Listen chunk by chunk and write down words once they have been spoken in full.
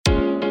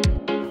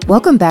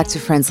Welcome back to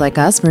Friends Like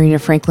Us. Marina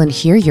Franklin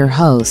here, your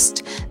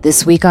host.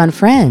 This week on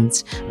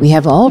Friends, we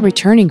have all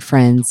returning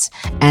friends,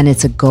 and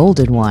it's a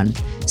golden one.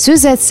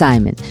 Suzette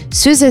Simon.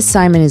 Suzette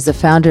Simon is the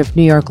founder of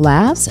New York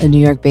Laughs, a New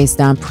York-based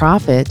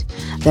nonprofit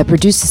that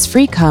produces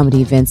free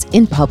comedy events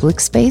in public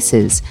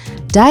spaces.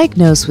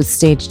 Diagnosed with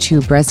stage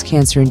 2 breast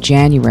cancer in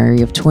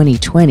January of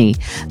 2020,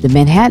 the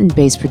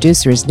Manhattan-based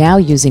producer is now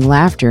using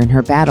laughter in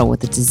her battle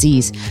with the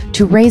disease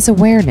to raise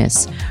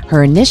awareness.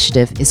 Her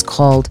initiative is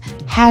called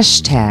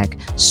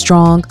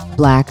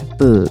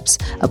 #StrongBlackBoobs,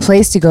 a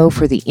place to go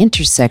for the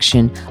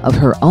intersection of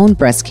her own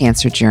breast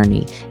cancer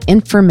journey,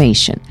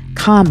 information,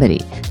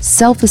 comedy,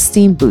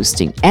 self-esteem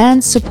boosting,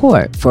 and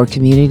support for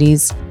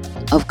communities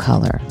of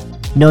color.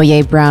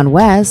 Noye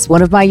Brown-West,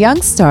 one of my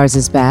young stars,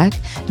 is back.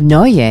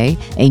 Noye,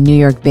 a New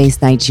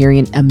York-based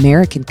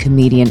Nigerian-American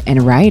comedian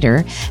and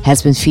writer,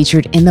 has been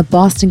featured in the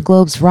Boston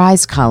Globe's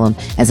Rise column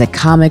as a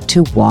comic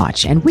to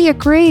watch, and we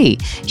agree.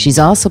 She's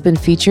also been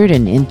featured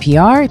in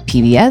NPR,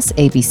 PBS,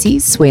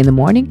 ABC, Sway in the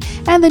Morning,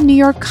 and the New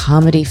York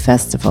Comedy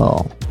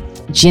Festival.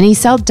 Ginny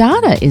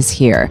Saldana is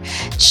here.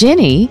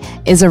 Ginny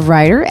is a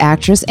writer,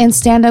 actress, and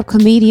stand-up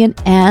comedian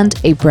and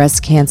a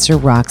breast cancer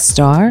rock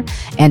star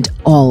and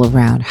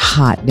all-around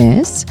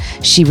hotness.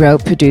 She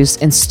wrote,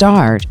 produced, and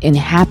starred in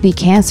Happy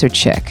Cancer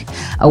Chick,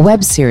 a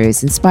web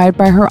series inspired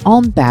by her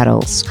own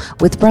battles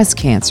with breast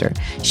cancer.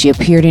 She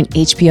appeared in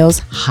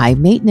HBO's High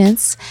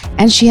Maintenance,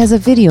 and she has a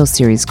video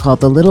series called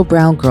The Little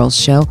Brown Girls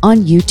Show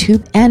on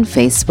YouTube and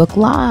Facebook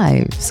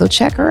Live. So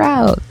check her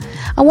out.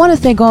 I want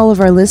to thank all of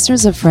our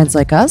listeners of Friends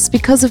Like Us.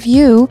 Because of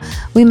you,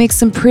 we make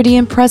some pretty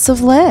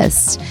impressive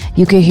lists.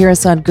 You can hear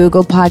us on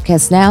Google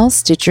Podcasts Now,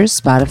 Stitcher,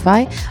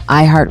 Spotify,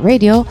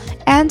 iHeartRadio,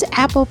 and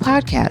Apple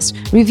Podcasts.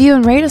 Review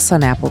and rate us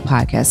on Apple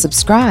Podcasts.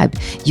 Subscribe.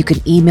 You can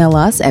email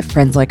us at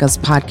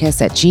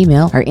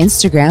friendslikeUspodcast@gmail. Our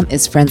Instagram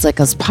is Friends Like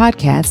Us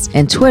Podcast,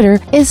 and Twitter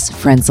is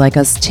Friends Like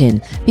Us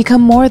 10.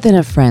 Become more than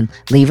a friend.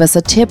 Leave us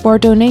a tip or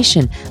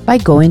donation by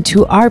going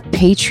to our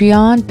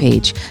Patreon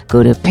page.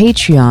 Go to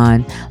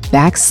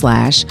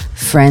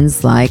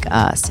Patreon/Friends Like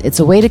Us. It's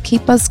a way to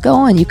keep us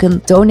going. You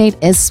can donate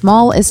as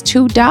small as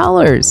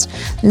 $2.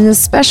 And a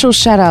special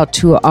shout out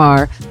to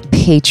our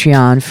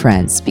Patreon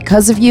friends.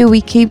 Because of you, we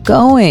keep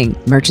going.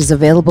 Merch is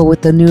available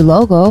with the new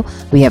logo.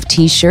 We have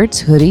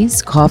t-shirts,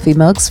 hoodies, coffee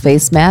mugs,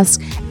 face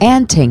masks,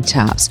 and tank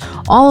tops.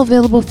 All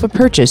available for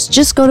purchase.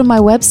 Just go to my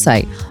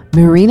website,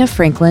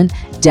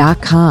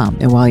 marinafranklin.com.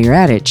 And while you're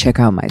at it, check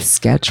out my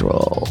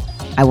schedule.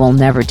 I will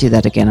never do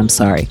that again. I'm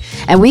sorry.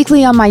 And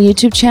weekly on my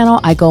YouTube channel,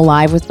 I go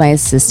live with my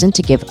assistant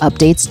to give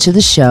updates to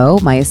the show.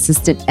 My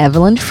assistant,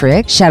 Evelyn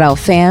Frick. Shout out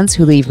fans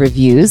who leave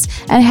reviews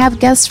and have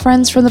guest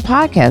friends from the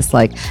podcast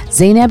like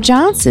Zainab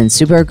Johnson,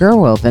 Super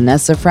Gerwell,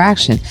 Vanessa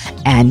Fraction,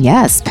 and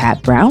yes,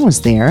 Pat Brown was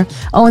there.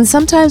 Oh, and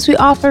sometimes we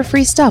offer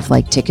free stuff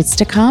like tickets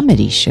to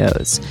comedy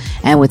shows.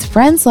 And with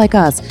Friends Like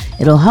Us,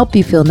 it'll help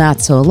you feel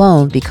not so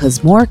alone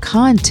because more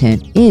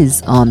content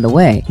is on the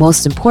way.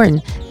 Most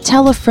important,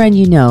 tell a friend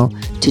you know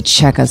to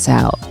check us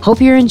out. Hope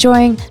you're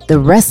enjoying the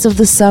rest of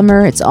the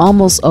summer. It's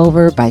almost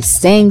over. By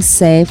staying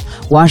safe,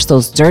 wash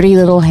those dirty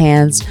little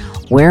hands,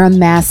 wear a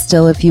mask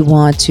still if you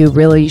want to.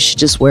 Really, you should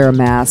just wear a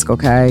mask,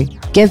 okay?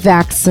 Get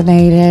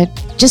vaccinated.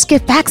 Just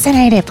get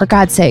vaccinated, for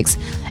God's sakes.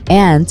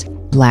 And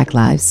Black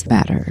Lives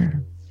Matter.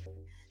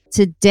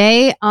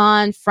 Today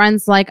on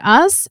Friends Like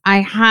Us,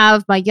 I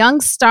have my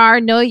young star,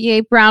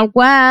 Noye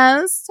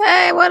Brown-West.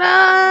 Hey, what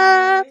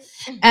up?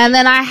 And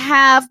then I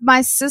have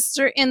my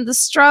sister in the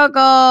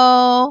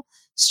struggle,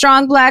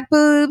 Strong Black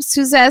Boobs,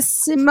 Suzette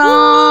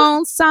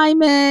Simone,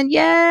 Simon.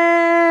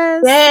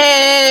 Yes.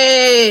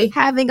 Yay.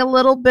 Having a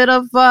little bit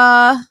of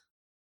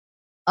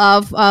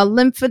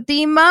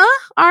lymphedema,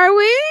 are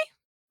we?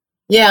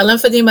 Yeah,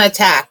 lymphedema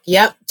attack.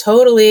 Yep,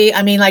 totally.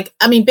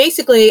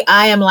 Basically,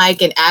 I am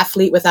like an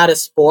athlete without a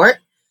sport.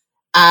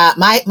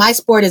 My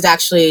sport is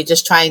actually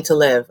just trying to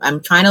live.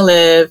 I'm trying to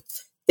live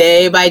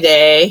day by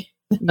day.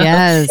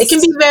 Yes. It can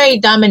be very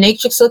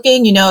dominatrix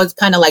looking, it's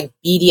kind of like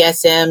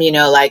BDSM,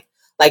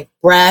 like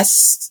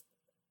breast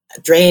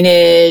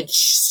drainage,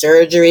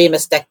 surgery,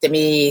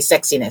 mastectomy,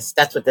 sexiness.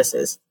 That's what this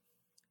is.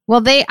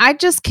 Well, I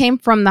just came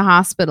from the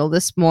hospital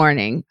this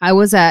morning.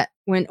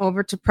 Went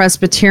over to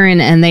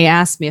Presbyterian and they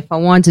asked me if I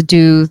wanted to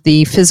do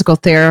the physical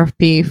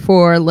therapy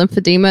for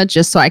lymphedema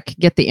just so I could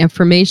get the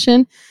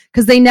information.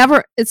 Because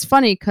it's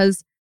funny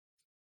because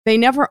they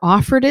never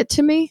offered it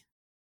to me.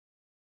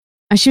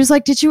 And she was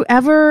like, did you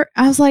ever?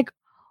 I was like,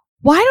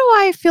 why do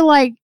I feel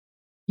like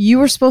you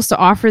were supposed to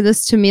offer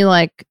this to me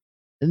like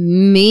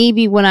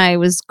maybe when I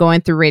was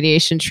going through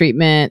radiation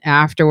treatment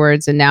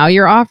afterwards and now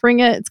you're offering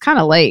it? It's kind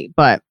of late,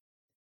 but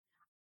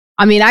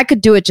I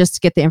could do it just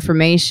to get the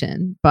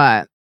information,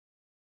 but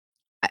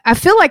I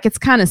feel like it's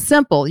kind of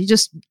simple. You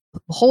just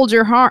hold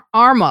your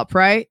arm up,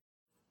 right?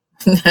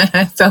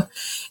 So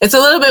it's a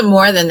little bit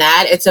more than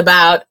that. It's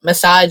about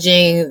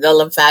massaging the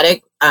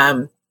lymphatic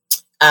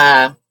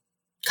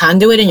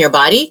conduit in your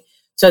body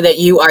so that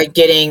you are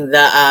getting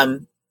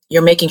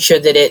you're making sure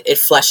that it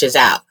flushes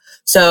out.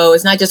 So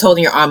it's not just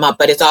holding your arm up,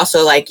 but it's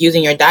also like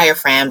using your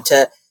diaphragm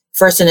to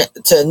first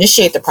to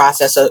initiate the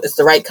process. So it's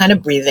the right kind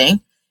of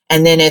breathing.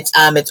 And then it's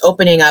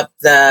opening up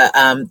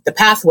the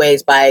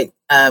pathways by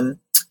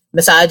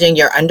massaging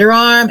your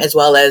underarm as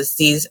well as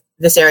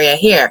this area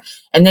here.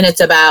 And then it's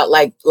about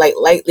like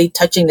lightly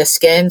touching the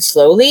skin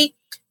slowly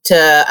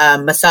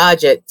to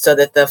massage it so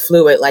that the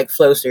fluid like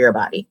flows through your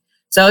body.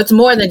 So it's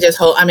more than just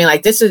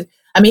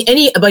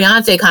any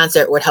Beyonce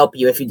concert would help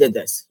you if you did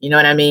this. You know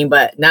what I mean?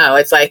 But no,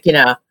 it's like,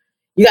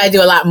 you got to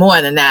do a lot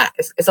more than that.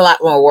 It's a lot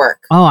more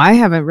work. Oh, I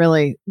haven't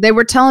really. They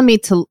were telling me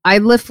I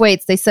lift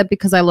weights. They said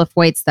because I lift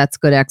weights, that's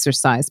good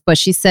exercise. But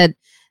she said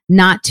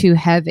not too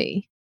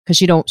heavy because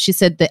she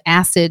said the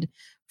acid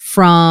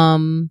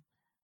from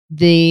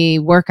the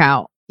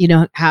workout,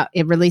 how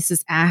it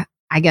releases, I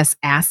guess,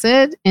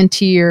 acid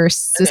into your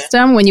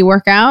system when you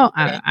work out.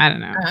 Okay. I don't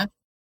know. Uh-huh.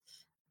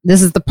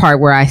 This is the part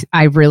where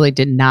I really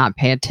did not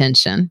pay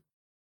attention.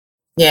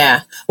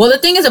 Yeah. Well, the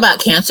thing is about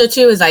cancer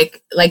too is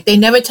like they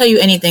never tell you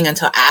anything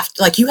until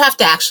after. Like you have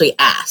to actually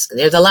ask.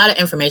 There's a lot of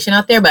information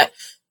out there, but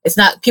it's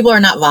not. People are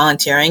not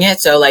volunteering it.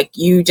 So like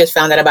you just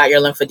found out about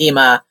your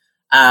lymphedema,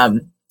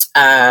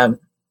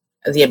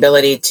 the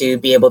ability to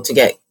be able to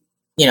get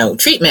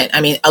treatment.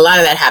 I mean, a lot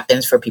of that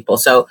happens for people.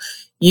 So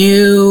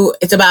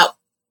it's about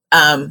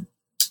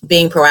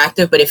being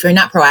proactive. But if you're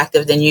not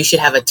proactive, then you should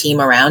have a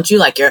team around you,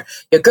 like your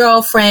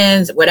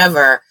girlfriends,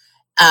 whatever.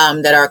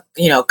 That are,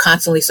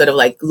 constantly sort of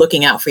like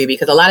looking out for you,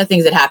 because a lot of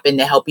things that happen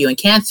to help you in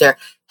cancer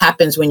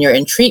happens when you're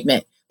in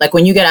treatment. Like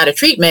when you get out of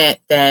treatment,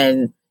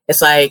 then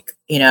it's like,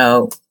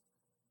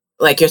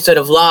 like you're sort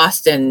of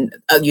lost and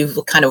you've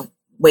kind of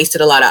wasted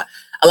a lot of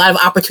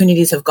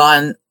opportunities have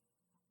gone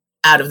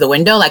out of the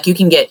window. Like you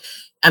can get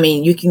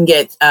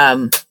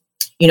some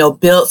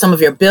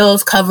of your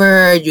bills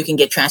covered. You can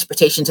get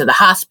transportation to the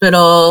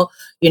hospital.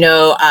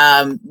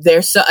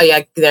 There's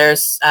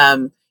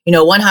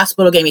one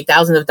hospital gave me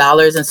thousands of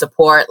dollars in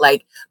support,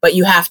 but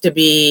you have to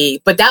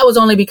but that was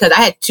only because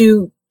I had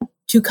two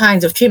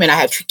kinds of treatment. I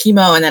had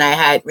chemo and then I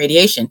had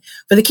radiation.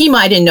 For the chemo,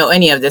 I didn't know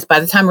any of this. By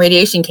the time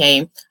radiation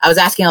came, I was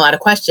asking a lot of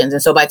questions.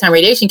 And so by the time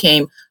radiation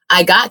came,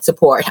 I got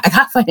support. I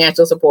got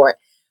financial support.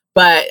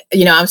 But,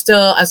 I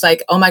was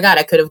like, oh my God,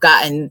 I could have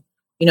gotten,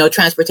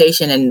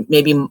 transportation and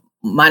maybe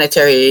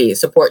monetary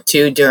support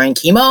too during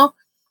chemo.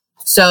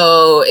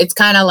 So it's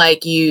kind of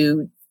like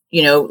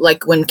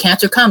like when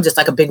cancer comes, it's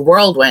like a big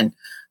whirlwind,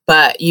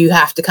 but you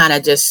have to kind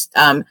of just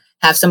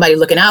have somebody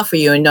looking out for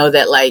you and know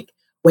that like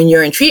when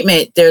you're in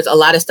treatment, there's a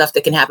lot of stuff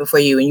that can happen for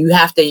you. And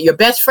your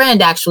best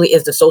friend actually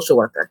is the social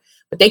worker,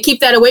 but they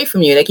keep that away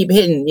from you. They keep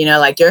hitting,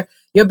 like your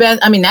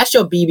best, that's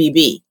your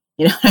BBB.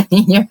 You know what I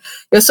mean?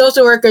 Your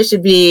social worker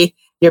should be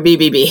your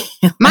BBB.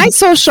 My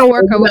social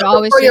worker would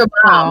always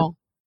go.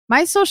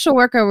 My social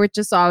worker would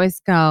just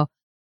always go,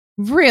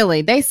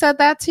 really? They said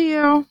that to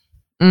you?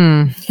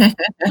 And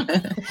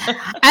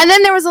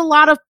then there's a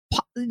lot of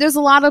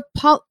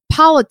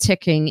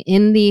politicking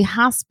in the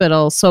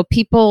hospital. So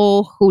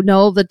people who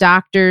know the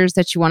doctors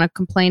that you want to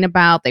complain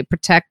about, they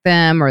protect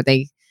them, or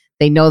they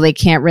know they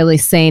can't really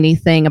say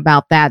anything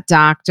about that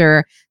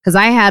doctor. Because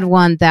I had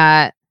one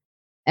that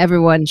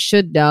everyone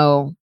should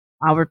know.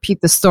 I'll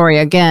repeat the story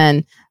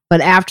again. But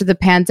after the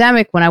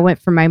pandemic, when I went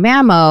for my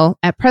mammo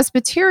at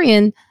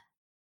Presbyterian,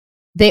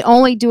 they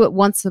only do it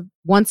once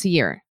a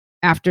year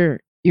after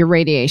your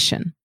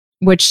radiation,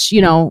 which,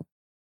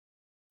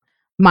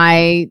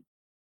 my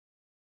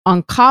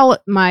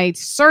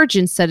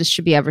surgeon said it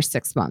should be every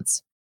 6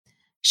 months.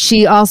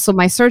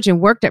 My surgeon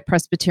worked at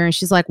Presbyterian.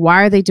 She's like,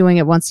 why are they doing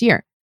it once a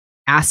year?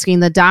 Asking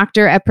the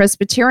doctor at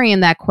Presbyterian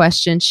that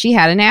question, she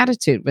had an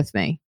attitude with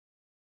me.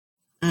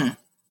 Mm.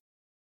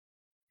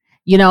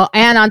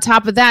 And on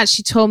top of that,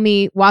 she told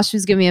me while she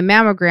was giving me a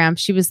mammogram,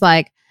 she was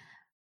like,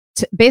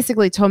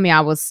 basically told me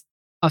I was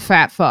a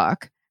fat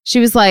fuck. She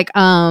was like,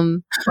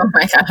 oh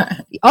my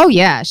God. Oh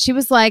yeah. She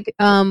was like,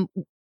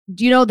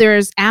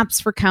 there's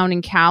apps for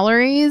counting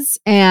calories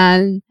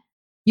and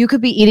you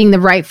could be eating the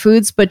right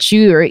foods, but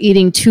you are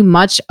eating too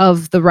much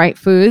of the right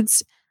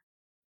foods.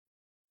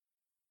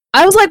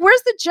 I was like,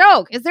 where's the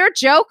joke? Is there a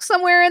joke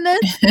somewhere in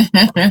this?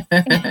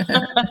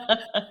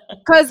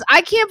 Because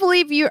I can't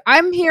believe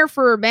I'm here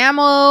for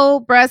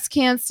mammo, breast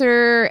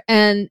cancer.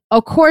 And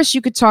of course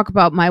you could talk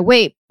about my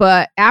weight,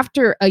 but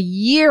after a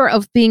year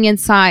of being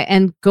inside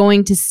and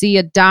going to see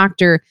a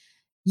doctor,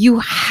 you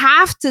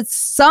have to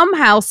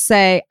somehow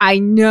say, I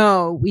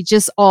know we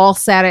just all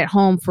sat at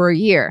home for a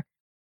year.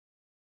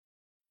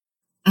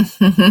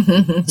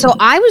 So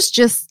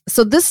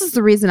this is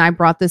the reason I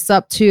brought this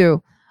up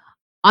too.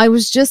 I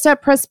was just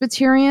at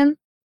Presbyterian.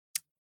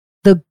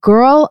 The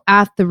girl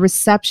at the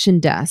reception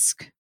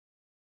desk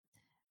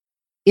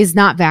is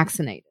not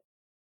vaccinated.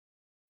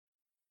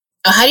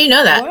 Oh, how do you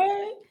know that?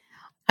 What?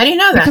 How do you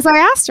know that? Because I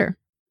asked her.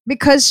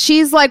 Because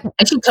she's like,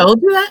 and she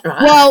told you that?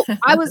 Well,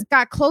 I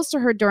got close to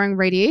her during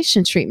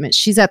radiation treatment.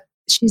 She's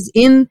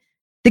in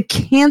the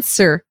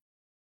cancer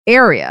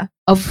area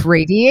of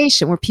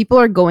radiation where people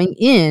are going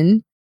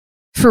in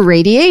for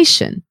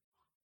radiation,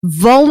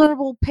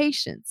 vulnerable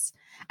patients.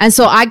 And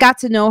so I got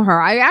to know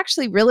her. I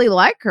actually really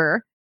like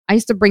her. I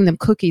used to bring them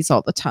cookies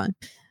all the time.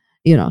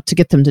 to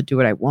get them to do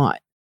what I want.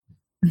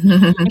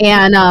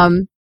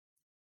 And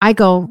I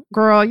go,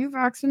 girl, you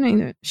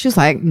vaccinated? She's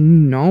like,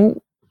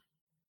 no.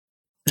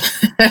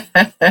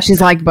 She's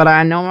like, but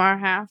I know I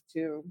have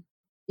to.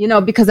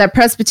 Because at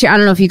Presbyterian, I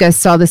don't know if you guys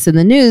saw this in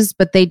the news,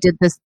 but they did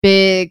this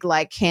big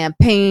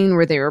campaign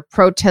where they were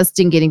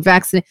protesting getting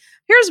vaccinated.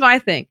 Here's my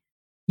thing.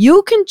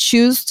 You can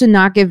choose to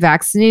not get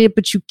vaccinated,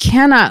 but you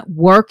cannot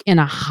work in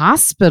a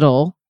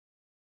hospital.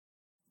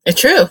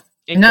 It's true.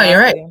 Exactly. No, you're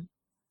right.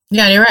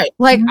 Yeah, you're right.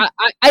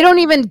 I don't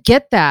even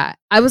get that.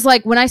 I was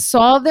like, when I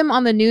saw them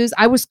on the news,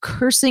 I was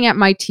cursing at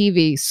my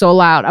TV so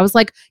loud. I was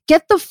like,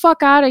 get the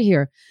fuck out of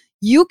here.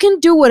 You can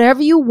do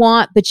whatever you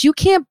want, but you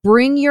can't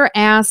bring your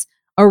ass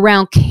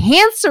around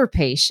cancer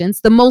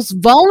patients, the most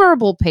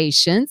vulnerable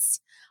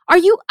patients. Are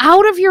you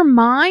out of your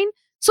mind?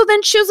 So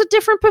then choose a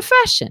different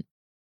profession.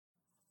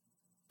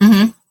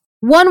 Mm-hmm.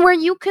 One where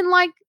you can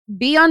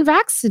be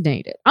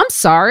unvaccinated. I'm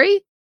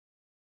sorry.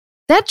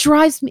 That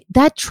drives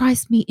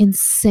me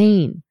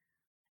insane.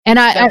 And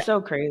that's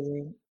so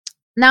crazy.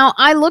 Now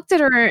I looked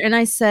at her and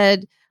I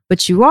said,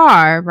 but you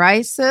are,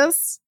 right,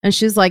 sis? And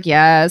she's like,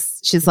 yes.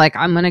 She's like,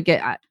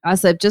 I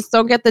said, just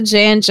don't get the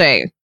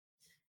J&J.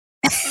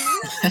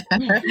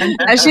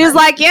 And she was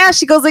like, yeah.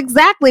 She goes,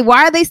 exactly.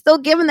 Why are they still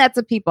giving that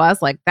to people? I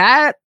was like,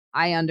 that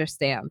I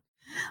understand.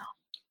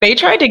 They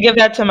tried to give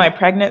that to my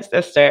pregnant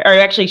sister, or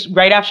actually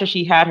right after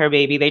she had her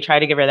baby, they tried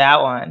to give her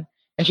that one.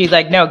 And she's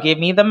like, no, give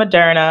me the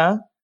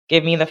Moderna,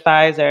 give me the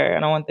Pfizer. I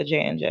don't want the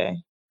J&J.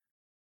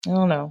 I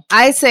don't know.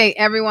 I say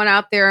everyone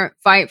out there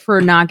fight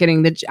for not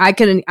getting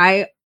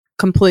I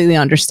completely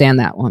understand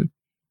that one.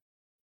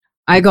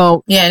 I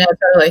go, yeah, no,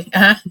 totally.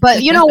 Uh-huh.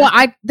 But you know what?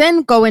 I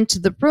then go into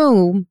the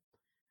room.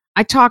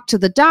 I talk to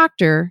the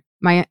doctor,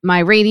 my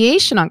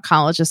radiation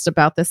oncologist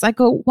about this. I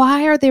go,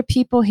 why are there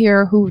people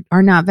here who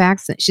are not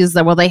vaccinated? She's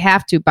like, well, they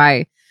have to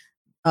by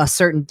a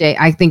certain day.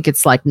 I think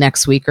it's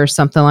next week or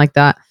something like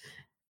that.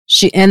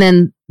 And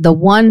then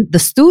the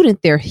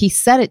student there, he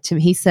said it to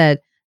me. He said,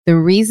 the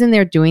reason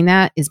they're doing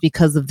that is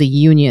because of the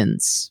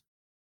unions.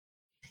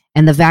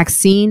 And the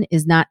vaccine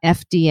is not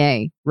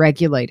FDA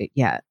regulated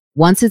yet.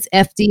 Once it's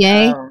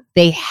FDA,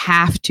 they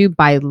have to,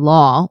 by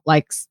law,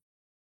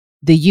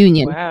 the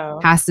union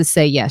has to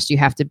say, yes, you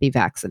have to be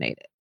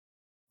vaccinated.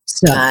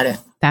 So got it.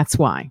 That's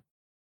why.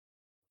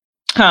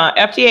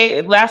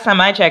 FDA, last time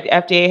I checked,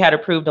 FDA had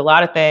approved a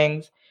lot of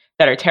things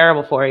that are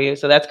terrible for you.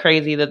 So that's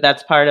crazy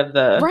that's part of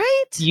the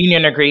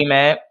union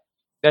agreement.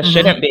 That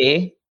shouldn't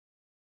be.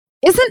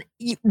 Isn't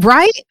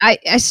right?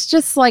 It's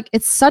just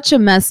it's such a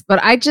mess,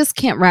 but I just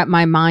can't wrap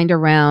my mind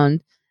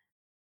around.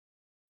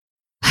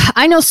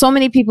 I know so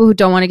many people who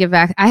don't want to get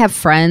vaccinated. I have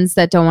friends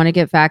that don't want to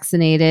get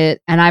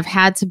vaccinated, and I've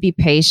had to be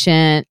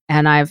patient,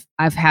 and I've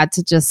had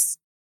to just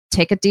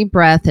take a deep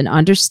breath and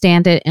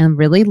understand it and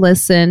really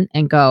listen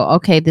and go,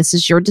 okay, this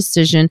is your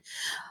decision,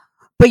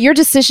 but your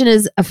decision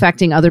is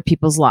affecting other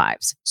people's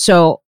lives.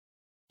 So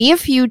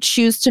if you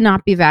choose to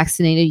not be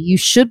vaccinated, you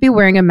should be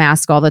wearing a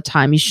mask all the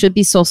time. You should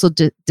be social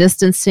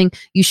distancing.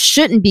 You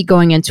shouldn't be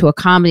going into a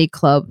comedy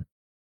club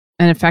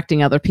and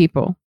affecting other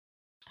people.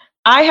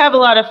 I have a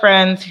lot of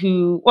friends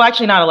who, well,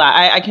 actually not a lot.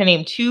 I can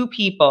name 2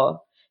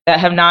 people that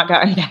have not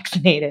gotten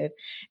vaccinated.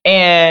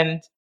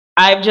 And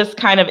I've just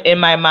kind of in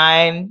my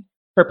mind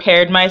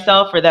prepared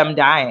myself for them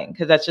dying,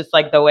 because that's just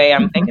the way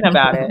I'm thinking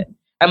about it.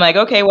 I'm like,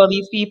 okay, well,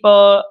 these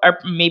people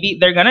maybe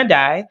they're going to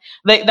die.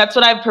 That's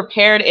what I've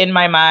prepared in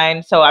my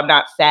mind. So I'm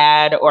not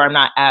sad, or I'm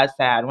not as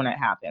sad when it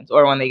happens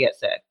or when they get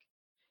sick,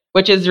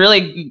 which is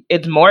really,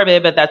 it's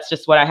morbid, but that's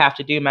just what I have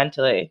to do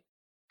mentally,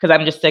 because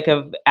I'm just sick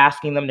of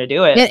asking them to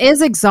do it. It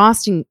is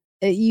exhausting.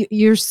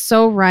 You're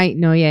so right,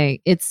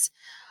 Noye. It's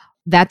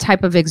that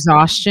type of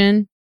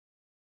exhaustion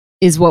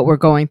is what we're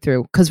going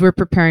through, because we're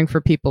preparing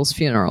for people's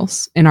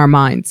funerals in our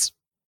minds.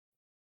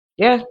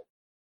 Yeah,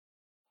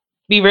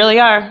 we really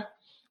are.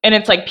 And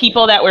it's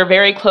people that we're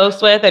very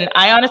close with. And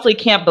I honestly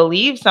can't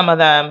believe some of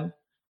them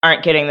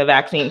aren't getting the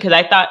vaccine, because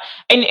I thought,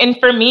 and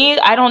for me,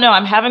 I don't know,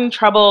 I'm having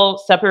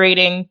trouble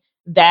separating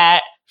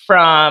that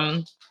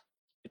from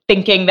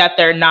thinking that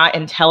they're not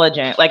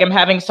intelligent. I'm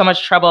having so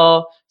much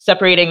trouble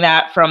separating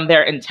that from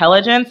their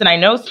intelligence. And I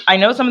know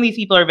some of these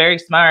people are very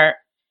smart,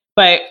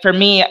 but for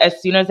me,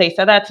 as soon as they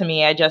said that to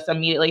me, I just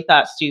immediately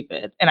thought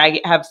stupid. And I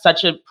have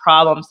such a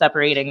problem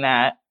separating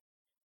that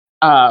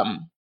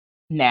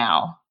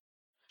now.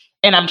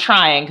 And I'm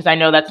trying, because I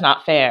know that's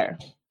not fair.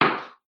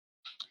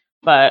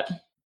 But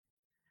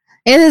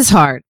it is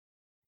hard.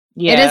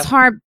 Yeah. It is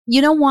hard.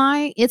 You know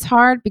why it's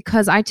hard?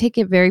 Because I take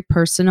it very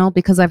personal,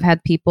 because I've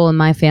had people in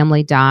my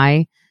family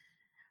die.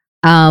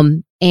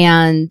 And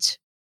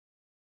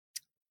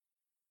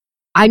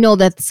I know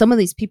that some of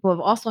these people have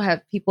also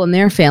had people in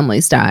their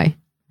families die.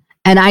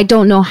 And I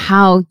don't know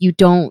how you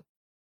don't.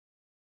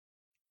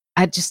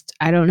 I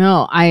don't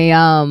know.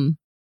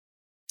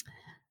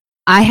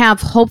 I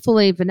have,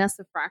 hopefully,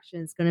 Vanessa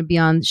Fraction is going to be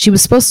on. She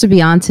was supposed to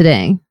be on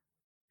today.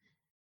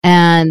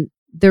 And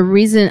the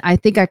reason I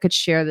think I could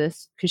share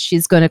this, because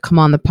she's going to come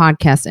on the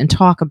podcast and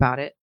talk about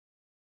it.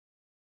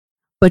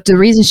 But the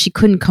reason she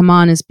couldn't come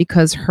on is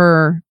because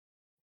her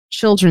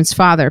children's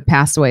father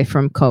passed away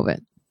from COVID.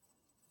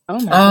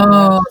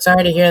 Oh,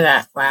 sorry to hear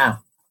that. Wow.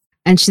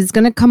 And she's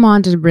going to come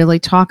on to really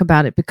talk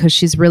about it because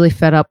she's really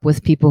fed up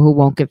with people who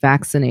won't get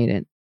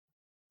vaccinated.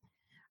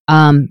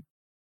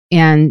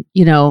 And,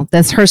 you know,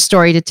 that's her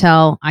story to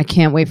tell. I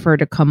can't wait for her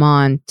to come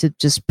on to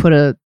just put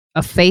a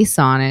face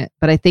on it.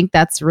 But I think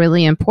that's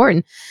really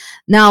important.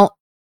 Now,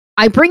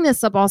 I bring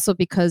this up also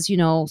because, you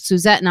know,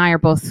 Suzette and I are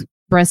both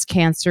breast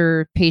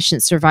cancer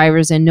patient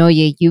survivors. And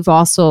Noye, you've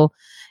also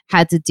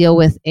had to deal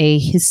with a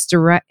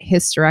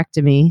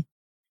hysterectomy.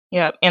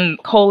 Yeah,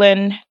 and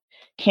colon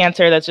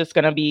cancer that's just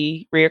going to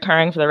be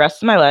reoccurring for the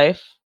rest of my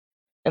life.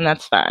 And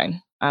that's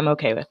fine. I'm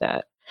okay with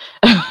that.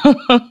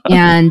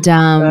 And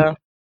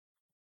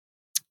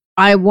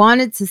I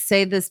wanted to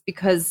say this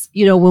because,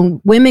 you know,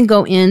 when women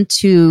go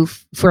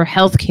for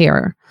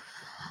healthcare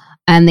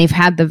and they've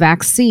had the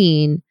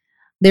vaccine,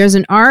 there's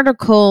an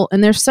article,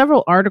 and there's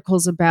several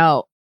articles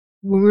about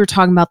when we were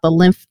talking about the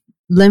lymph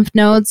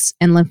nodes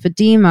and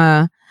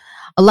lymphedema,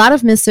 a lot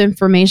of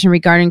misinformation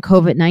regarding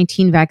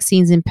COVID-19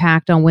 vaccines'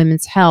 impact on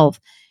women's health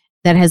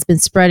that has been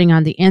spreading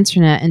on the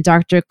internet. And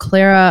Dr.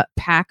 Clara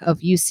Pack of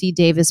UC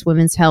Davis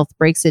Women's Health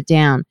breaks it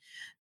down.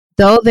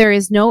 Though there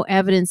is no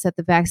evidence that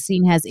the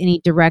vaccine has any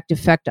direct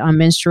effect on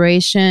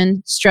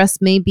menstruation,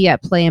 stress may be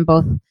at play in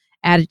both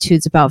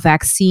attitudes about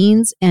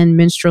vaccines and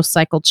menstrual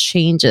cycle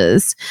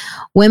changes.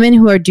 Women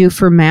who are due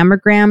for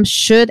mammograms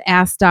should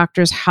ask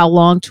doctors how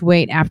long to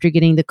wait after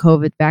getting the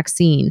COVID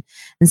vaccine.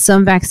 And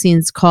some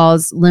vaccines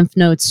cause lymph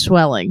node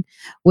swelling,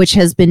 which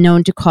has been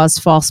known to cause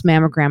false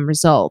mammogram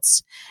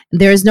results.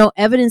 There is no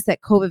evidence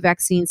that COVID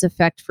vaccines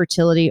affect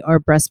fertility or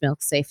breast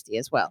milk safety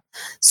as well.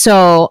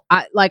 So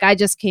I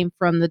just came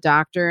from the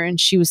doctor and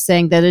she was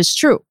saying that is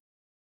true.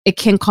 It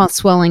can cause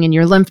swelling in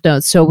your lymph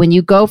nodes. So when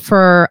you go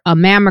for a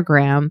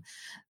mammogram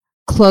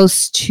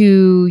close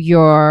to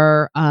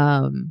your,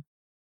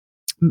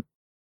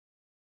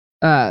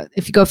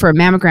 if you go for a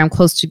mammogram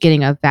close to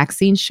getting a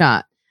vaccine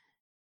shot,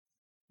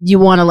 you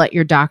want to let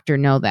your doctor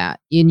know that.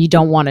 And you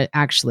don't want to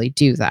actually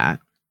do that.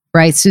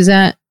 Right,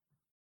 Suzette?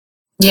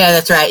 Yeah,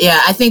 that's right.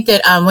 Yeah, I think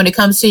that when it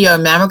comes to your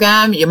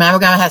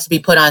mammogram has to be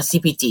put on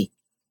CPT.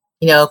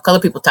 You know, color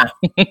people time.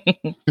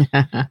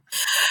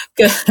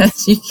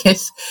 Because you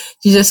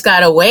just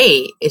gotta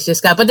wait. It's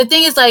just but the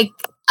thing is, like,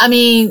 I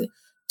mean,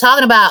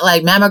 talking about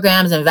like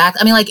mammograms and like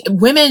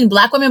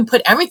Black women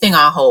put everything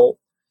on hold.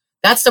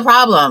 That's the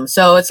problem.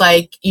 So it's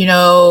like, you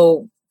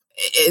know,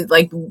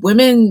 like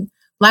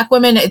Black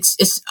women,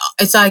 it's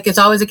like, it's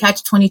always a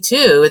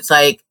catch-22. It's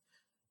like,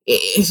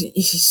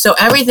 so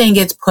everything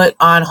gets put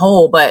on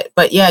hold,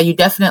 but yeah, you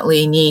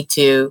definitely need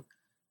to,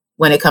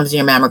 when it comes to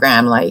your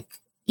mammogram, like,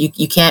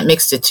 you can't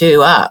mix the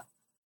two up.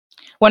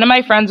 One of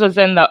my friends was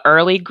in the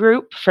early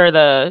group for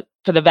the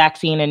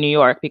vaccine in New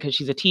York because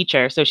she's a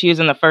teacher. So she was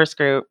in the first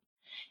group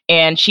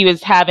and she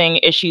was having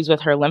issues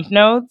with her lymph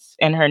nodes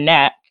and her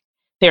neck.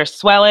 They're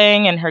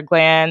swelling in her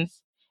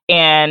glands.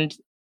 And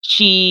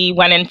she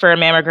went in for a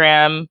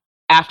mammogram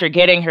after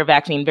getting her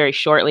vaccine very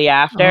shortly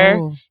after.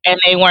 Oh. And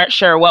they weren't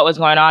sure what was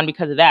going on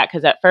because of that.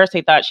 Because at first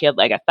they thought she had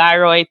like a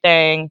thyroid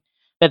thing.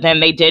 But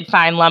then they did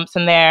find lumps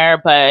in there.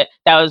 But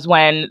that was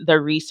when the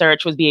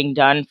research was being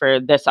done for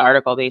this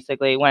article,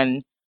 basically.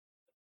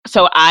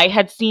 So I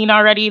had seen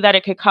already that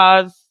it could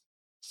cause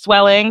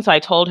swelling. So I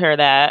told her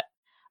that.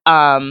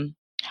 I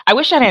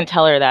wish I didn't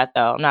tell her that,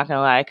 though. I'm not going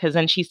to lie. Because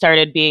then she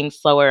started being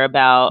slower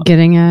about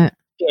getting it.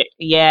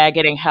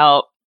 Getting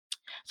help.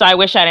 So I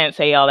wish I didn't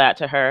say all that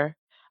to her.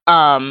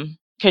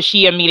 Because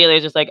she immediately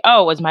was just like,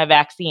 oh, it was my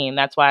vaccine.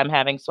 That's why I'm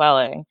having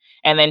swelling.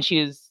 And then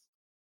she was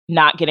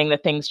not getting the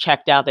things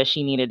checked out that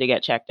she needed to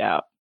get checked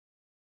out.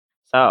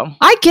 So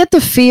I get the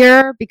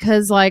fear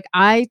because, like,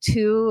 I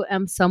too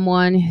am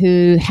someone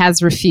who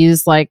has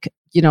refused, like,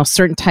 you know,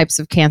 certain types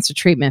of cancer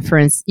treatment. For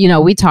instance, you know,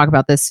 we talk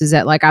about this,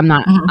 Suzette, like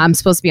I'm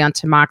supposed to be on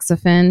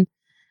tamoxifen.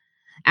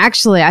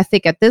 Actually, I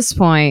think at this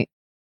point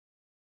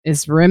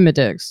it's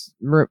Arimidex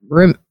that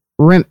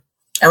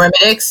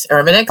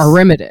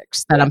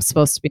I'm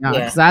supposed to be on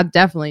because I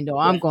definitely know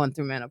I'm going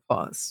through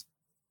menopause.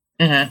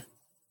 Ain't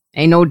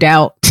no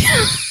doubt.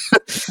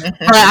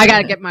 But I got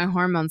to get my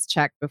hormones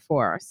checked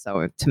before,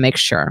 so to make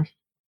sure.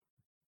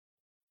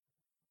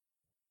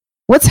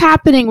 What's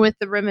happening with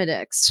the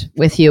Arimidex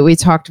with you? We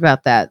talked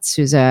about that,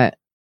 Suzette.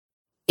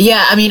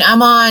 Yeah, I mean,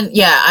 I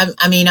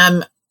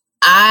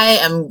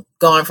am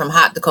going from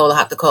hot to cold,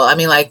 hot to cold. I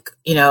mean, like,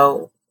 you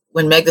know,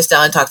 when Meg Thee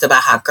Stallion talks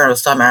about hot girl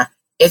summer,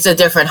 it's a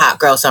different hot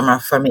girl summer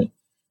for me.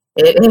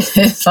 It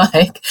is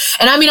like,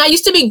 and I mean, I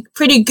used to be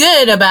pretty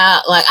good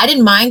about, like, I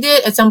didn't mind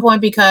it at some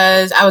point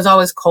because I was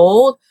always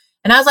cold.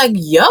 And I was like,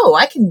 yo,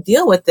 I can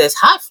deal with this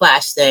hot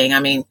flash thing. I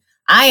mean,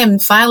 I am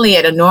finally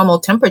at a normal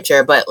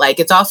temperature, but like,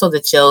 it's also the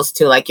chills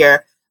too. Like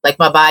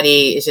my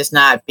body is just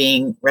not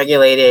being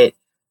regulated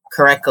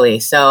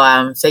correctly. So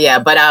yeah,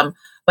 but I'm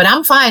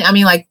fine. I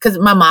mean, like, cause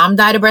my mom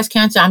died of breast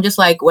cancer. I'm just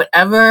like,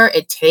 whatever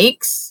it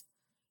takes,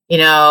 you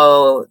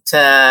know,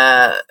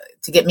 to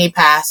get me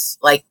past,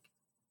 like,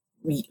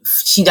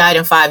 she died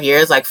in 5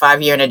 years, like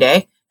 5 years and a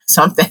day,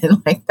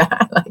 something like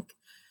that. Like,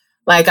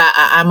 like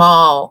I'm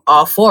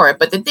all for it.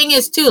 But the thing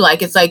is too,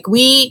 like, it's like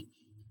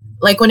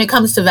like when it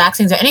comes to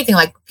vaccines or anything,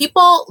 like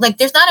people, like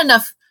there's not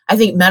enough, I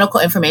think, medical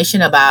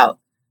information about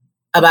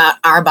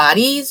our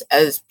bodies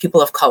as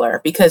people of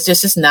color, because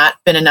there's just not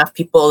been enough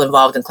people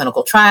involved in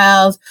clinical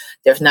trials.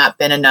 There's not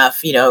been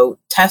enough,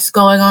 tests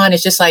going on.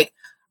 It's just like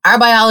our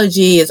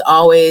biology is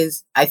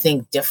always, I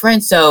think,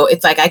 different. So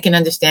it's like I can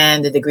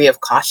understand the degree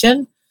of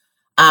caution.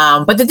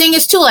 But the thing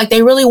is too, like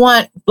they really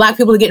want Black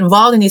people to get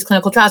involved in these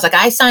clinical trials. Like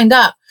I signed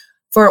up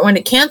for when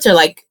it cancer,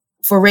 like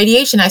for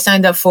radiation, I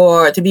signed up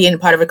to be in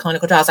part of a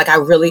clinical trial. Like I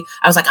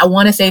was like, I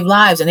want to save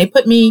lives. And they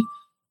put me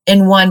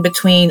in one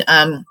between,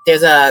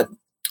 there's a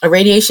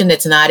radiation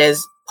that's not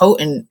as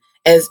potent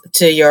as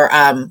to your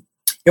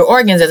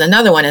organs as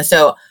another one. And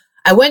so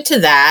I went to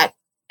that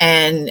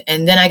and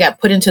then I got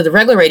put into the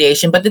regular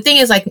radiation. But the thing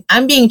is, like,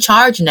 I'm being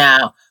charged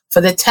now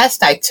for the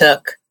test I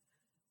took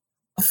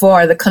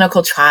for the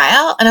clinical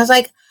trial. And I was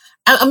like,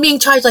 I'm being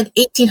charged like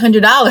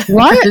 $1,800.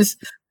 What?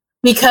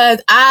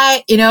 Because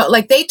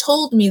like they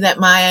told me that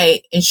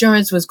my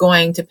insurance was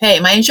going to pay.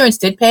 My insurance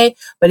did pay,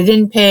 but it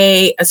didn't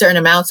pay a certain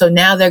amount. So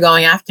now they're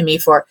going after me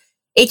for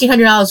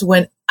 $1,800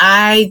 when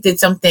I did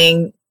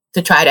something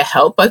to try to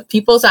help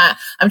people. So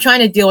I'm trying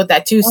to deal with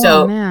that too.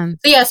 Oh, man.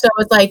 So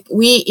it's like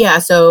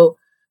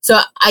so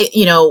I,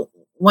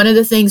 one of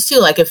the things too,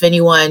 like if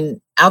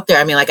anyone out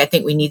there, I mean, like, I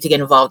think we need to get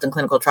involved in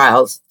clinical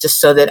trials just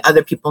so that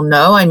other people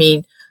know. I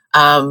mean,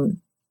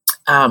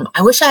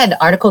 I wish I had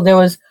the article. There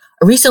was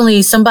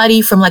recently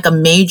somebody from like a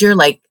major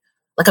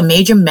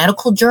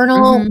medical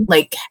journal,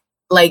 like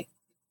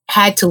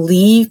had to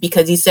leave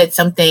because he said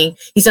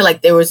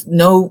like there was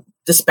no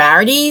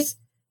disparities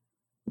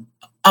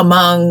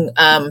among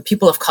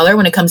people of color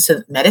when it comes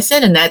to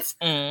medicine. And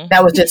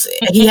that was just,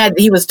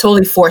 he was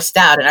totally forced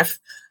out. And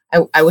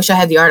I wish I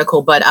had the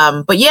article, but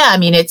yeah, I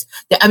mean,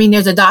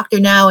 there's a doctor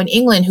now in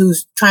England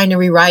who's trying to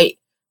rewrite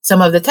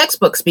some of the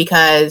textbooks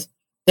because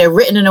they're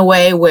written in a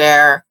way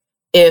where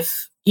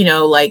if,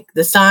 like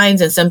the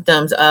signs and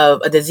symptoms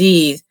of a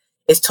disease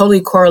is totally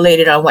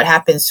correlated on what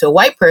happens to a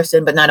white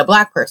person, but not a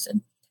Black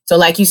person. So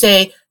like you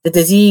say, the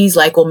disease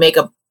like will make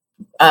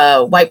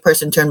a white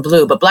person turn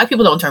blue, but Black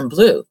people don't turn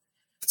blue.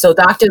 So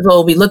doctors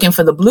will be looking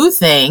for the blue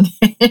thing,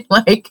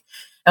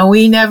 and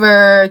we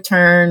never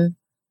turn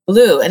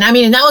blue. And I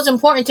mean, and that was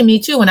important to me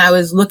too, when I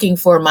was looking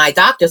for my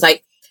doctors,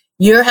 like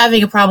you're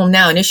having a problem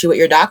now, an issue with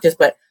your doctors,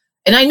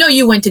 and I know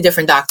you went to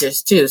different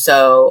doctors too.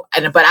 So,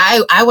 but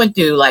I went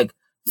through like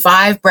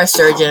 5 breast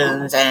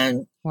surgeons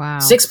and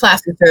 6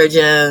 plastic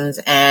surgeons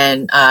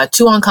and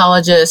 2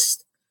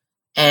 oncologists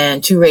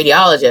and 2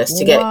 radiologists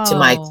to get to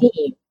my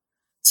team.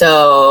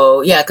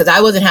 So yeah, because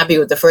I wasn't happy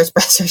with the first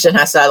breast surgeon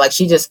I saw. Like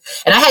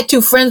and I had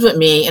 2 friends with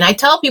me, and I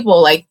tell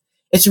people like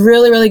it's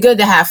really, really good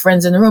to have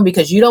friends in the room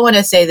because you don't want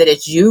to say that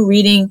it's you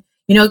reading,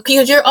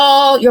 because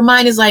your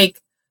mind is like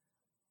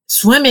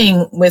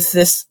swimming with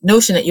this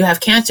notion that you have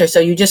cancer. So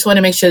you just want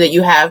to make sure that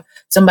you have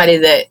somebody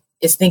that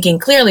is thinking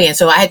clearly. And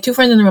so I had 2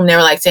 friends in the room. They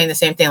were like saying the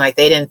same thing. Like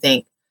they didn't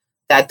think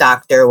that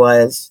doctor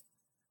was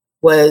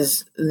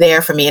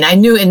there for me. And I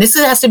knew, and this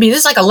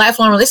is like a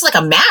lifelong relationship,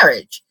 like a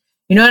marriage.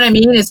 You know what I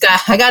mean? I'm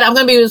going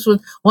to be with this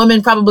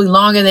woman probably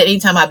longer than any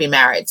time I'll be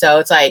married. So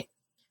it's like,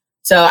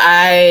 so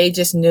I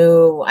just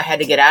knew I had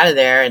to get out of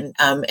there. And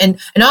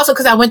also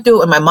because I went through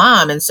it with my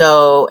mom.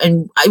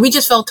 We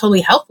just felt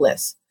totally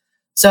helpless.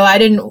 So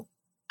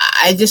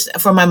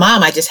for my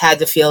mom, I just had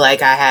to feel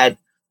like I had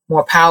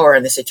more power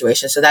in the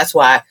situation. So that's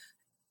why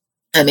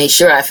I made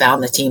sure I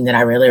found the team that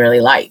I really,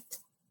 really liked.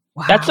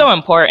 Wow. That's so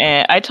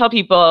important. I tell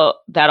people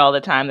that all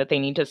the time, that they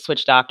need to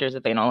switch doctors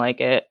if they don't like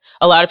it.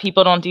 A lot of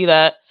people don't do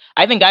that.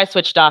 I think I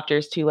switched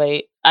doctors too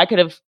late. I could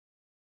have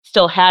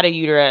still had a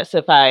uterus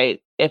if I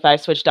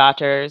switched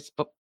doctors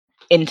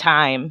in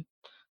time.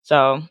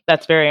 So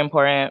that's very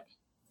important.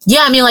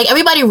 Yeah, I mean, like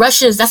everybody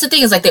rushes. That's the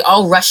thing, is like they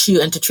all rush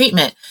you into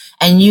treatment,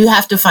 and you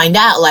have to find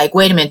out, like,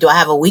 wait a minute, do I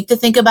have a week to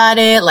think about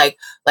it? Like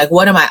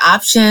what are my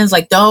options?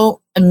 Like,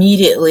 don't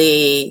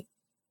immediately,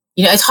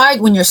 it's hard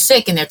when you're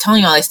sick and they're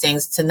telling you all these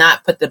things to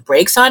not put the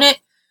brakes on it,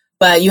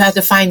 but you have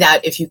to find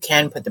out if you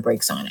can put the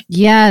brakes on it.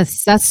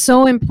 Yes, that's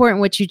so important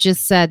what you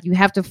just said. You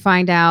have to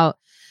find out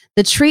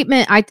the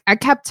treatment. I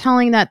kept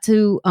telling that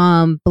to,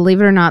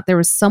 believe it or not, there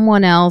was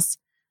someone else.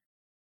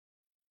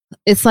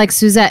 It's like,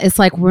 Suzette, it's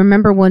like,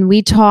 remember when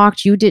we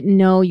talked, you didn't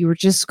know, you were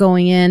just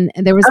going in,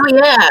 and there was. Oh,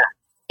 yeah.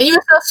 And you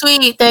were so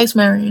sweet. Thanks,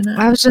 Marina.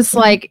 I was just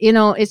like,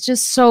 it's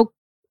just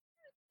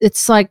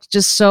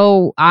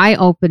so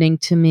eye-opening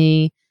to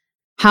me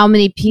how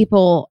many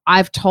people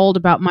I've told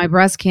about my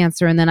breast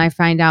cancer, and then I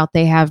find out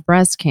they have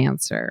breast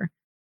cancer.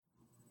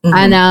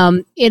 Mm-hmm.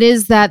 And it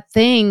is that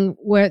thing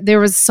where there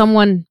was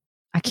someone,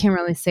 I can't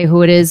really say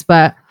who it is,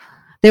 but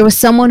there was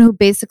someone who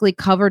basically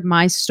covered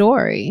my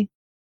story.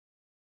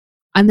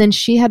 And then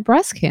she had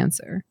breast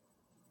cancer.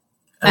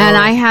 And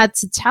I had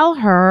to tell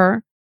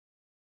her,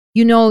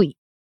 you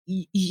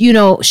you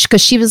know,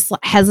 because she was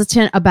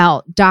hesitant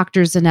about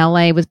doctors in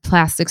LA with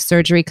plastic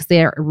surgery because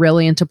they are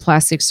really into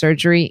plastic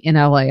surgery in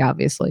LA,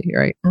 obviously,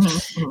 right?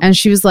 Mm-hmm. And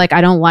she was like,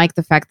 I don't like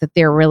the fact that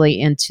they're really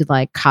into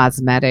like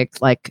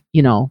cosmetic, like,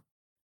 you know,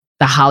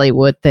 the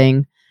Hollywood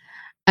thing.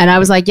 And I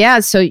was like, yeah,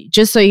 so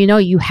just so you know,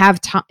 you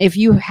have time. If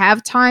you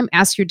have time,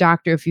 ask your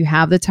doctor if you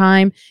have the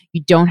time.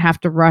 You don't have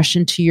to rush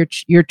into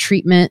your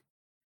treatment.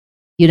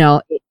 You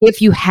know,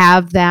 if you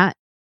have that,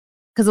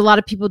 because a lot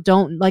of people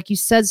don't, like you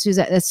said,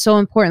 Suzette, that's so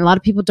important. A lot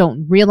of people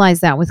don't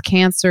realize that with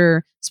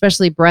cancer,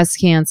 especially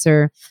breast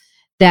cancer,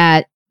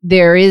 that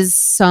there is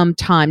some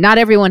time. Not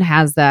everyone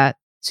has that.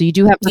 So you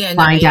do have to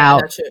find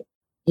out.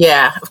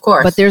 Yeah, of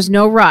course. But there's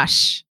no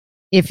rush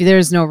if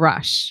there's no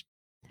rush.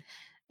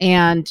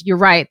 And you're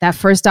right. That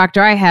first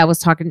doctor I had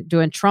was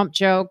doing Trump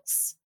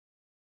jokes.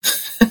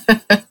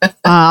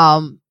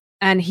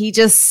 And he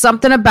just,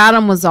 something about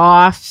him was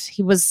off.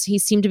 He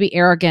seemed to be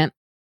arrogant.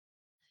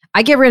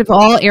 I get rid of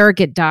all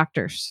arrogant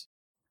doctors.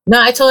 No,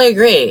 I totally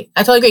agree.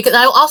 Because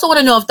I also want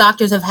to know if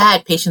doctors have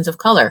had patients of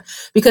color,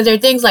 because there are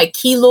things like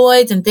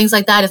keloids and things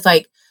like that. It's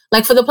like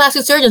for the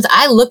plastic surgeons,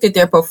 I looked at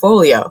their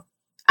portfolio.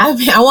 I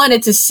mean, I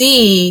wanted to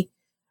see,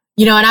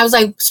 you know, and I was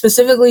like,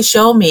 specifically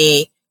show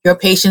me your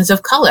patients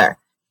of color.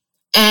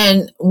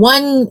 And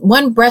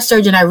one breast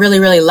surgeon I really,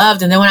 really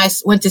loved. And then when I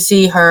went to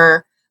see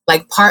her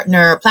like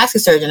partner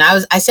plastic surgeon,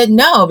 I said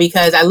no,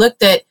 because I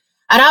looked at,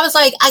 and I was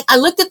like, I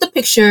looked at the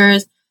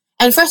pictures.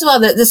 And first of all,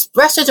 this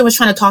breast surgeon was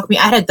trying to talk me.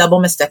 I had a double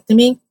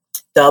mastectomy,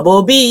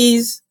 double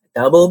B's.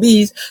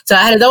 So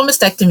I had a double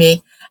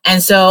mastectomy.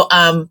 And so,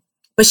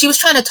 but she was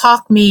trying to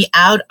talk me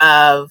out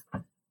of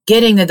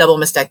getting the double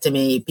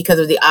mastectomy because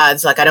of the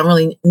odds. Like, I don't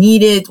really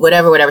need it,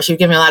 whatever. She was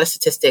giving me a lot of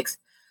statistics.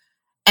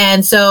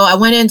 And so I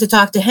went in to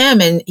talk to him,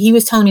 and he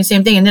was telling me the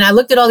same thing. And then I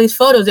looked at all these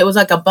photos. It was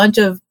like a bunch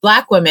of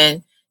Black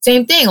women,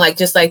 same thing, like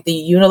just like the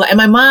unilateral. And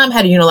my mom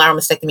had a unilateral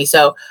mastectomy.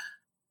 So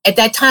at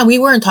that time, we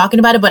weren't talking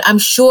about it, but I'm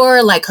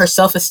sure like her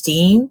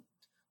self-esteem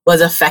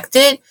was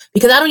affected,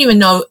 because I don't even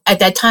know at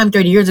that time,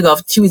 30 years ago,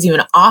 if she was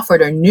even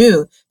offered or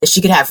knew that she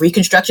could have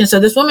reconstruction.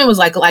 So this woman was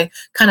like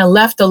kind of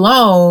left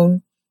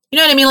alone. You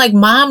know what I mean? Like,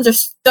 moms are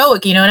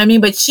stoic, you know what I mean?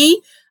 But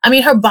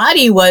her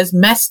body was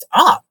messed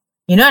up.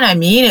 You know what I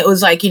mean? It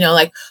was like, you know,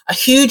 like a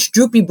huge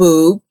droopy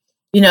boob,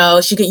 you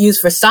know, she could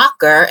use for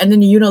soccer, and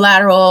then the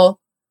unilateral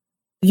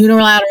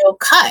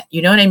cut,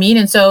 you know what I mean?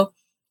 And so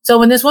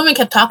when this woman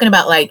kept talking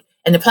about like,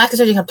 and the plastic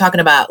surgeon kept talking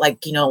about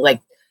like, you know,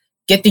 like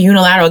get the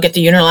unilateral,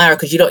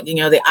 because you don't, you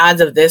know, the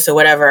odds of this or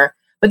whatever.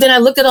 But then I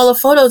looked at all the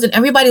photos, and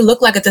everybody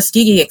looked like a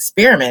Tuskegee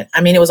experiment. I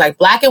mean, it was like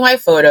black and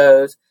white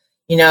photos,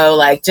 you know,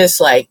 like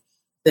just like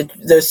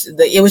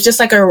it was just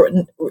like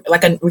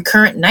a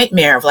recurrent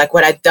nightmare of like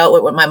what I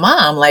dealt with my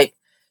mom. Like,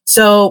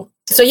 so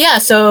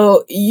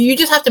you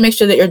just have to make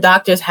sure that your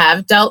doctors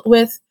have dealt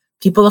with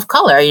people of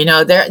color. You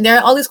know, there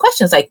are all these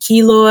questions like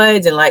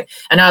keloids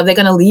and are they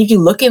going to leave you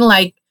looking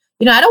like,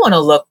 you know, I don't want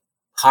to look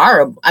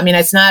horrible. I mean,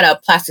 it's not a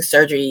plastic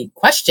surgery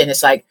question.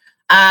 It's like,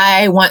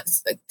 I want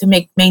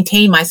to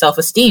maintain my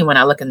self-esteem when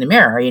I look in the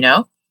mirror, you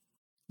know?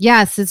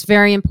 Yes, it's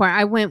very important.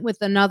 I went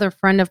with another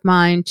friend of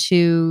mine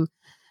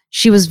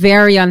she was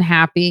very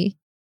unhappy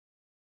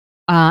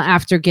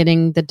after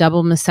getting the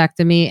double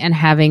mastectomy and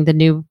having the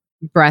new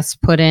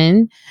breast put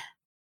in.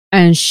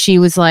 And she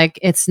was like,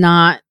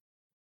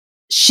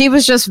 she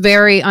was just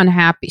very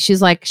unhappy.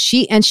 She's like,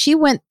 she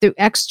went through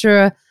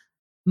extra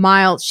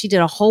miles. She did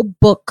a whole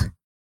book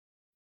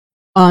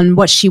on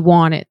what she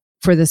wanted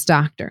for this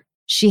doctor.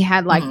 She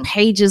had like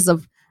pages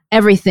of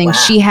everything. Wow.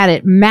 She had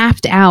it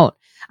mapped out.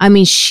 I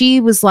mean,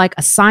 she was like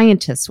a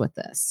scientist with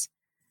this.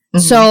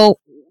 So,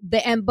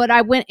 but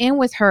I went in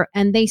with her,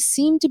 and they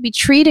seem to be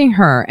treating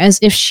her as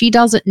if she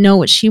doesn't know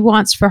what she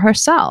wants for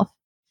herself.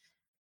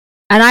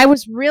 And I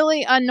was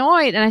really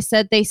annoyed. And I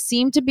said, they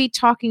seem to be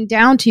talking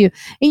down to you.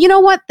 And you know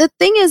what? The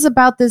thing is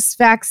about this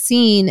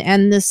vaccine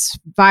and this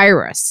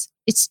virus,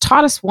 it's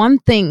taught us one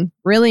thing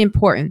really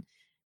important,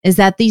 is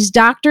that these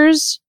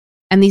doctors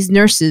and these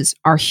nurses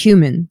are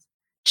human,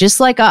 just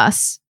like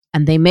us.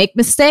 And they make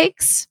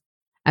mistakes.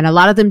 And a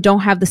lot of them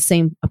don't have the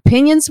same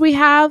opinions we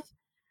have.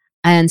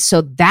 And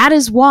so that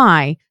is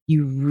why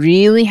you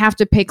really have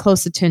to pay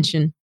close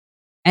attention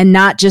and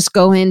not just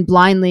go in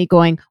blindly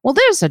going, well,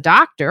 there's a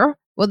doctor.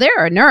 Well,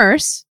 they're a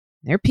nurse.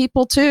 They're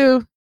people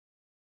too.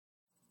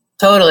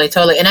 Totally.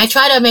 And I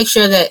try to make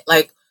sure that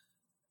like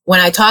when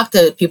I talk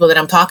to people that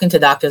I'm talking to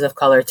doctors of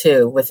color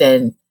too,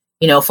 within,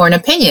 you know, for an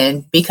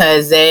opinion,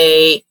 because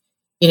they,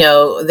 you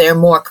know, they're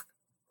more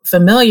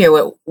familiar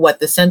with what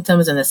the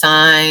symptoms and the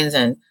signs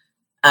and,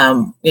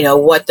 you know,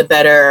 what the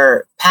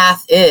better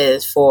path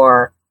is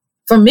for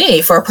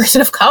me, for a person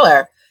of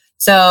color.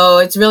 So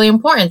it's really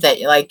important that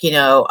like, you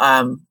know,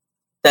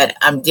 that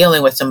I'm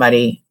dealing with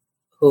somebody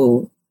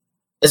who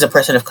is a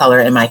person of color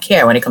in my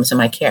care when it comes to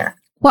my care.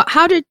 Well,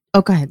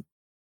 go ahead.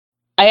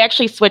 I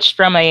actually switched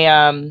from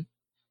a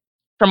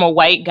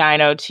white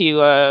gyno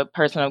to a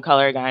person of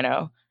color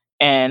gyno.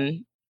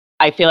 And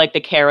I feel like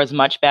the care was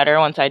much better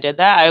once I did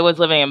that. I was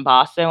living in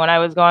Boston when I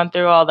was going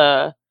through all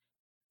the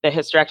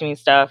hysterectomy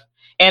stuff.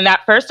 And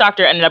that first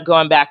doctor ended up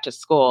going back to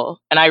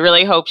school. And I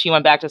really hope she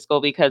went back to school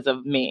because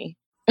of me.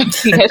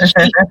 Because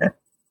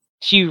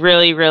she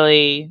really,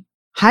 really...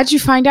 How'd you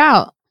find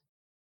out?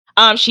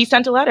 She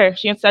sent a letter.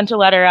 She sent a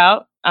letter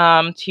out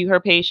to her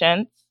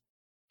patients.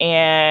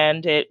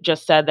 And it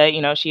just said that,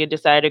 you know, she had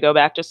decided to go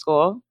back to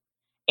school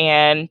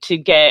and to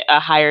get a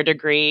higher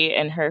degree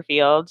in her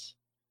field.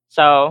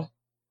 So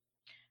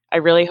I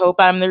really hope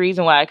I'm the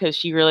reason why, because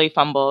she really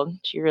fumbled.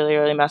 She really,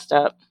 really messed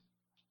up.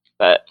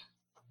 But...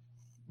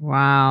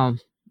 Wow.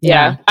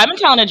 Yeah. I've been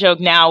telling a joke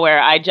now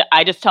where I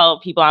just tell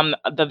people I'm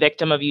the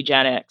victim of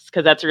eugenics,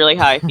 because that's really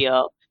how I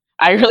feel.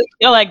 I really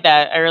feel like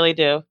that. I really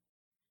do.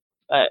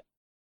 But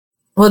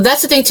well,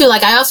 that's the thing too.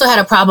 Like I also had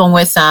a problem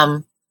with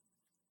fibroids.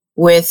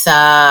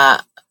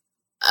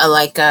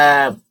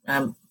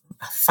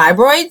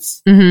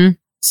 Mm-hmm.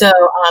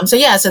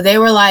 So they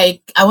were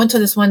like, I went to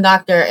this one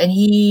doctor and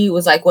he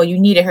was like, well, you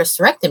need a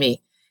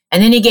hysterectomy.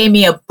 And then he gave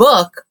me a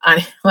book on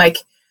like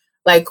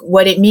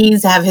what it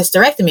means to have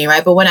hysterectomy,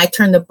 right? But when I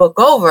turned the book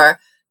over,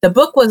 the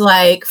book was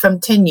like from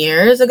 10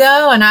 years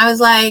ago. And I was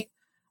like,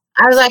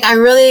 I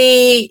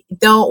really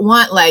don't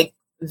want like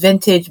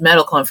vintage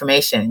medical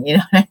information. You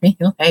know what I mean?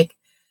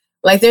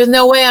 Like there's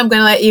no way I'm going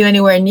to let you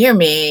anywhere near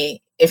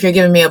me if you're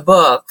giving me a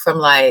book from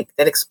like,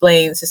 that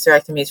explains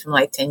hysterectomies from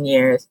like 10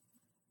 years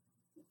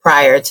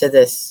prior to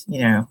this, you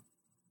know,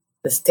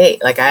 this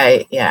date.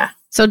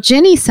 So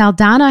Jenny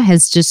Saldana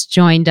has just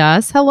joined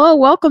us. Hello,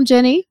 welcome,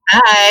 Jenny.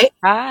 Hi.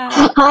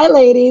 Hi,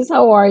 ladies.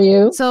 How are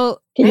you? So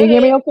can you hear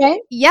me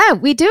okay? Yeah,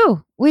 we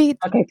do. Okay,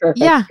 perfect.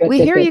 Yeah, good, we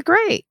good, hear good. you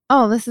great.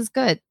 Oh, this is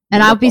good.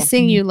 And I'll be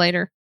seeing you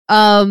later.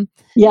 Yeah,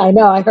 I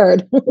know. I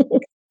heard.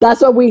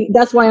 That's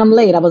why I'm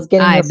late. I was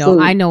getting food.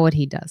 I know what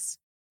he does.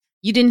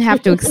 You didn't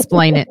have to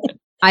explain it.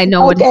 I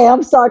know Okay,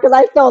 I'm sorry because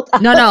I felt.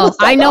 No.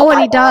 I know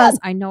what he does.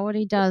 I know what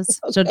he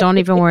does. So don't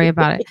even worry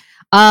about it.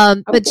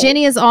 But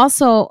Jenny is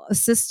also a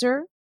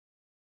sister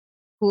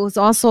who is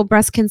also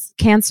breast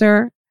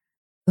cancer,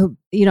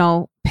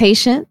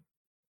 patient.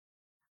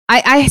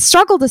 I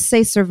struggle to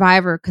say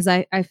survivor because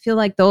I feel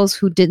like those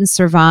who didn't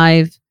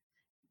survive,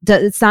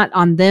 it's not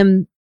on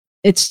them.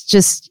 It's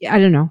just, I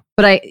don't know.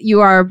 But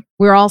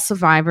we're all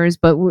survivors,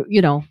 but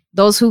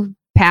those who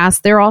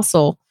passed, they're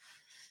also,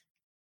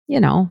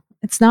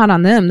 it's not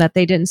on them that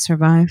they didn't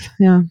survive.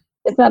 Yeah.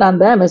 It's not on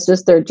them. It's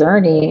just their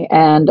journey.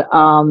 And,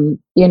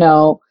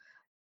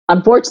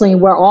 unfortunately,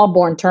 we're all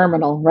born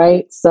terminal,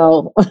 right?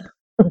 So,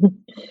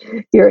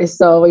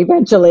 so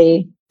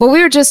eventually. Well,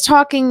 we were just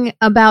talking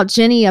about,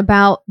 Jenny,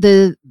 about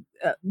the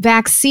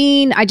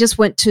vaccine. I just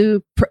went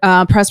to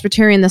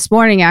Presbyterian this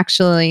morning,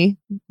 actually.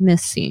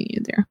 Miss seeing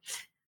you there.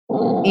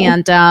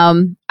 And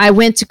I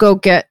went to go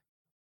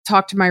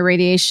talk to my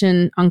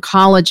radiation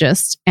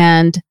oncologist,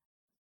 and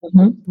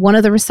one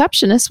of the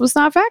receptionists was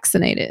not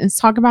vaccinated. It's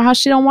talking about how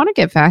she don't want to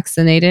get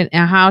vaccinated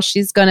and how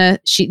she's gonna.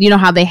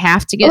 How they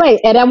have to get.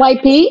 Wait, at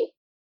NYP?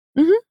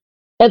 Mm-hmm.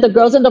 At the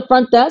girls in the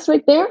front desk,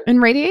 right there. In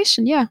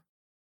radiation, yeah.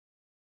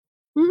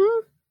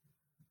 Mm-hmm.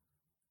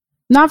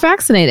 Not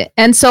vaccinated,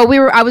 and so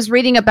I was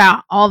reading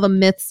about all the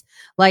myths,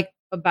 like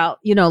about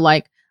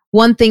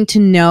one thing to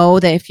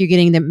know that if you're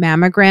getting the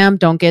mammogram,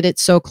 don't get it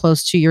so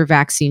close to your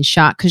vaccine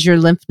shot because your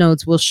lymph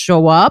nodes will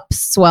show up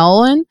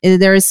swollen.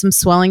 There is some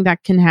swelling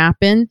that can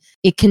happen.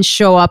 It can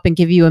show up and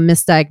give you a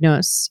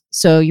misdiagnosis.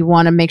 So you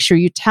want to make sure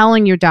you're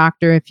telling your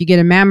doctor if you get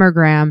a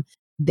mammogram,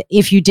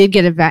 if you did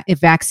get a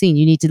vaccine,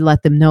 you need to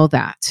let them know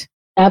that.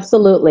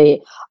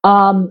 Absolutely.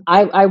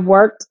 I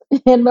worked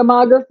in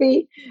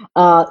mammography.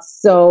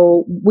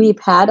 So we've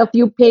had a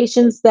few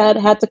patients that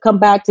had to come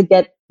back to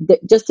get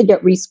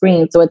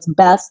rescreened. So it's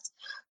best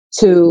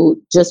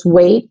to just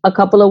wait a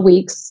couple of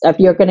weeks if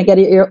you're going to get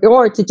it,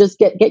 or to just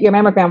get your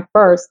mammogram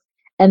first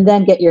and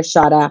then get your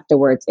shot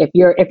afterwards. If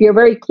you're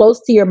very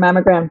close to your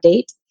mammogram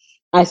date,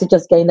 I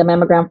suggest getting the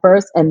mammogram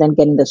first and then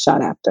getting the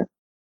shot after.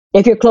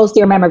 If you're close to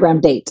your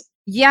mammogram date.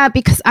 Yeah,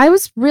 because I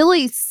was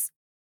really,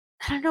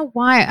 I don't know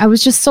why, I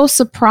was just so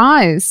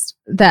surprised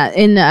that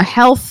in a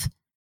health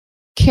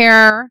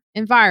care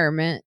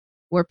environment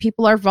where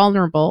people are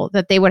vulnerable,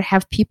 that they would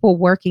have people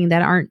working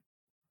that aren't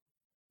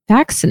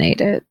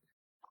vaccinated.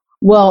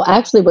 Well,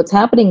 actually, what's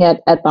happening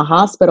at the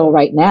hospital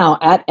right now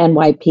at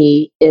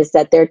NYP is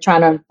that they're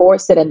trying to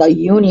enforce it, and the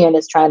union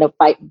is trying to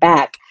fight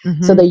back.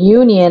 Mm-hmm. So the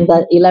union,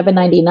 the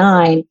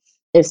 1199,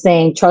 is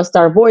saying, trust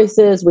our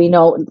voices. We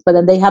know, but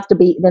then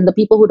then the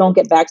people who don't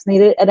get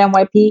vaccinated at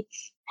NYP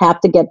have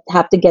to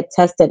get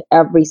tested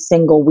every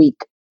single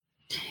week.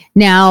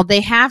 Now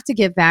they have to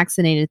get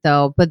vaccinated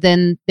though, but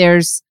then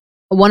there's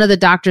one of the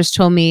doctors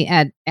told me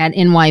at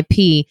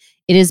NYP,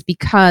 it is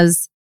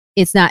because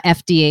it's not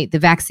FDA. The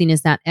vaccine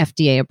is not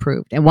FDA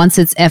approved. And once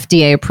it's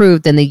FDA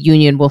approved, then the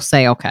union will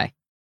say, okay.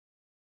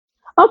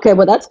 Okay.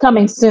 Well, that's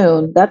coming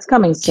soon.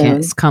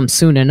 Can't come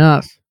soon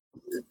enough.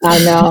 I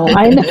know.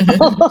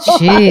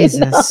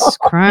 Jesus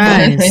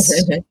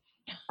Christ.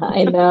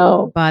 I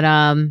know. But,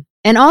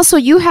 and also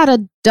you had a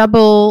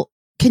double,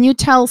 can you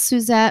tell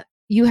Suzette,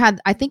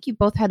 I think you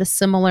both had a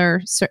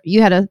similar,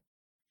 you had a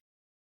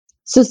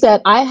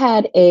Suzette, I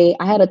had a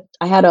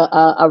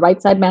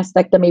right side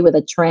mastectomy with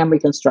a tram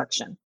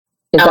reconstruction.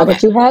 Is that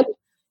what you had?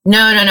 No.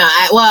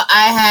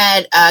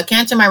 I had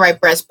cancer in my right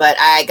breast, but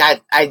I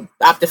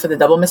opted for the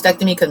double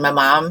mastectomy because my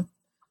mom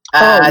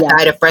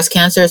died of breast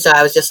cancer. So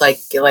I was just like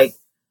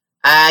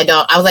I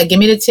was like, give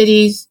me the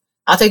titties.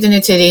 I'll take the new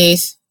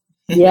titties.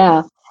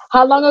 Yeah.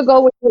 How long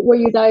ago were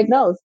you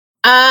diagnosed?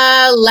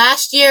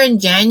 Last year in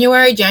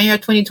January of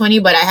 2020,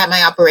 but I had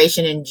my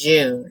operation in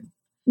June.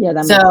 Yeah,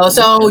 that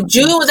so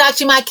June was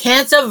actually my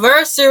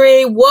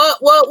cancerversary. What?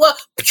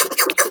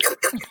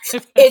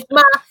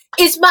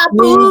 It's my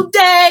boob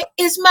day.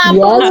 It's my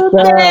boob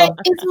day.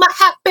 It's my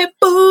happy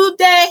boob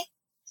day.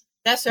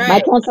 That's right. My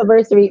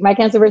cancerversary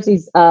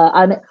is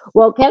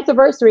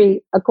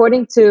cancerversary,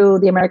 according to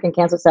the American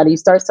Cancer Society, you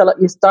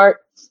start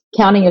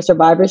counting your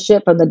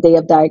survivorship from the day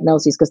of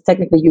diagnosis, because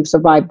technically you've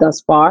survived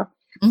thus far.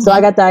 Mm-hmm. So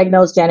I got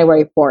diagnosed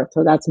January 4th.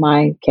 So that's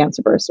my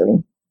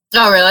cancerversary.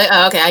 Oh, really?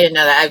 Oh, okay. I didn't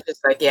know that. I was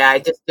just like, I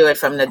just do it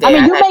from the day. I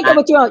mean, you make it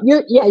what you want.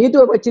 You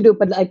do it what you do,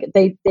 but like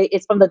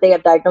it's from the day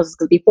of diagnosis,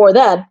 because before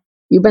then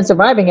you've been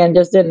surviving and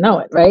just didn't know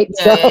it, right?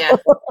 Yeah.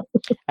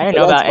 I didn't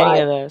know about any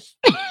of this.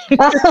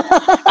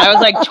 I was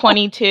like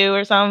 22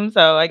 or something,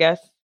 so I guess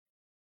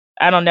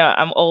I don't know.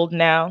 I'm old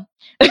now.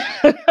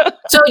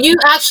 So you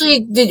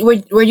actually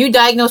were you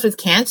diagnosed with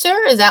cancer?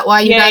 Is that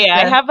why you? Yeah.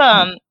 I have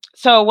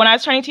So when I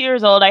was 22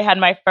 years old, I had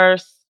my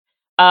first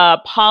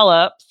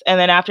polyps, and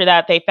then after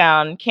that, they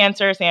found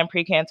cancerous and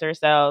precancer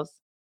cells,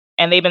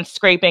 and they've been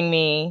scraping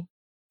me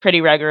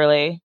pretty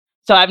regularly.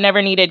 So I've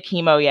never needed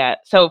chemo yet.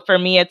 So for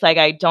me, it's like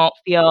I don't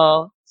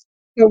feel.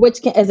 Which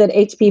is it?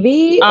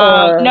 HPV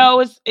or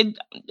no? It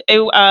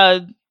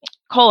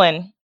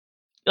colon,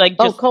 like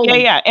just colon.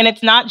 Yeah, and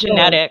it's not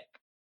genetic.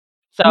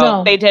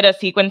 So they did a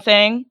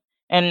sequencing,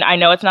 and I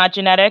know it's not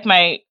genetic.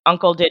 My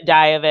uncle did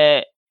die of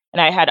it,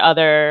 and I had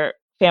other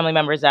family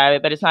members die of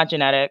it, but it's not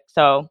genetic.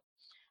 So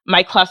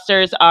my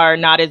clusters are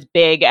not as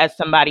big as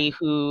somebody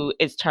who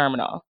is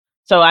terminal.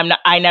 So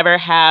I never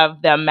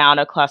have the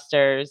amount of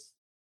clusters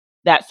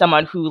that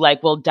someone who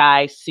like will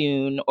die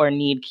soon or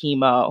need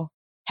chemo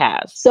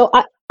has. So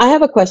I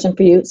have a question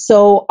for you.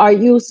 So are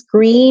you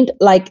screened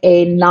like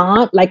a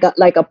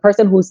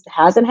person who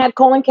hasn't had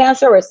colon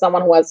cancer, or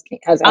someone who has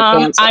had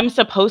cancer? I'm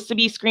supposed to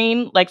be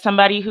screened like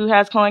somebody who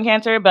has colon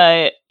cancer,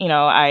 but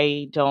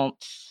I don't.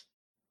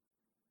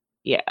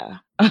 Yeah.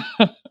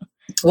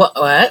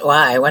 What?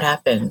 Why? What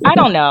happened? I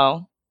don't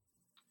know.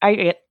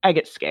 I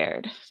get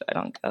scared, so I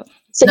don't go.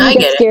 So you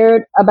get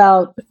scared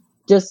about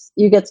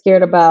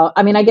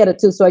I mean, I get it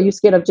too. So are you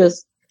scared of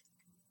just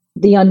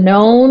the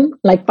unknown,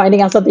 like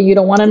finding out something you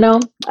don't want to know?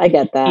 I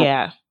get that.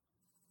 Yeah.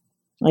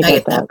 I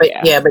get that.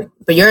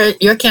 But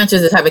your cancer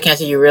is the type of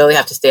cancer you really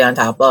have to stay on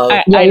top of.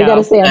 You got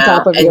to stay on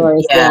top of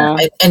yours. Yeah.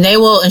 And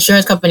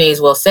insurance companies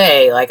will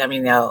say, like, I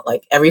mean,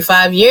 like every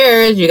 5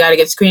 years you got to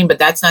get screened, but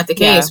that's not the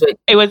case. Yeah.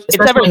 It's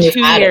every 2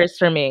 years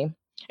for me.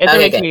 It's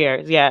every 2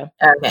 years. Yeah.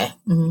 Okay.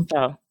 Mm-hmm.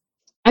 So.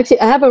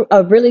 Actually, I have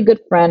a really good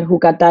friend who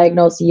got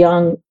diagnosed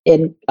young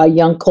in a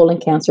young colon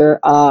cancer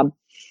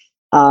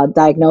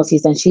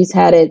diagnosis, and she's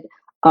had it.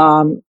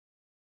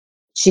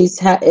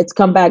 It's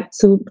come back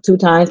two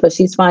times, but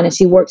she's fine, and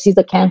she's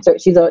a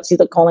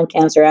colon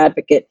cancer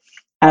advocate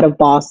out of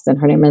Boston.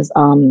 Her name is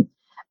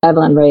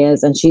Evelyn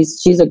Reyes, and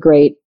she's a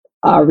great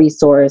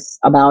resource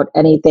about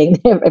anything.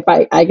 If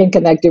I can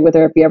connect you with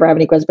her if you ever have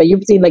any questions, but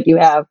you've seen like you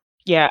have.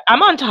 Yeah,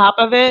 I'm on top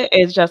of it.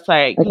 It's just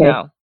like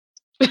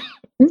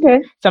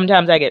Okay.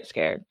 Sometimes I get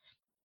scared.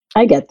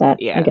 I get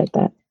that. Yeah. I get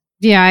that.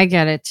 Yeah, I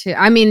get it too.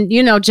 I mean,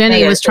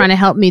 Jenny was trying to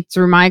help me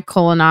through my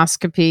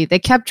colonoscopy. They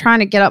kept trying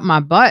to get up my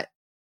butt.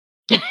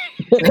 I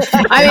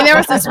mean, there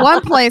was this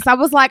one place I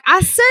was like, I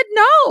said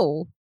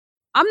no.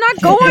 I'm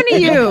not going to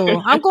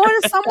you. I'm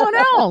going to someone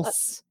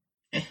else.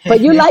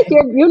 But you like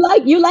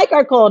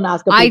our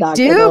colonoscopy. I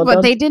doctor, do, though,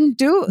 but I didn't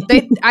do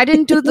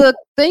the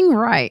thing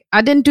right.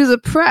 I didn't do the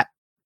prep.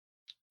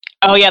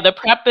 Oh yeah, the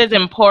prep is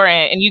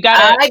important, and you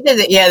gotta. I did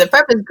it. Yeah, the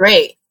prep is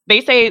great.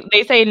 They say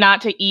not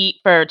to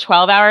eat for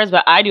 12 hours,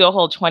 but I do a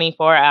whole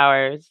 24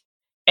 hours,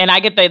 and I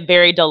get the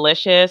very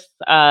delicious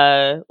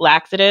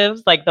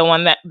laxatives, like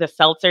the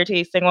seltzer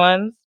tasting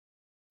ones.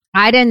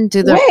 I didn't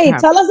do the. Wait,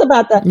 tell us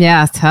about that.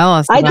 Yeah, tell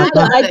us. I put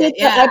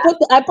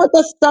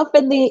the stuff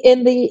in the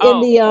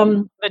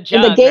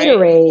Gatorade.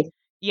 Right?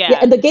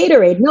 Yeah, the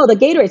Gatorade. No, the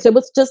Gatorade. So it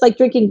was just like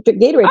drinking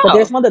Gatorade, but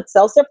there's one that's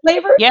seltzer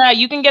flavor. Yeah,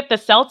 you can get the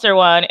seltzer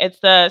one.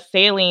 It's the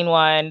saline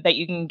one that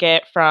you can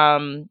get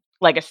from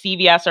like a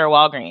CVS or a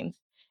Walgreens.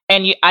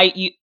 And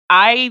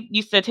I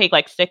used to take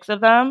like 6 of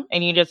them,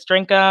 and you just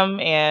drink them,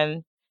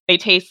 and they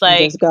taste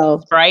like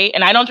Sprite.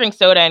 And I don't drink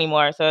soda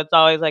anymore, so it's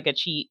always like a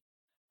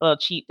little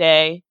cheat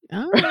day.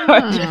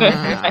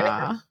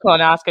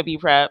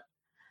 Colonoscopy prep.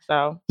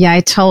 So yeah,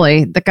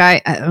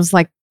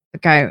 the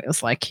guy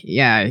was like,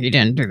 yeah, you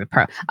didn't do the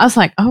prep. I was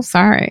like, oh,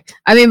 sorry.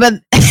 I mean, but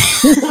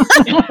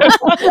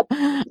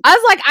I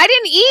was like, I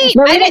didn't eat.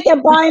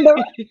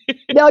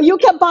 You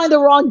kept buying the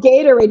wrong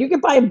Gatorade. You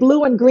can buy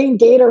blue and green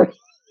Gatorade.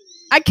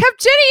 I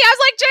kept Jenny. I was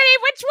like, Jenny,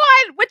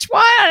 which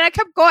one? And I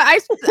kept going. I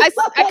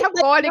kept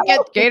going to get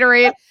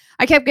Gatorade.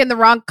 I kept getting the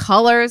wrong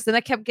colors. Then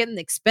I kept getting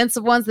the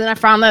expensive ones. Then I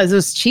found that it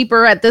was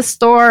cheaper at this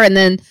store. And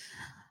then,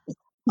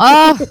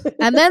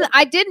 and then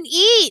I didn't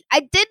eat. I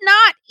did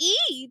not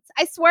eat.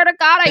 I swear to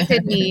God, I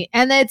didn't eat.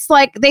 And it's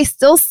like, they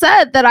still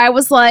said that I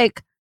was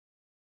like,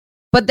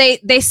 but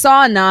they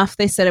saw enough.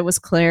 They said it was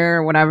clear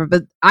or whatever.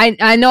 But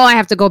I know I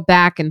have to go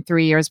back in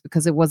 3 years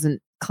because it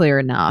wasn't clear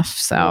enough.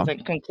 So it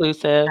wasn't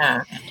conclusive.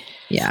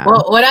 Yeah.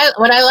 Well, what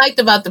I liked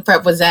about the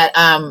prep was that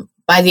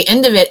by the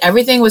end of it,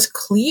 everything was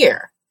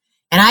clear.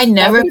 And I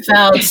never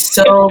felt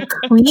so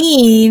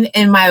clean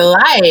in my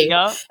life.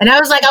 Yep. And I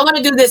was like, I want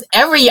to do this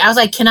every year. I was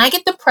like, can I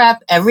get the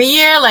prep every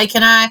year? Like,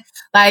 can I,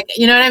 like,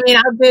 you know what I mean?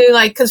 I'll do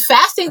like, because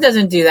fasting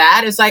doesn't do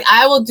that. It's like,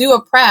 I will do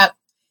a prep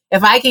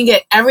if I can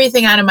get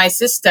everything out of my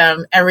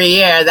system every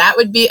year. That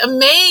would be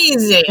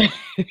amazing.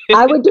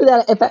 I would do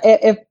that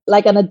if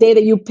like on a day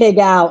that you pig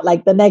out,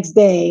 like the next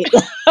day.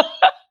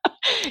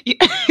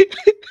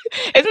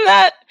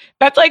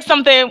 That's like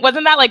something,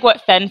 wasn't that like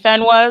what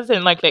Fen-Phen was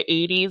in like the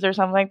 80s or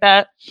something like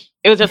that?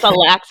 It was just a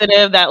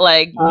laxative that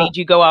like made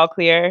you go all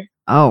clear.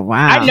 Oh,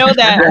 wow. I know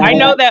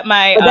that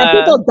my... But then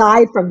people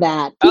died from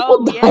that.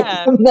 People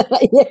died from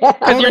that. Yeah.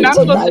 Because you're not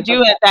supposed to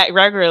do it that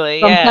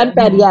regularly. From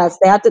Fen-Phen, yes.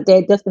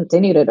 They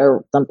discontinued it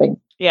or something.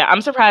 Yeah, I'm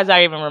surprised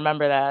I even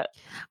remember that.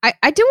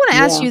 I do want to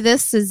ask you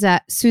this,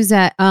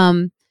 Suzette.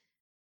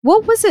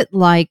 What was it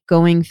like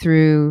going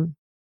through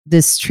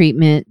this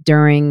treatment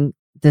during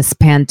this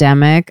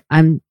pandemic?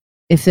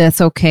 If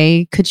that's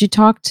okay, could you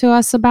talk to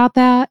us about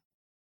that?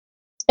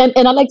 And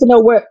I'd like to know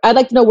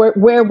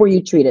where were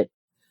you treated?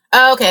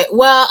 Okay.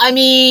 Well, I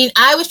mean,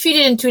 I was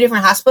treated in 2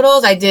 different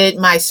hospitals. I did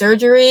my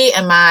surgery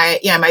and my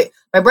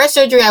breast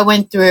surgery. I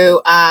went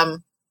through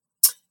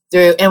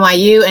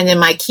NYU, and then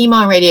my chemo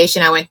and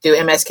radiation, I went through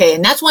MSK.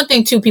 And that's one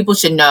thing too, people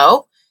should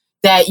know,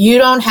 that you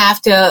don't have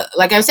to,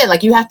 like I said,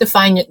 like you have to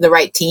find the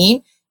right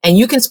team and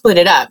you can split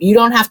it up. You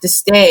don't have to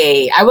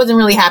stay. I wasn't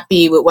really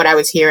happy with what I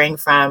was hearing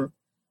from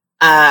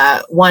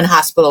one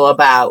hospital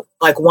about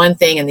like one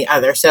thing and the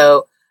other.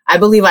 So I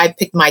believe I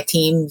picked my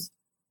teams,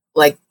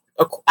 like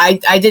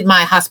I did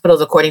my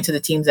hospitals according to the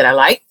teams that I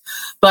liked.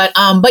 But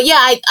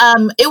yeah,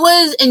 it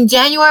was in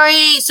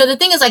January. So the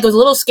thing is, like, it was a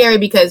little scary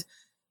because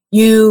I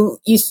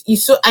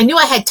knew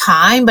I had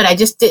time, but I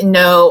just didn't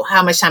know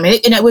how much time. And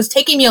it was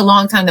taking me a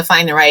long time to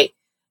find the right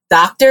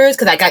doctors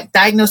because I got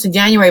diagnosed in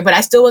January, but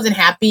I still wasn't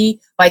happy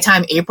by the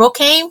time April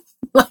came,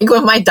 like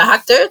with my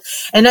doctor.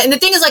 And the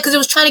thing is, like, because it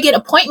was trying to get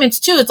appointments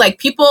too. It's like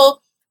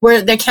people were,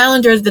 their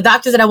calendars, the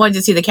doctors that I wanted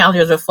to see, the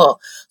calendars were full.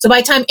 So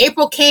by the time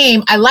April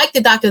came, I liked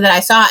the doctor that I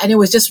saw, and it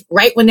was just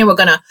right when they were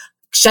going to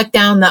shut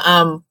down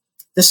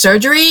the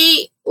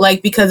surgery,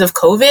 like because of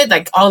COVID,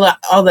 like all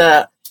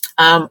the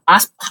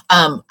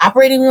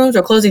operating rooms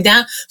were closing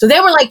down. So they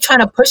were like trying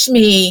to push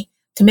me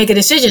to make a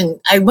decision.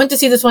 I went to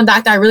see this one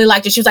doctor. I really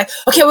liked it. She was like,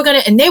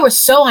 okay, and they were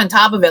so on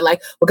top of it.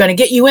 Like, we're going to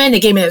get you in. They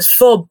gave me this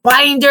full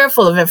binder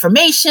full of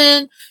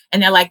information,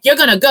 and they're like, you're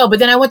going to go. But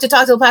then I went to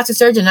talk to the plastic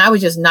surgeon, and I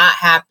was just not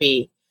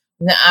happy.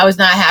 I was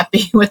not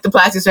happy with the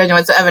plastic surgeon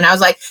whatsoever. And I was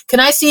like, can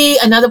I see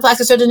another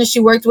plastic surgeon that she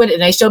worked with? And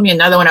they showed me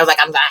another one. I was like,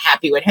 I'm not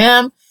happy with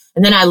him.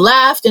 And then I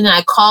left, and then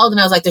I called, and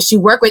I was like, does she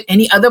work with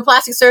any other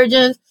plastic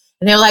surgeons?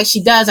 And they were like,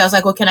 she does. I was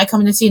like, well, can I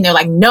come in and see? And they're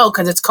like, no,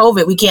 because it's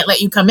COVID. We can't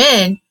let you come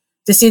in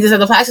to see this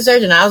other plastic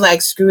surgeon. I was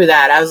like, screw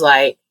that. I was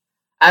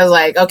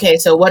like, okay,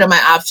 so what are my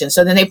options?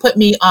 So then they put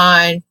me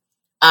on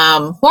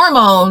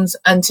hormones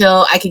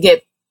until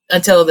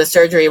the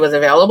surgery was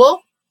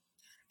available.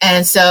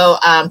 And so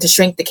to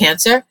shrink the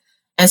cancer.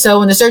 And so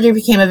when the surgery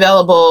became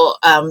available,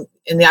 and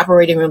the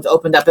operating rooms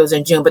opened up, it was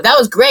in June. But that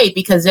was great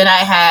because then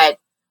I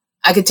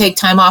could take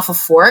time off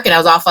of work, and I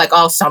was off like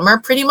all summer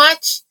pretty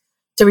much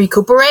to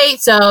recuperate.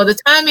 So the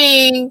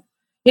timing,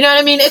 you know what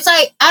I mean? It's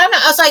like, I don't know.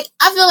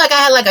 I feel like I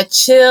had like a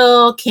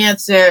chill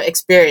cancer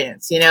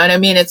experience. You know what I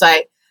mean? It's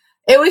like,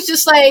 it was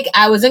just like,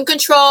 I was in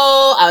control.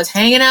 I was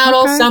hanging out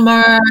all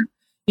summer.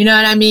 You know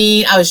what I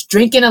mean? I was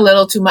drinking a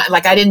little too much.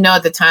 Like, I didn't know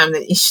at the time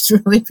that you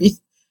should really be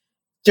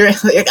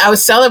drinking. I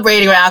was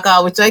celebrating with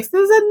alcohol, which like, this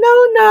is a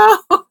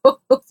no-no.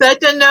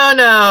 Such a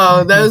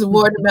no-no. Those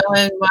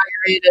watermelon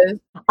margaritas.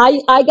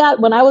 I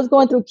got, when I was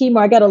going through chemo,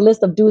 I got a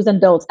list of do's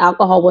and don'ts.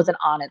 Alcohol wasn't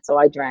on it, so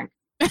I drank.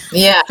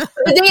 Yeah.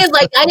 The thing is,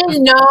 like, I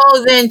didn't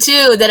know then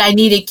too that I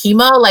needed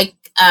chemo. Like,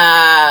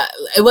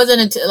 it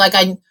wasn't until like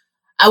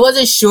I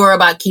wasn't sure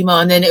about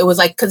chemo, and then it was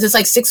like, because it's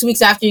like 6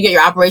 weeks after you get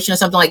your operation or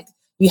something, like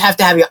you have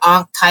to have your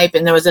onc type,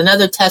 and there was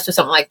another test or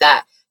something like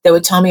that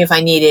would tell me if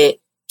I needed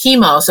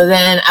chemo. So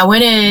then I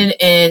went in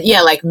and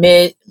like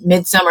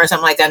midsummer or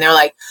something like that, and they were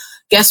like,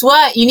 guess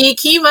what? You need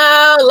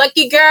chemo.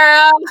 Lucky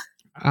girl.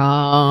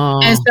 Oh.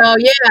 And so,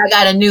 yeah, I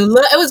got a new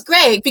look. It was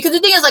great because the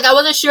thing is, like, I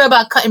wasn't sure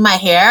about cutting my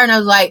hair, and I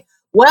was like,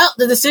 well,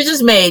 the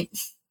decision's made.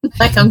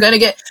 Like, I'm going to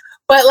get,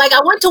 but like, I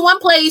went to one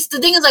place. The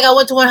thing is, like, I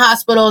went to one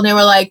hospital, and they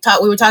were like,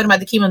 we were talking about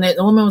the chemo, and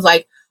the woman was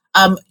like,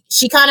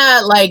 she kind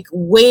of like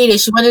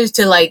waited. She wanted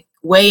to like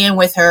weigh in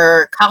with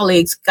her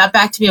colleagues, got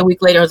back to me a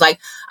week later, was like,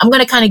 I'm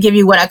going to kind of give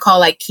you what I call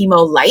like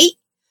chemo light.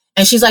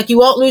 And she's like, you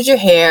won't lose your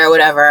hair or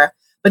whatever.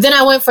 But then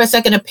I went for a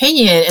second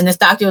opinion, and this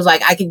doctor was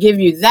like, I could give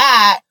you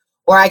that,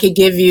 or I could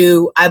give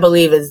you, I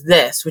believe is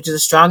this, which is a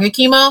stronger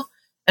chemo.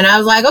 And I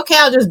was like, okay,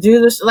 I'll just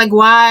do this. Like,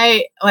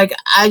 why? Like,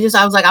 I was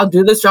like, I'll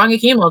do the stronger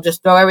chemo.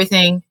 Just throw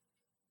everything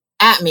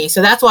at me.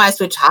 So that's why I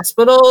switched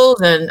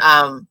hospitals. And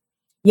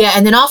yeah.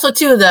 And then also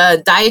too,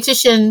 the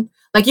dietitian,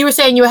 like you were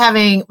saying, you were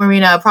having,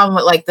 Marina, a problem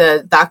with like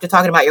the doctor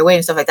talking about your weight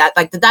and stuff like that.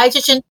 Like the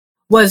dietitian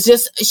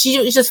she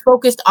was just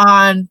focused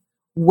on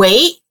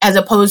weight, as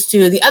opposed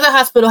to the other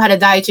hospital had a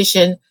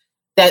dietitian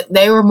that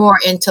they were more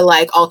into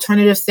like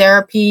alternative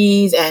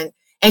therapies. And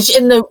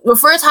in the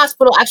first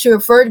hospital actually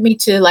referred me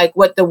to like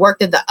what the work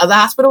that the other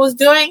hospital was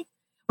doing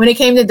when it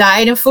came to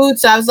diet and food.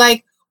 So I was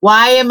like,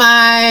 why am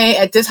I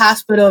at this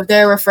hospital if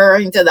they're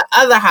referring to the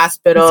other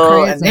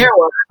hospital and their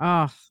work?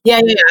 Oh.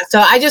 Yeah.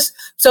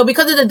 So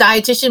because of the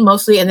dietitian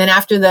mostly, and then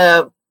after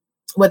the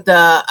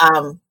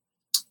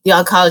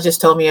oncologist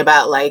told me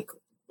about like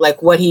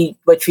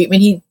what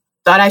treatment he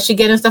thought I should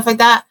get and stuff like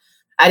that,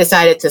 I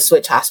decided to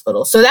switch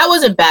hospitals. So that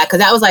wasn't bad because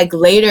that was like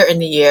later in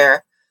the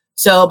year.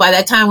 So by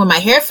that time when my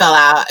hair fell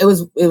out, it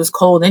was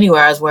cold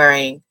anywhere. I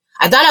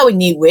thought I would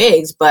need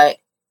wigs, but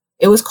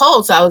it was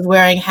cold. So I was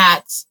wearing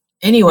hats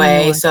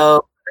anyway.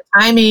 So the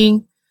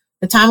timing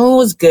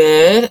was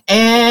good.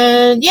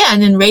 And yeah,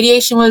 and then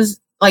radiation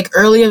was like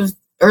early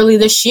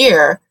this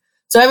year.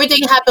 So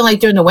everything happened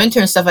like during the winter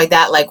and stuff like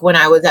that, like when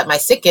I was at my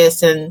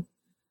sickest. And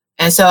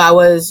so I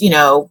was,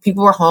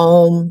 people were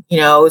home, it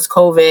was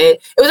COVID.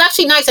 It was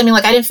actually nice. I mean,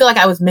 like, I didn't feel like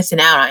I was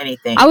missing out on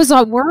anything. I was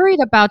worried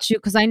about you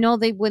because I know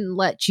they wouldn't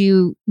let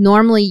you.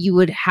 Normally you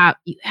would have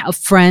a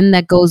friend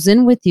that goes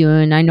in with you.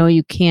 And I know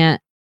you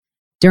can't,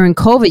 during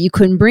COVID, you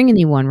couldn't bring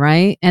anyone,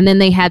 right? And then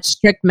they had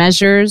strict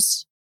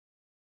measures.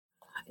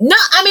 No,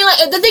 I mean,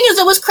 like, the thing is,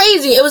 it was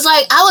crazy. It was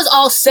like, I was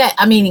all set.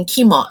 I mean, in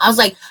chemo, I was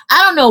like,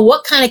 I don't know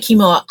what kind of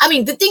chemo. I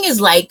mean, the thing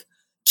is like,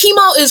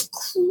 chemo is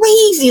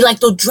crazy. Like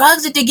the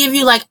drugs that they give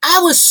you, like I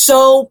was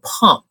so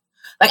pumped.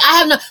 Like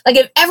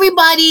if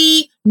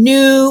everybody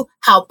knew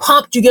how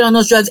pumped you get on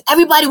those drugs,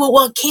 everybody would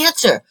want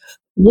cancer.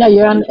 Yeah,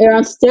 you're on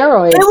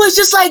steroids. It was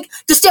just like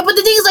but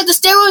the thing is like the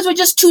steroids were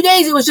just 2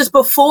 days. It was just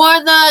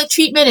before the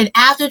treatment and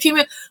after the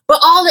treatment.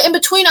 But all the in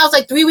between, I was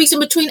like 3 weeks in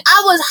between.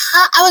 I was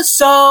hot. I was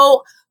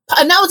so,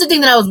 and that was the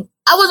thing that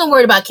I wasn't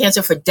worried about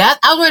cancer for death.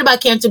 I was worried about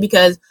cancer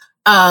because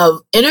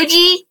of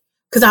energy.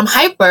 Because I'm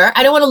hyper,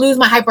 I don't want to lose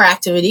my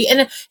hyperactivity,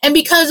 and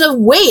because of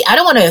weight, I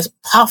don't want to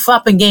puff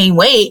up and gain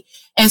weight.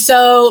 And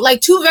so, like,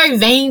 two very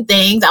vain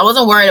things. I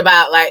wasn't worried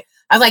about. Like,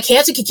 I was like,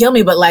 cancer could kill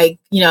me, but like,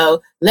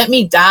 let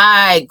me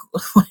die,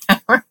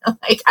 whatever.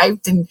 Like,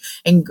 hyped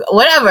and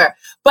whatever.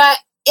 But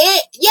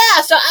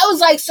so I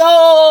was like,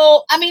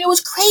 it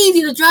was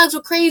crazy. The drugs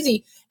were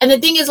crazy, and the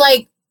thing is,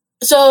 like,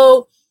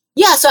 so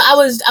I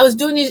was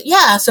doing these,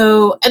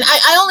 So, and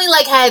I only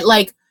like had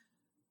like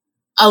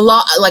a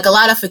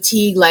lot of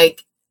fatigue,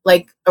 like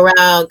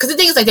around, because the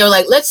thing is like, they were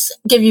like, let's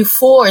give you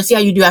 4 and see how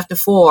you do after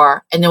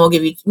 4. And then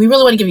we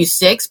really want to give you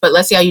 6, but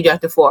let's see how you do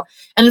after 4.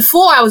 And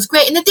 4, I was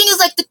great. And the thing is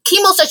like the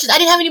chemo sessions, I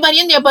didn't have anybody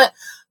in there, but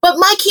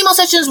my chemo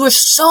sessions were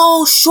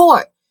so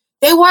short.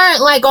 They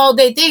weren't like all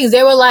day things.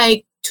 They were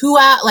like 2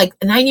 hours, like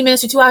 90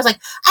 minutes to 2 hours. Like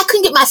I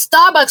couldn't get my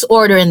Starbucks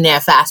order in there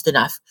fast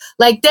enough.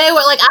 Like they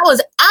were like, I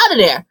was out of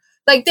there.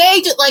 Like they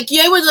just like,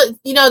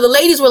 the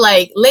ladies were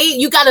like,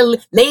 you gotta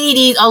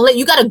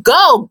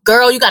go,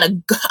 girl, you gotta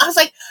go. I was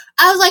like,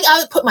 I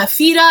would put my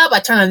feet up, I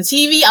turn on the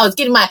TV, I was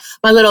getting my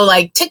little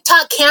like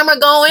TikTok camera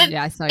going.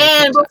 Yeah, I saw you.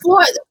 And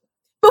before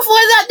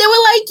that, they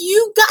were like,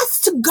 you got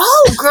to go,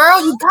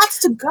 girl, you got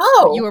to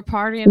go. You were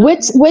partying.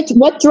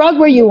 What drug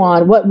were you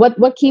on?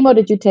 What chemo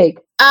did you take?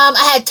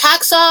 I had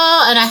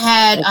Taxol and I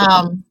had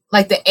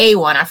like the A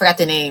one. I forgot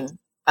the name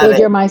of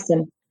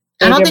Adriamycin.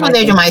 I don't think it was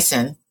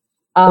Adriamycin.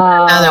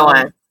 Another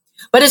one.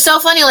 But it's so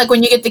funny, like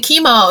when you get the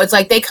chemo, it's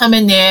like they come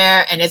in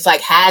there and it's like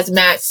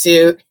hazmat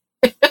suit.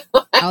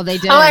 Oh, they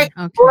did. Like,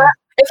 okay.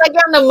 It's like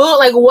you're on the moon.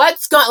 Like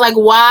what's going? Like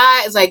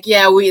why? It's like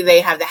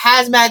they have the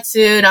hazmat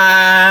suit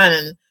on.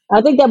 And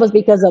I think that was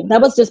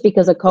just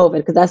because of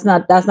COVID. Because that's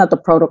not the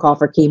protocol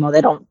for chemo.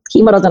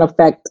 Chemo doesn't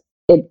affect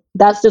it.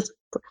 That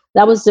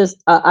was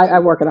just I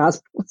work in a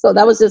hospital, so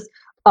that was just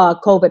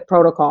COVID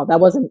protocol. That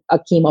wasn't a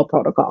chemo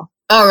protocol.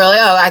 Oh, really?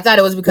 Oh, I thought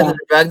it was because of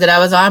the drug that I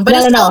was on.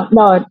 But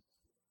no,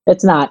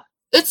 it's not.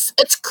 It's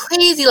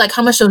crazy, like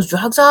how much those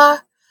drugs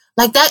are.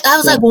 Like that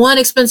was like one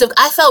expensive.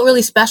 I felt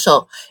really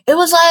special. It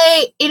was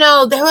like,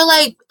 they were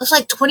like, it was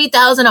like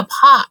 $20,000 a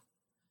pop.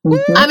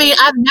 Mm-hmm. I mean,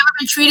 I've never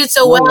been treated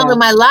so well in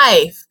my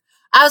life.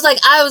 I was like,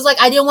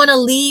 I didn't want to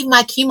leave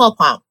my chemo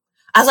pump.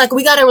 I was like,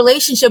 we got a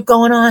relationship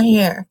going on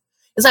here.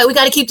 It's like, we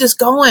got to keep this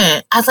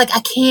going. I was like, I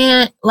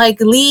can't like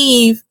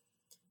leave,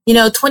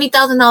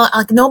 $20,000.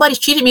 Like nobody's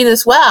treated me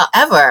this well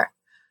ever.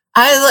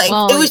 I was like,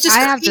 it was just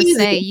I have to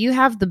say,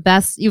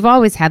 you've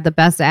always had the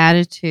best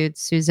attitude,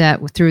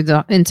 Suzette, through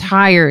the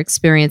entire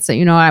experience that,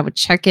 I would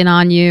check in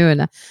on you.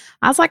 And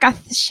I was like,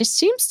 she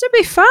seems to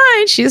be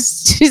fine.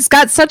 She's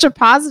got such a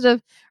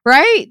positive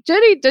right?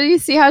 Jenny, do you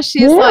see how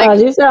she's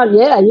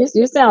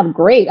you sound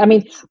great. I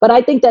mean, but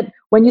I think that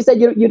when you said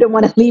you didn't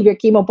want to leave your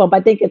chemo pump,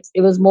 I think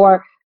it was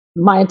more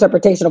my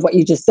interpretation of what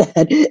you just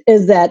said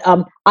is that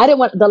I didn't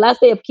want the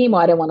last day of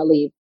chemo, I didn't want to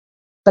leave,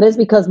 but it's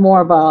because more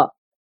of a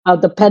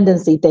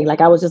dependency thing. Like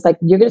I was just like,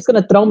 you're just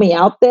going to throw me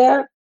out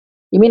there?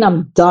 You mean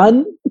I'm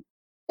done?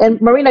 And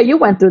Marina, you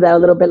went through that a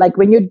little bit. Like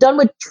when you're done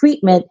with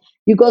treatment,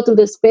 you go through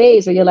this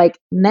phase where you're like,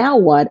 now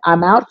what?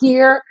 I'm out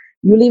here.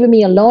 You leaving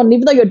me alone. And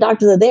even though your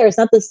doctors are there, it's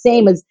not the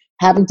same as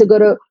having to go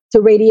to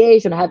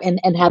radiation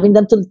and having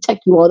them to check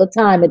you all the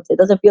time. It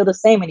doesn't feel the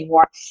same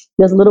anymore.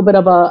 There's a little bit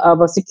of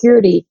a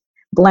security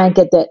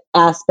blanket, that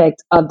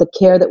aspect of the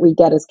care that we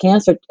get as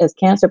cancer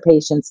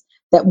patients,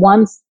 that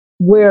once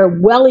we're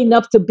well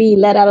enough to be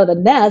let out of the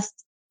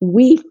nest,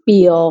 we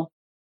feel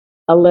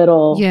a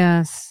little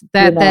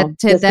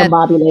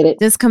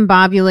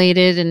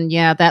discombobulated. And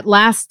that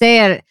last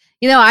day,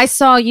 I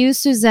saw you,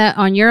 Suzette,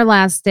 on your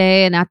last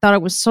day, and I thought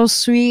it was so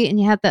sweet, and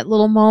you had that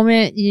little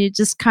moment, you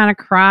just kind of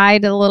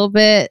cried a little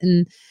bit,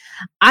 and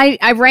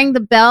I rang the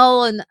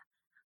bell, and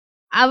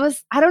I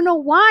don't know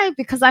why,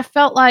 because I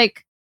felt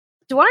like,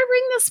 do I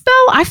ring this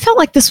bell? I felt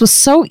like this was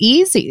so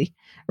easy.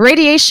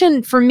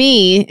 Radiation for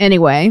me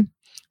anyway.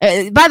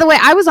 By the way,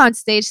 I was on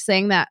stage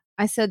saying that.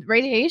 I said,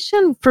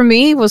 radiation for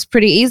me was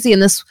pretty easy.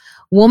 And this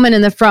woman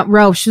in the front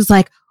row, she was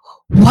like,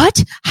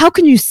 what? How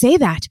can you say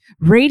that?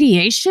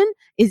 Radiation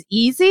is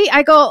easy?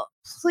 I go,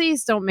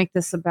 please don't make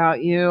this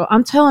about you.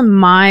 I'm telling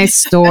my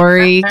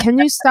story. Can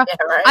you stop? Yeah,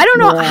 right? I don't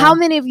know how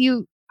many of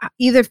you,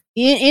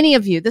 any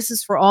of you, this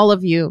is for all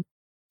of you,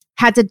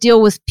 had to deal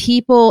with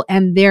people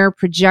and their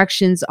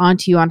projections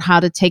onto you on how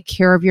to take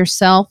care of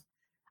yourself.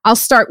 I'll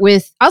start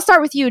with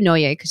you,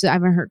 Noye, because I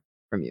haven't heard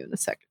from you in a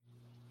second.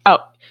 Oh,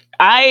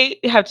 I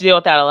have to deal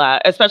with that a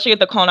lot, especially with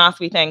the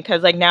colonoscopy thing.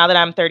 Because like now that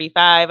I'm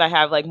 35, I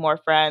have like more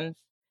friends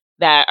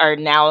that are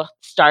now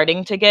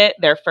starting to get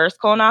their first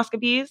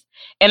colonoscopies.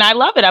 And I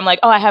love it. I'm like,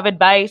 oh, I have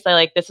advice.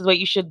 This is what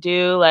you should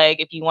do. Like,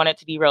 if you want it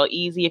to be real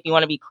easy, if you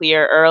want to be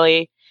clear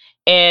early.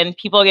 And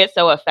people get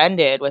so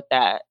offended with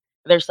that.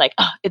 They're just like,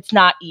 oh, it's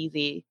not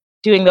easy.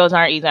 Doing those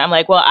aren't easy. I'm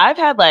like, well, I've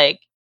had like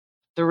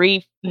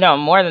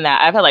more than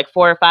that. I've had like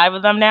 4 or 5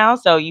 of them now.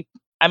 So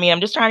I'm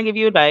just trying to give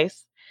you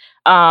advice.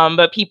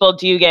 But people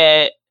do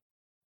get,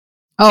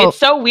 it's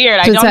so weird.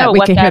 I don't know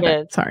what that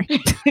is. Sorry.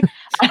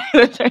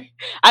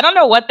 I don't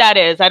know what that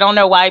is. I don't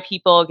know why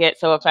people get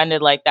so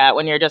offended like that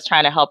when you're just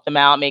trying to help them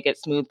out, make it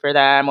smooth for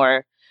them,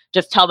 or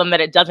just tell them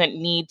that it doesn't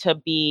need to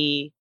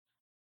be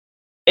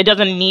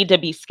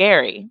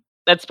scary.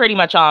 That's pretty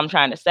much all I'm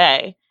trying to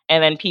say.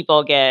 And then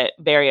people get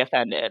very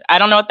offended. I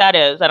don't know what that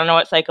is. I don't know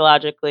what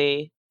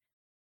psychologically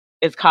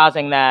is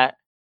causing that,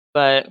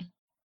 but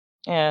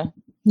yeah.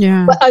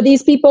 Yeah. But are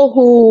these people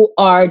who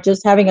are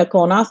just having a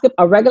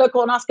regular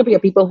colonoscopy, or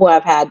people who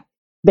have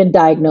been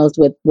diagnosed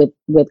with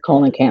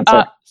colon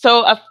cancer?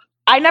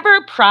 I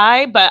never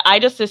pry, but I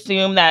just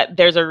assume that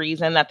there's a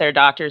reason that their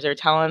doctors are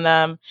telling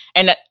them.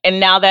 And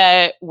now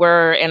that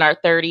we're in our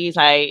 30s,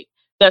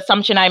 the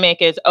assumption I make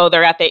is,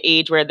 they're at the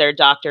age where their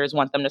doctors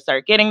want them to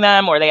start getting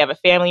them, or they have a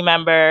family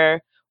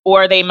member,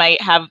 or they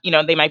might have,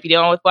 they might be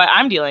dealing with what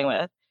I'm dealing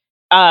with.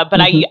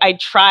 But I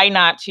try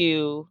not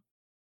to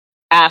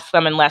ask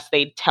them unless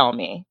they tell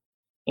me,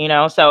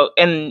 so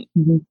I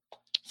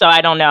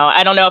don't know.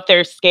 I don't know if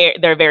they're scared.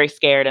 They're very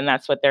scared, and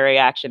that's what their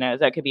reaction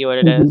is. That could be what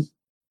it is.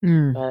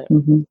 But,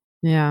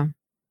 yeah.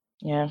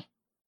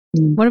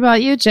 What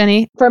about you,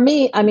 Jenny? For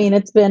me, I mean, I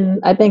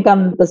think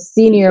I'm the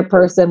senior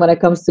person when it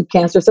comes to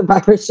cancer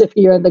survivorship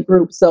here in the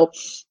group. So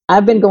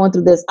I've been going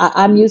through this.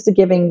 I'm used to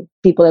giving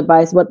people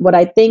advice. What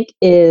I think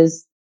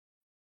is,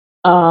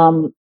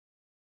 once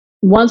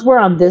we're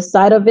on this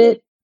side of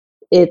it,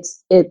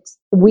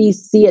 we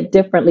see it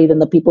differently than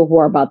the people who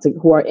are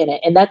in it.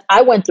 And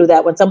I went through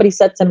that when somebody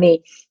said to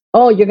me,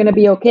 oh, you're going to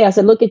be okay. I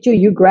said, look at you,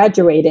 you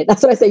graduated.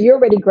 That's what I said. You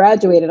already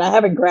graduated. I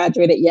haven't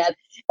graduated yet.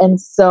 And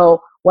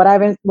so what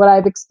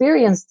I've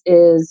experienced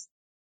is,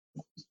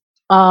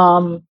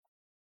 like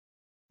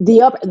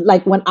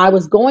when I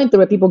was going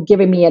through it, people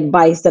giving me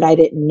advice that I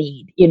didn't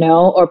need,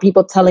 or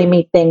people telling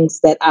me things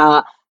that,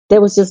 there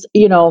was just,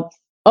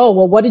 oh,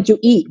 well, what did you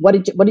eat? What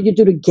did you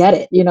do to get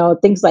it?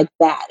 Things like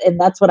that. And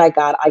that's what I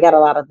got. I got a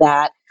lot of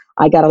that.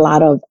 I got a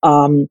lot of,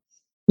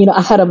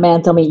 I had a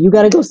man tell me, you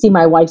got to go see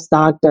my wife's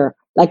doctor.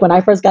 Like when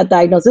I first got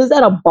diagnosed, this is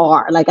at a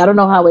bar. Like, I don't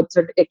know how it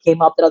came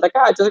up that I was like,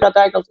 I just got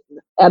diagnosed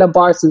at a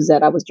bar,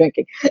 Suzette. I was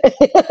drinking.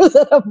 It was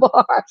at a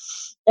bar.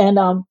 And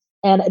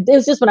it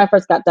was just when I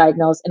first got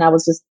diagnosed, and I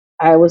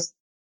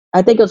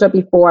think it was right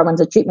before I went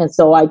to treatment.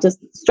 So I just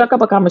struck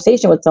up a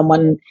conversation with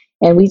someone,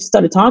 and we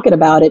started talking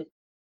about it.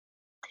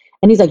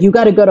 And he's like, you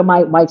got to go to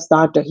my wife's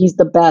doctor. He's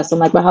the best. I'm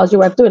like, well, how's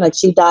your wife doing? Like,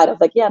 she died. I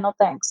was like, yeah, no,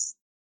 thanks.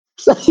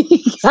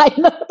 I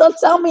know, don't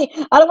tell me.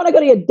 I don't want to go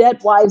to your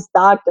dead wife's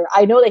doctor.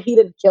 I know that he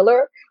didn't kill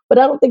her, but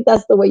I don't think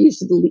that's the way you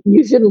should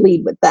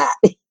lead with that.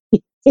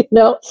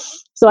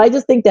 So I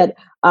just think that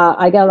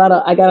I got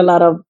a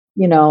lot of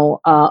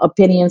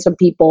opinions from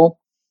people,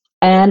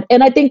 and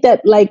I think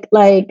that like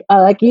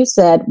you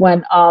said,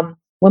 when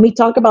we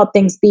talk about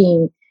things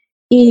being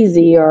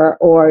easy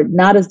or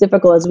not as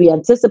difficult as we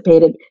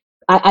anticipated,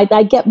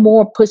 I get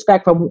more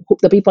pushback from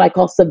the people I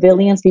call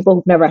civilians, people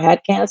who've never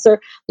had cancer.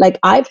 Like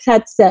I've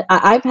had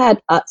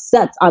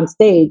sets on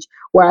stage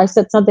where I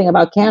said something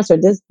about cancer.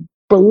 This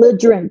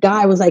belligerent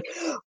guy was like,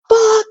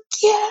 "Fuck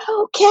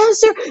you,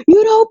 cancer!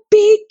 You don't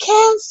beat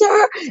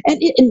cancer!"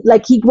 And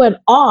like he went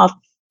off.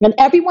 And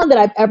everyone that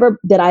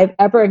I've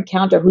ever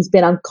encountered who's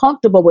been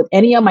uncomfortable with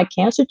any of my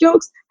cancer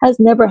jokes has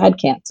never had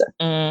cancer.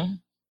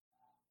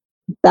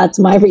 That's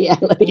my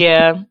reality.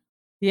 Yeah.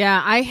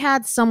 Yeah, I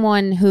had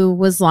someone who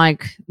was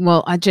like,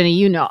 well, Jenny,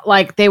 you know,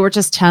 like they were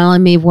just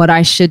telling me what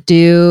I should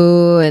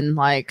do and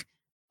like,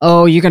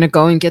 oh, you're going to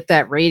go and get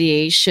that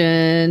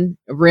radiation.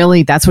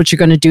 Really? That's what you're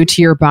going to do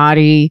to your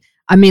body?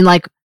 I mean,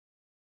 like,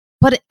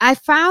 but I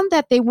found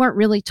that they weren't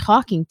really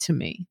talking to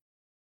me.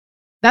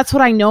 That's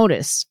what I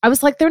noticed. I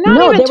was like, they're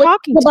not even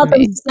talking about to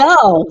me.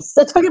 Themselves.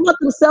 They're talking about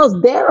themselves.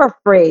 They're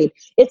afraid.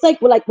 It's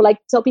like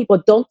tell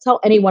people, don't tell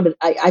anyone.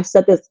 I've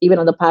said this even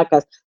on the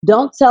podcast.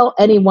 Don't tell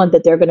anyone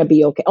that they're going to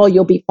be okay. Oh,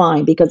 you'll be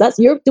fine, because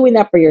you're doing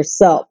that for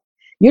yourself.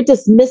 You're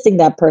dismissing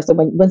that person.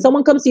 When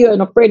someone comes to you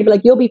and afraid to be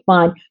like, you'll be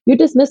fine, you're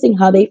dismissing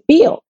how they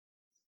feel.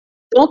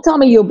 Don't tell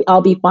me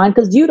I'll be fine,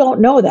 because you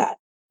don't know that.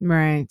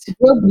 Right.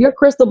 Your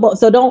crystal ball.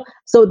 So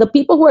the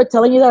people who are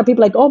telling you that are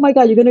people like, oh my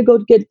God, you're going to go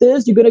get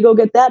this, you're going to go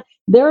get that.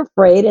 They're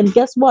afraid. And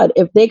guess what?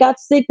 If they got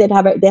sick, they'd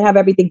have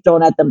everything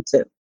thrown at them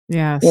too.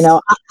 Yes. You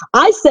know,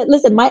 I said,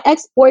 listen, my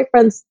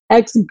ex-boyfriend's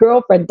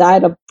ex-girlfriend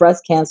died of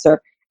breast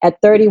cancer at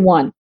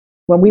 31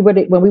 when we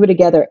were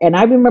together. And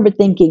I remember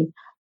thinking,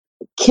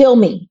 kill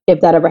me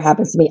if that ever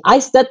happens to me. I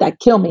said that,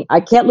 kill me. I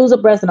can't lose a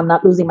breast and I'm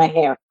not losing my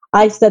hair.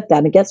 I said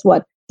that. And guess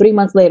what? 3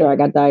 months later, I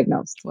got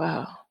diagnosed.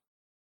 Wow.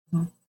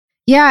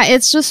 Yeah,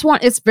 it's just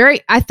it's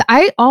very,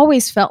 I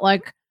always felt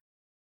like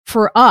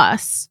for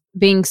us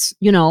being,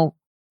 you know,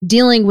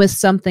 dealing with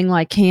something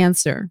like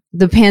cancer,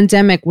 the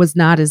pandemic was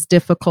not as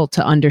difficult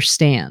to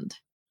understand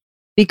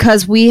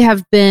because we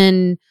have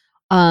been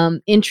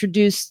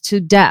introduced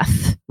to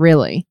death,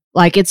 really.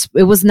 Like it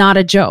was not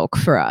a joke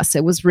for us.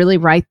 It was really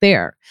right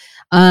there.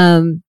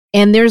 And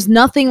there's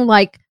nothing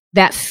like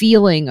that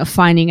feeling of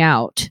finding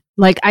out.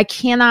 Like I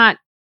cannot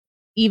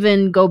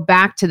even go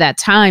back to that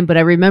time, but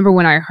I remember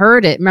when I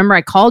heard it. Remember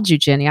I called you,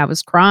 Jenny. I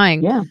was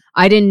crying. Yeah.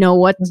 I didn't know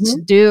what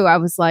to do. I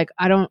was like,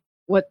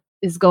 what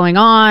is going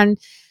on?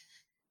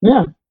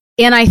 Yeah.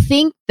 And I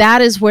think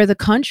that is where the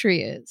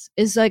country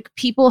is like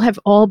people have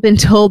all been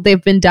told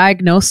they've been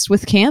diagnosed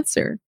with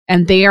cancer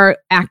and they are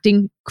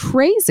acting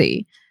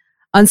crazy.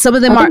 And some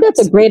of them I think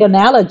that's a great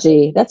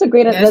analogy. That's a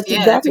great, that's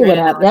exactly what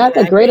happened. That's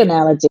a great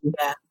analogy.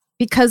 Yeah.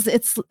 Because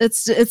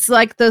it's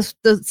like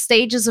the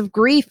stages of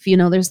grief, you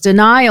know, there's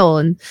denial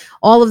and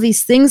all of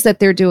these things that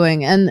they're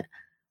doing. And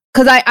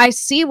because I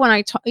see when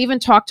I even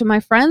talk to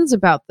my friends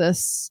about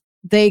this,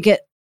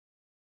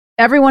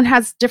 everyone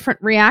has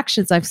different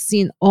reactions. I've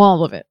seen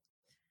all of it.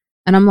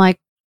 And I'm like,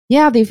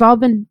 yeah, we've all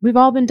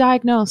been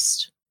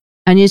diagnosed.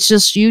 And it's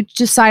just, you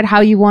decide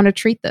how you want to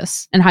treat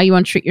this and how you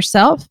want to treat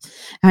yourself,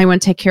 and how you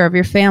want to take care of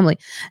your family.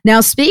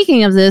 Now,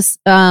 speaking of this,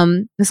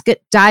 let's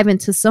dive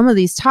into some of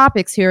these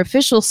topics here.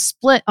 Officials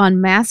split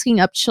on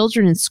masking up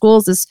children in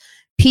schools as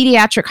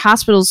pediatric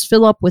hospitals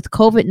fill up with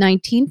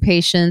COVID-19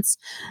 patients.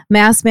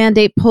 Mask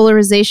mandate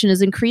polarization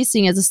is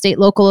increasing as the state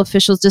local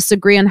officials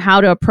disagree on how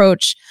to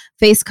approach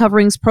face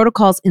coverings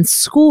protocols in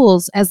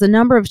schools as the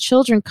number of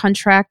children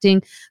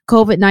contracting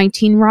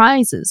COVID-19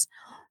 rises.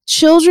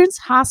 Children's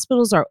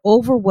hospitals are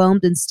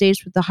overwhelmed in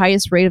states with the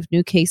highest rate of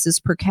new cases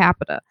per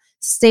capita.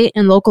 State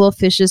and local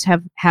officials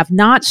have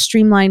not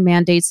streamlined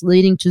mandates,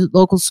 leading to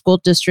local school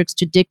districts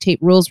to dictate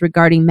rules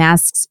regarding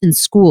masks in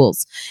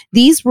schools.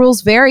 These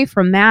rules vary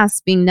from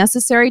masks being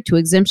necessary to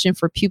exemption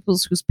for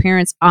pupils whose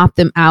parents opt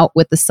them out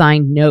with a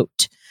signed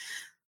note.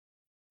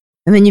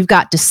 And then you've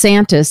got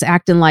DeSantis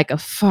acting like a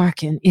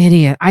fucking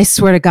idiot. I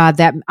swear to God,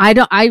 that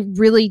I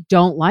really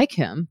don't like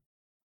him.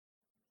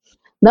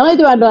 Not only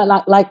do I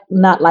not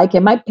like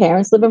him, my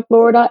parents live in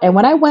Florida, and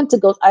when I went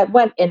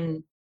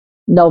in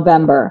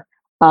November.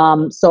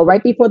 So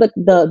right before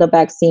the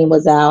vaccine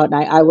was out, and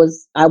I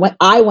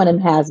went in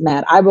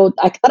hazmat. I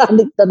got on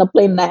the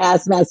plane in a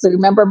hazmat. So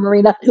remember,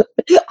 Marina,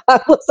 I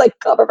was like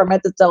covered from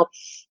head to toe.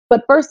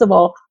 But first of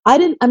all, I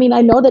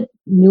know that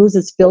news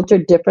is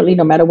filtered differently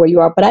no matter where you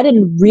are, but I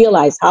didn't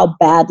realize how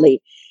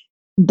badly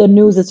the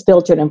news is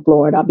filtered in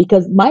Florida,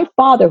 because my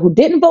father, who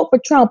didn't vote for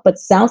Trump, but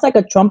sounds like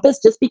a Trumpist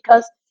just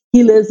because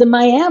he lives in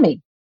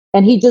Miami.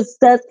 And he just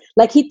says,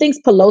 like, he thinks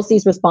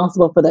Pelosi's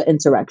responsible for the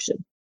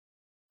insurrection.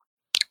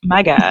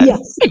 My God.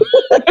 Yes.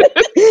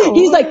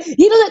 He's like,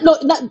 he doesn't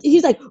know.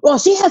 He's like, well,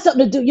 she has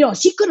something to do. You know,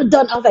 she could have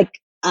done. I was like,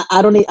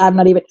 I'm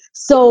not even.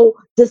 So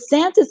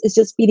DeSantis is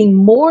just feeding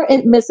more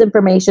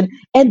misinformation,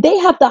 and they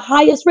have the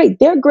highest rate.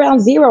 They're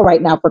ground zero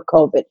right now for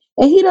COVID,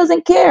 and he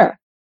doesn't care.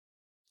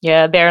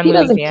 Yeah, they're in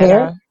Louisiana. Doesn't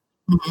care.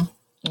 Mm-hmm.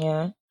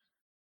 Yeah.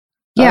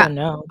 Yeah. Oh,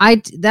 no.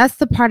 That's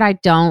the part I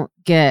don't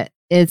get.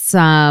 It's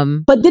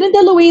But didn't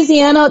the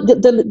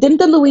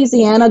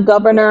Louisiana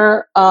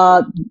governor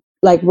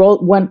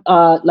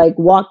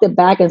walked it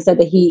back and said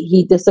that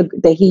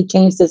that he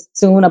changed his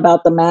tune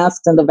about the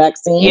masks and the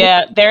vaccine.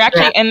 Yeah, they're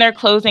actually, and they're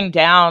closing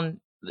down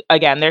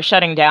again. They're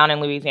shutting down in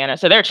Louisiana,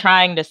 so they're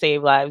trying to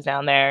save lives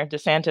down there.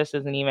 DeSantis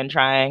isn't even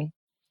trying.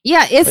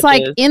 Yeah, it's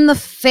like in the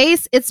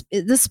face.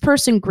 This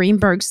person,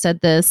 Greenberg, said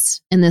this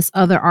in this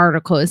other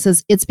article. It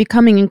says, it's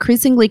becoming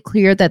increasingly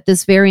clear that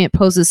this variant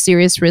poses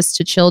serious risk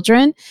to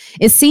children.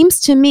 It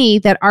seems to me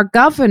that our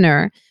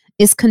governor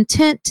is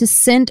content to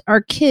send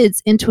our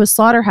kids into a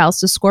slaughterhouse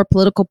to score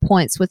political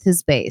points with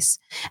his base.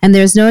 And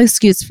there's no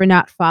excuse for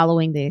not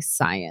following the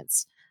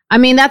science. I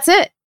mean, that's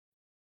it.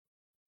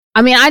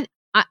 I mean,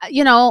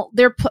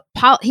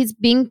 he's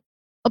being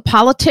a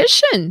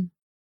politician.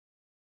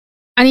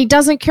 And he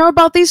doesn't care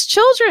about these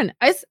children.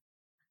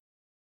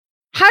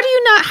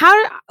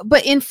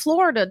 But in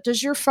Florida,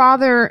 does your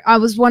father, I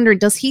was wondering,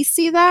 does he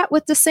see that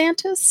with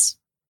DeSantis?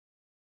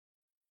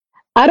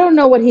 I don't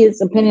know what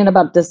his opinion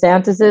about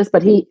DeSantis is,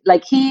 but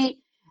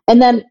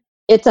and then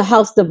it's a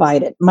house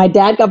divided. My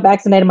dad got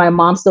vaccinated. My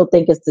mom still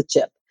thinks it's the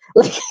chip.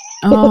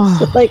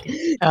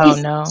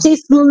 No.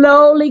 She's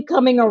slowly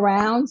coming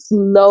around,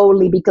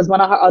 because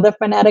one of her other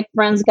fanatic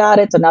friends got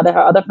it, so now that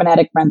her other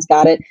fanatic friends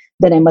got it,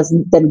 then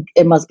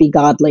it must be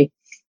godly,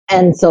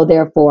 and so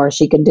therefore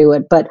she can do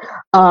it. But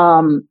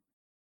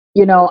I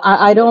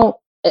don't.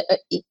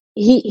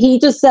 He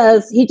just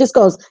says,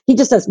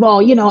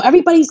 well,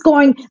 everybody's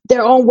going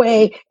their own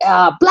way.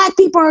 Black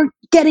people are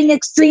getting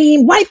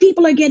extreme, white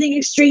people are getting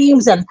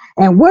extremes, and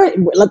we're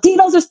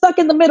Latinos are stuck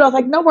in the middle. I was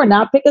like, no, we're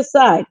not. Pick a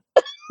side.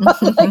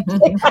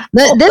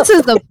 This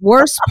is the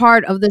worst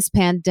part of this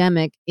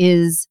pandemic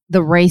is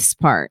the race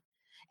part.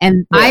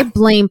 And I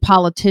blame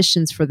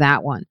politicians for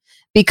that one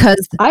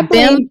because I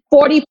blame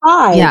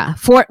 45. Yeah.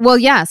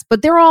 Yes,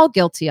 but they're all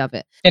guilty of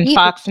it. And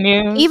Fox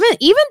News.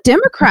 Even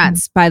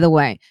Democrats, by the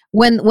way,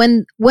 when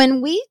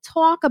we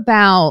talk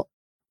about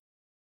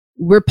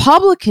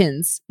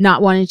Republicans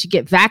not wanting to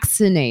get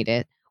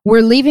vaccinated, we're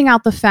leaving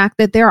out the fact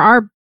that there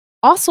are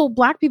also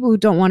Black people who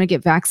don't want to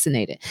get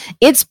vaccinated.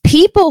 It's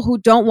people who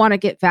don't want to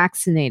get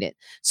vaccinated.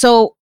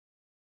 So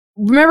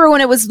remember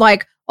when it was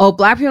like, oh,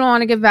 Black people don't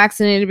want to get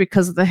vaccinated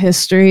because of the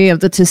history of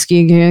the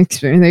Tuskegee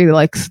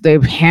experience.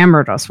 They've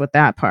hammered us with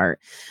that part.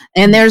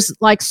 And there's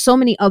like so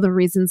many other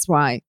reasons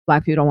why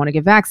Black people don't want to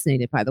get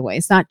vaccinated, by the way.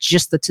 It's not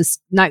just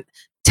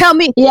tell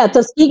me. Yeah,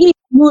 Tuskegee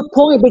moot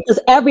point because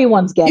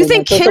everyone's getting it. You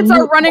think kids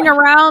are running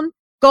around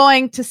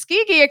going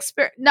Tuskegee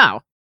experience?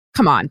 No,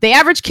 come on. The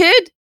average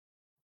kid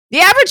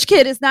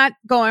is not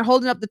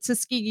holding up the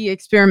Tuskegee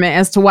experiment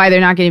as to why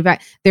they're not getting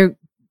back. They're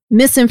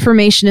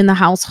misinformation in the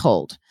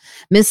household,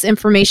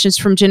 misinformations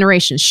from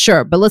generations.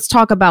 Sure. But let's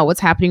talk about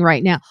what's happening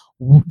right now.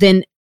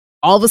 Then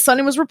all of a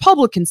sudden it was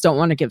Republicans don't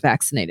want to get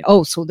vaccinated.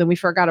 Oh, so then we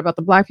forgot about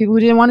the Black people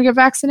who didn't want to get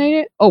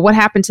vaccinated. Oh, what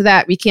happened to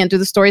that? We can't do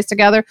the stories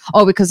together.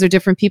 Oh, because they're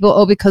different people.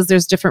 Oh, because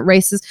there's different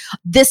races.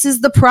 This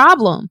is the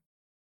problem.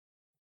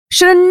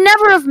 Should have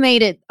never have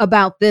made it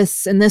about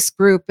this and this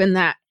group and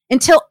that.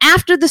 Until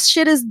after this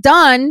shit is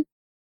done,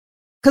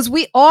 because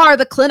we are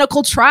the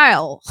clinical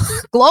trial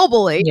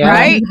globally,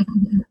 right?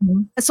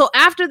 So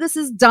after this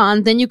is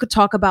done, then you could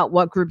talk about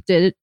what group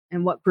did it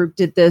and what group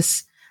did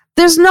this.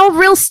 There's no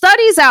real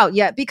studies out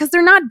yet because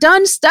they're not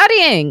done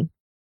studying.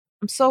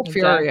 I'm so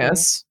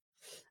furious.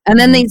 And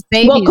then these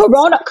babies. Well,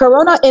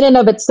 Corona in and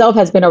of itself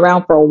has been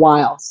around for a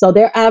while. So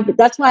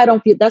that's why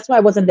I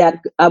wasn't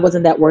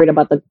that worried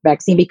about the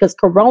vaccine because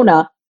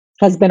Corona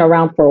has been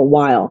around for a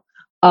while.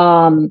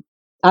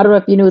 I don't know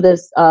if you knew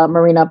this,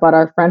 Marina, but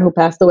our friend who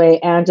passed away,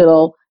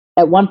 Angelo,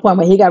 at one point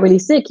when he got really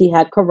sick, he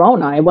had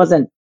Corona. It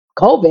wasn't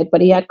COVID,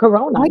 but he had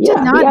Corona. I did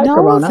not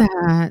know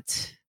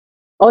that.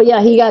 Oh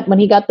yeah, when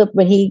he got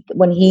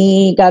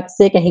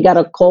sick and he got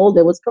a cold,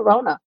 it was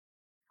Corona.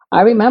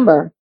 I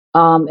remember.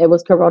 It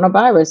was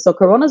coronavirus. So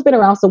Corona's been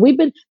around. So we've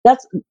been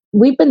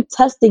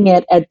testing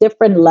it at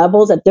different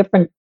levels, at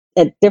different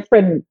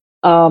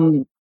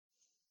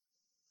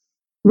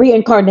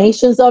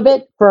reincarnations of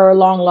it for a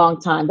long, long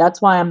time.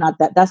 That's why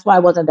that's why I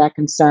wasn't that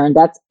concerned.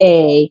 That's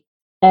and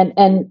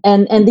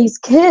these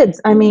kids,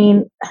 I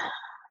mean,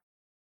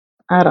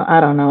 I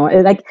don't know.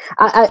 Like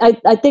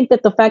I think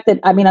that the fact that,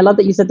 I mean, I love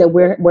that you said that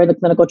we're the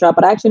clinical trial,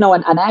 but I actually know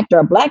an actor,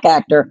 a Black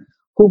actor,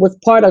 who was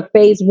part of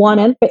phase 1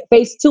 and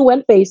phase 2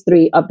 and phase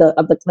 3 of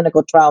the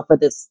clinical trial for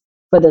this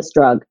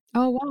drug.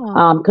 Oh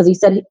wow. Because he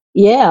said,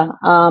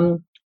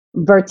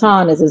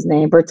 Berton is his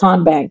name,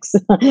 Berton Banks.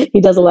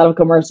 He does a lot of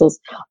commercials.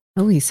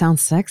 Oh, he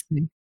sounds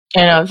sexy.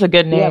 I know, it's a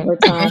good name. Yeah,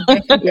 Berton.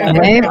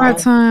 Hey,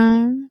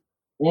 Berton.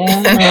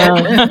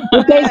 Yeah.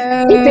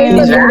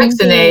 He's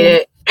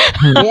vaccinated.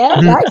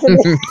 Yeah,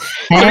 vaccinated.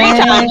 She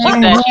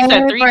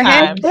said 3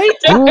 times.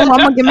 Oh, I'm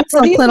gonna give me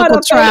some clinical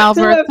trial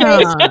Berton.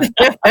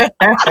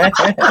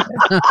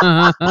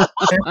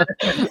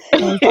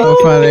 So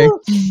funny.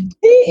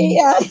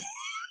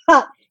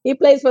 He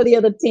plays for the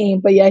other team,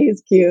 but yeah,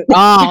 he's cute.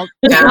 Oh,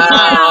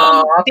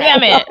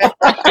 damn it.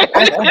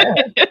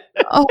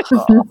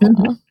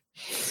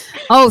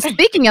 Oh,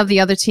 speaking of the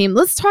other team,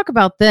 let's talk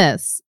about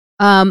this.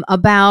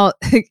 about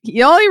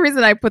the only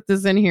reason I put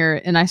this in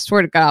here, and I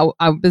swear to God,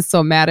 I've been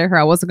so mad at her.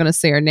 I wasn't going to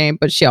say her name,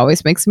 but she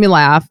always makes me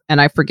laugh,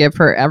 and I forgive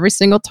her every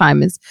single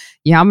time. Is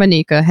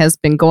Yamaneika has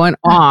been going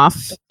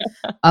off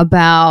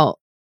about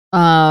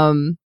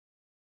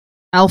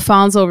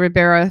Alfonso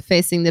Ribeiro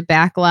facing the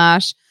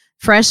backlash.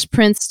 Fresh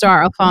Prince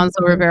star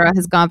Alfonso Ribeiro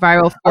has gone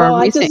viral for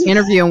a recent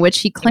interview in which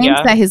he claims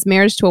that his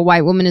marriage to a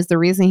white woman is the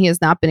reason he has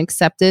not been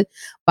accepted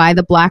by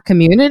the Black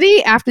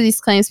community. After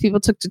these claims, people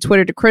took to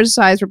Twitter to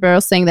criticize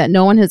Ribeiro, saying that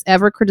no one has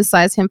ever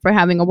criticized him for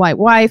having a white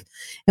wife.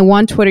 And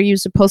one Twitter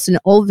user posted an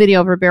old video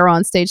of Ribeiro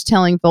on stage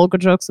telling vulgar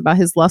jokes about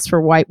his lust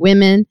for white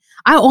women.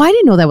 I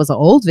didn't know that was an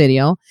old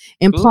video,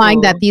 implying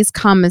that these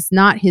comments,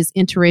 not his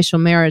interracial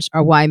marriage,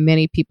 are why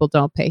many people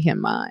don't pay him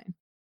mind.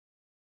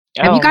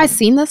 Have you guys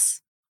seen this?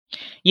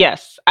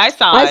 Yes, I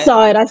saw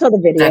it. I saw the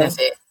video.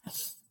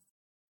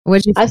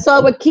 What'd you think? I saw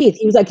it with Keith.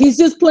 He was like, he's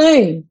just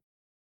playing.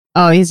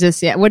 Oh, he's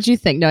just, yeah. What'd you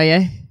think,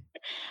 Noya?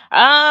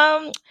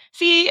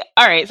 See,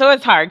 all right. So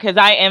it's hard because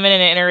I am in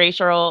an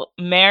interracial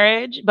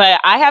marriage, but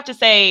I have to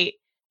say,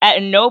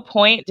 at no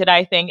point did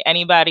I think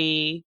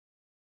anybody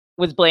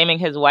was blaming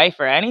his wife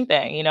or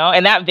anything, you know?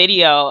 And that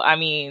video, I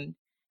mean,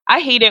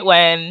 I hate it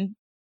when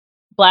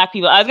Black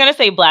people, I was going to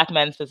say Black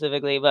men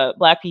specifically, but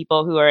Black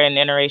people who are in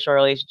interracial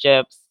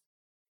relationships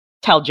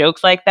tell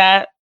jokes like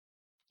that.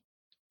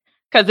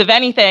 Because if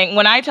anything,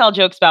 when I tell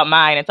jokes about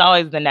mine, it's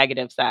always the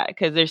negative side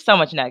because there's so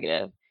much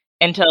negative.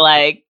 And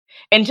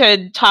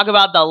to talk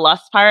about the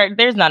lust part,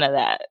 there's none of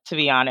that, to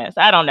be honest.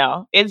 I don't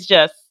know. It's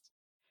just,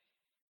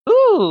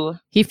 ooh.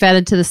 He fed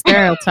into the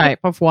stereotype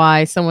of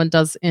why someone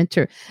does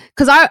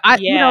because I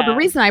you know, the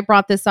reason I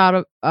brought this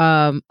out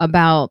of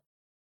about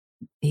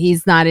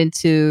he's not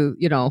into,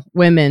 you know,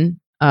 women.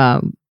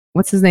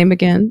 What's his name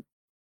again?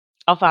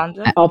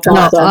 Alfonso.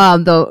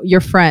 No,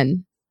 your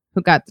friend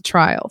who got the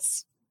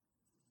trials.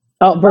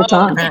 Oh,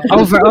 Berton. Berton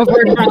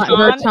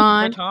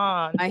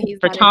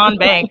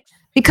Banks.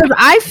 Because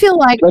I feel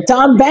like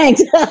Berton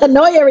Banks.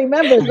 Noya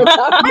remembers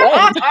Berton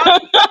Banks.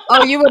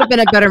 Oh, you would have been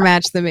a better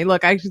match than me.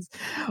 Look,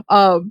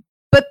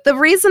 but the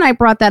reason I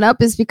brought that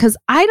up is because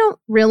I don't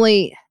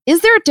really.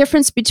 Is there a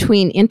difference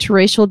between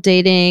interracial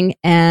dating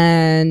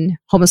and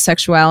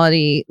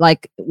homosexuality,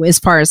 like as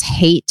far as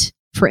hate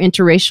for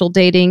interracial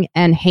dating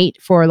and hate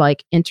for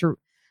like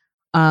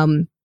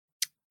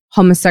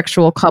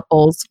homosexual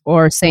couples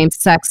or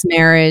same-sex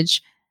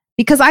marriage?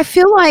 Because I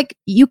feel like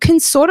you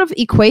can sort of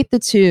equate the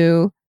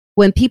two.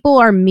 When people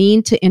are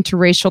mean to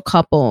interracial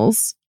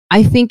couples,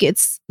 I think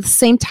it's the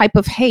same type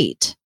of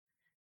hate.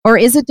 Or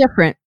is it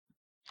different?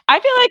 I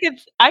feel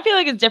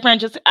like it's different.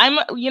 Just I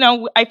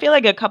feel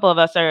like a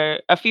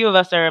few of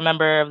us are a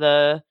member of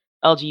the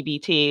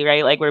LGBT,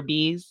 right? Like we're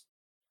Bs.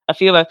 A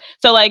few of us.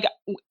 So like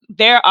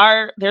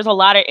there's a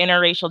lot of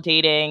interracial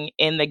dating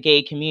in the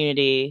gay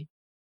community.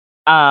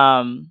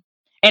 And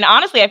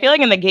honestly, I feel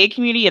like in the gay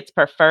community, it's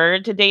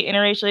preferred to date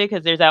interracially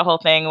because there's that whole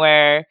thing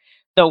where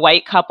the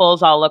white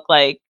couples all look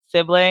like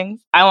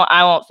siblings.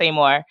 I won't say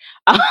more.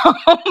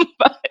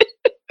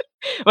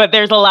 But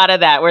there's a lot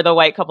of that where the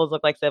white couples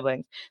look like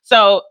siblings.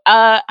 So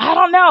I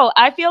don't know.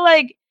 I feel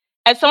like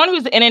as someone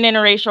who's in an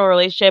interracial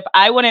relationship,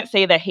 I wouldn't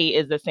say the hate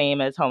is the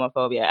same as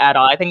homophobia at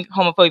all. I think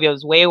homophobia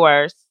is way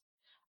worse.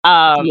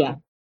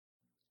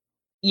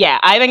 Yeah,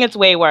 I think it's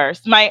way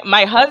worse.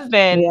 My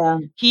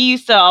husband, he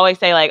used to always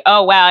say like,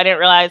 oh, wow, I didn't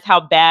realize how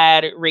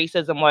bad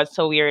racism was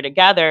till we were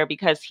together,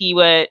 because he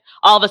would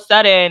all of a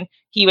sudden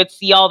he would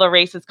see all the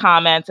racist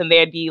comments and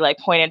they'd be like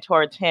pointed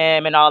towards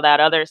him and all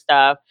that other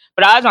stuff.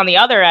 But I was on the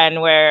other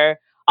end where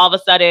all of a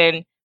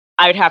sudden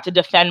I would have to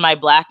defend my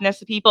Blackness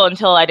to people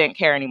until I didn't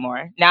care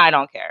anymore. Now I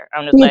don't care.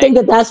 I'm just. You think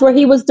that that's what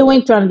he was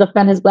doing, trying to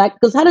defend his Black?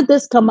 Because how did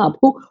this come up?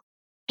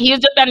 He was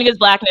defending his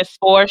Blackness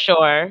for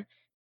sure.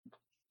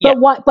 But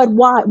what? But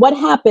why? What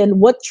happened?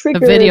 What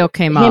triggered the video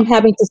came him up.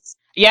 having to?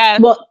 Yeah.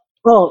 Well,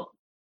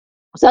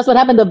 so that's what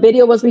happened. The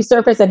video was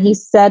resurfaced, and he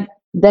said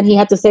then he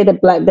had to say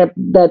that that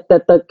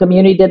the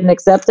community didn't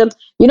accept him.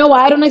 You know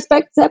why I don't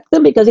accept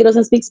him? Because he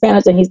doesn't speak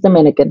Spanish and he's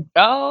Dominican.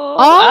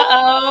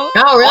 Oh,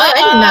 really? I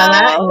didn't know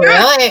that.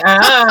 Really?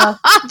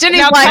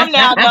 Jenny's now like, come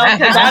now, though,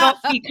 because I don't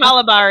speak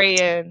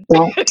Calabarian.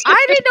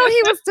 I didn't know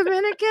he was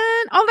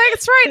Dominican. Oh,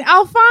 that's right,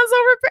 Alfonso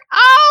Ribeiro.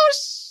 Oh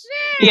shit.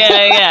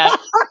 Yeah.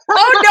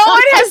 Oh, no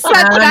one has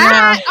said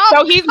that.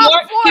 So he's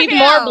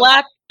more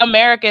Black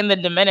American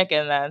than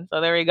Dominican then. So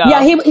there we go.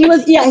 Yeah, he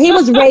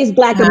was raised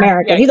Black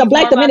American. He's a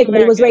Black Dominican,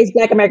 but he was raised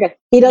Black American.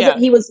 He doesn't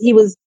he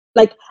was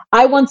like,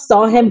 I once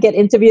saw him get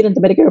interviewed in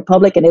Dominican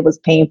Republic and it was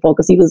painful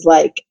because he was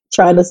like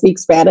trying to speak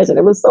Spanish and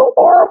it was so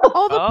horrible.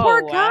 Oh, the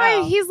poor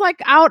guy. He's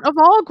like out of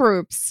all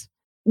groups.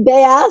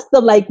 They asked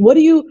him like, what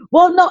do you,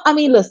 well, no, I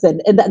mean,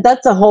 listen,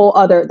 that's a whole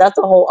other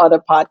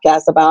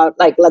podcast about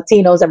like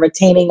Latinos and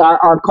retaining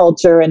our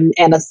culture and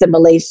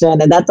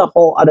assimilation. And that's a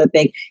whole other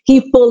thing.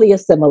 He fully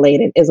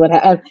assimilated is what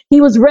happened.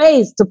 He was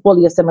raised to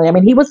fully assimilate. I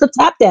mean, he was the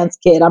tap dance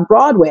kid on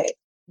Broadway.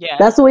 Yeah.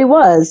 That's who he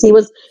was. He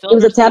was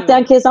a tap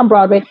dance kid on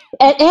Broadway.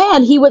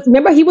 And he was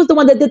the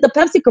one that did the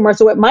Pepsi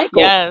commercial with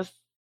Michael. Yes.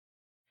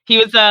 He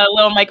was a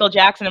little Michael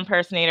Jackson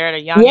impersonator at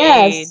a young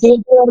age.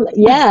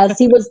 Yes,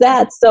 he was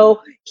that.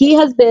 So he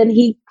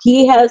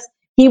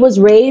was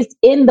raised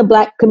in the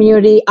Black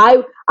community.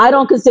 I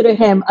don't consider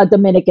him a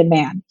Dominican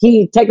man.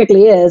 He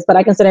technically is, but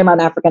I consider him an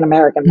African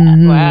American man.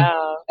 Mm-hmm.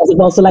 Wow. As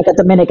opposed to like a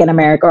Dominican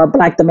American or a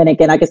Black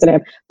Dominican, I consider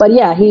him. But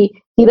yeah, he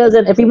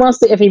doesn't. If he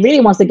really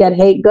wants to get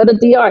hate, go to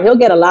DR. He'll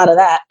get a lot of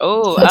that.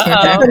 Oh,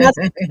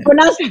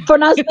 for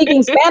not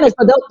speaking Spanish,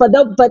 but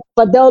they'll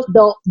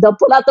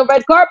pull out the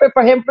red carpet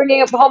for him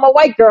bringing home a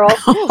white girl.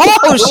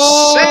 Oh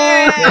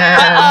shit!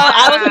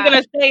 I wasn't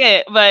gonna say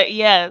it, but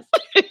yes.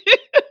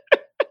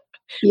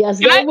 Yes,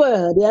 they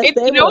would. Yes,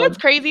 they would. You know what's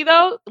crazy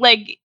though?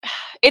 Like,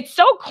 it's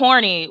so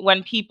corny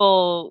when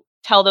people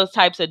tell those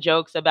types of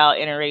jokes about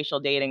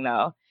interracial dating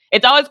though.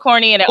 It's always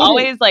corny and it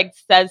always like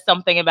says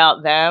something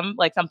about them,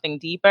 like something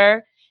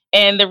deeper.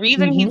 And the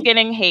reason he's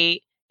getting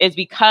hate is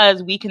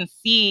because we can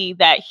see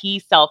that he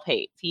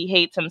self-hates. He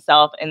hates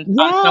himself on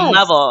some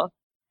level.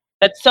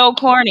 That's so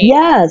corny.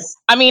 Yes.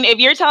 I mean, if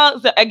you're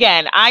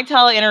again, I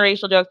tell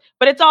interracial jokes,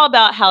 but it's all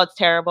about how it's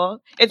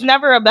terrible. It's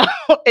never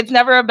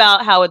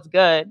about how it's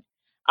good.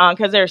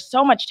 Because there's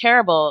so much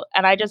terrible,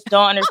 and I just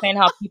don't understand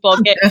how people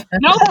get.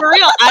 No, for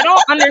real, I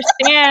don't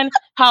understand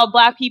how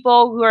Black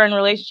people who are in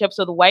relationships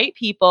with white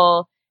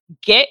people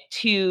get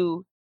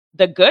to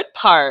the good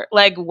part.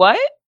 Like, what?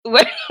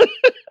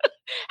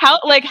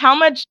 How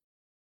much?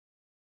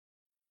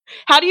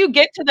 How do you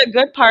get to the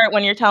good part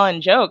when you're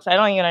telling jokes? I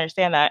don't even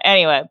understand that.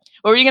 Anyway,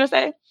 what were you gonna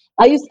say?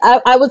 I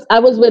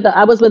was with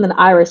an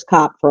Irish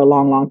cop for a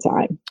long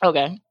time.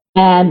 Okay.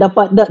 And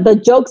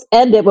the jokes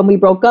ended when we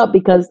broke up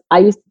because I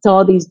used to tell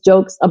all these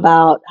jokes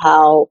about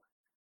how,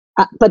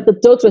 but the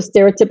jokes were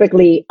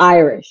stereotypically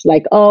Irish,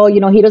 like, oh,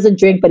 he doesn't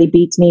drink, but he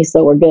beats me,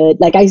 so we're good.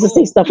 Like I used to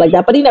say stuff like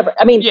that, but he never.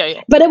 I mean,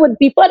 but it would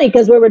be funny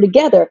because we were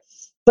together.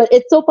 But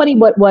it's so funny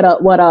what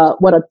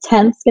a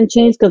tense can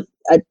change because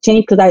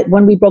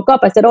when we broke up,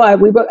 I said,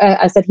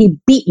 I said he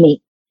beat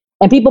me,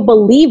 and people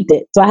believed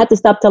it, so I had to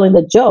stop telling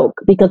the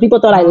joke because people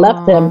thought I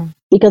left him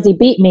because he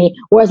beat me.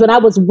 Whereas when I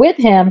was with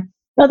him,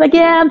 I was like,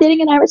 yeah, I'm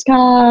dating an Irish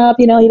cop.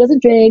 He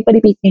doesn't drink, but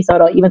he beats me, so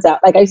it all evens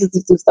out. Like I used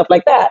to do stuff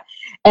like that.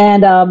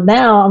 And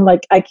now I'm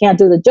like, I can't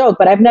do the joke,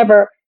 but I've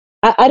never,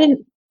 I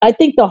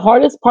think the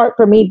hardest part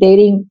for me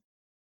dating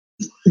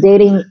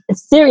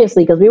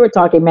seriously, because we were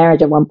talking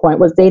marriage at one point,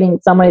 was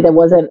dating somebody that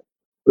wasn't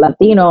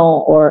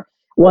Latino or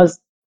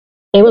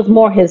it was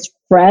more his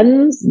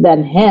friends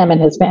than him,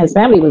 and his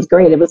family was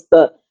great. It was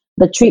the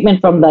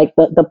treatment from like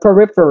the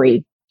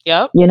periphery.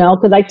 Yep.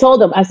 Because I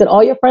told him, I said,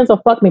 all your friends will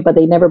fuck me, but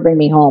they never bring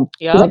me home.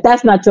 Yep. He's like,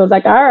 that's not true. I was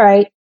like, all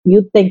right,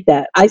 you think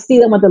that. I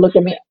see them when they look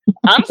at me.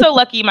 I'm so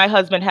lucky my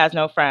husband has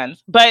no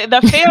friends. But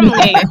the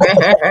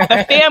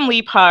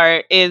family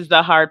part is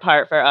the hard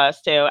part for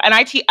us too. And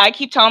I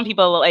keep telling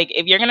people, like,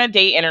 if you're going to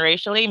date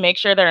interracially, make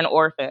sure they're an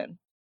orphan.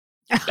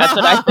 That's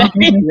what I say.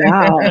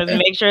 Wow.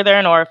 Make sure they're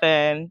an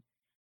orphan.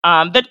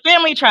 The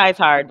family tries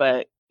hard,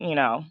 but,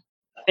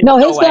 no,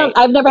 his family,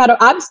 I've never had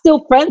I'm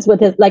still friends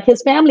with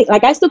his family.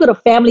 Like I still go to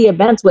family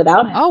events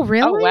without him. Oh,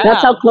 really? Oh, wow.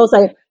 That's how close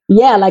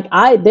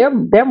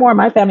they're more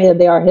my family than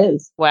they are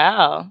his.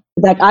 Wow.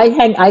 Like I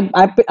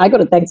go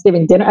to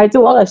Thanksgiving dinner. I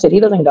do all that shit. He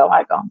doesn't go.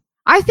 I go.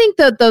 I think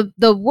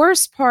the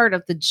worst part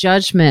of the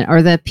judgment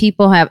or that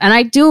people have, and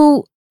I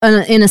do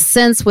in a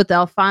sense with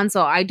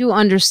Alfonso, I do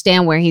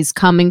understand where he's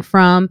coming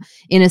from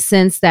in a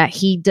sense that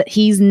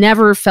he's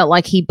never felt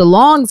like he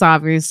belongs,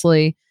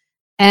 obviously.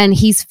 And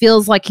he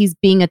feels like he's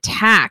being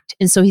attacked.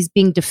 And so he's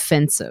being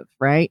defensive,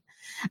 right?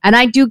 And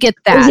I do get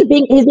that.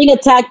 He's being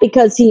attacked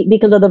because of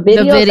the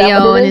video? The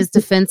video and his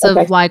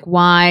defensive, like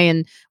why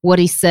and what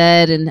he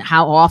said and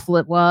how awful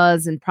it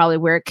was and probably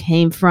where it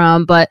came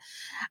from.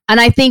 And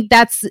I think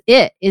that's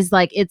it, is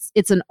like it's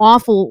an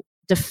awful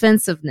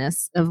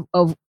defensiveness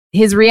of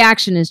his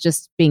reaction is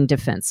just being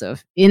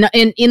defensive in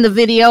the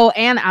video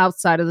and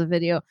outside of the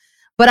video.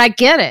 But I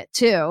get it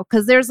too,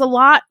 because there's a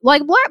lot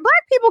like black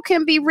people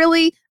can be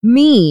really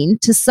mean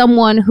to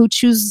someone who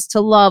chooses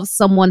to love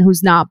someone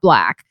who's not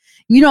Black.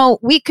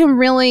 We can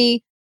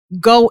really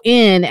go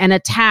in and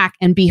attack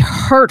and be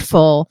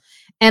hurtful.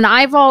 And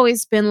I've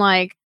always been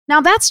like, now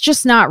that's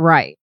just not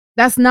right.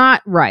 That's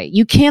not right.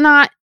 You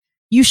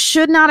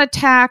should not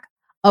attack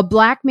a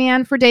Black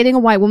man for dating a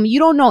white woman. You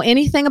don't know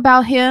anything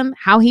about him,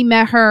 how he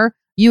met her.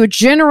 You are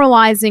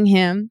generalizing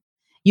him.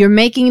 You're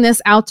making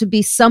this out to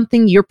be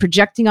something you're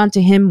projecting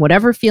onto him,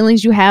 whatever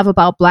feelings you have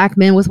about Black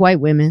men with white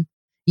women.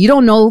 You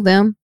don't know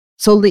them.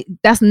 So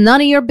that's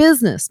none of your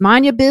business.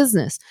 Mind your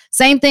business.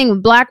 Same thing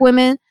with Black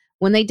women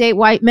when they date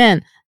white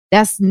men.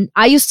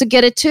 I used to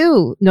get it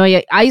too.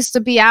 I used to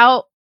be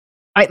out.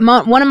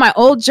 One of my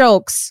old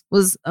jokes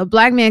was a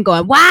Black man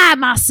going, why,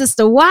 my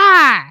sister,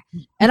 why?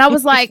 And I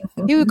was like,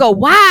 he would go,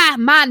 why,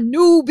 my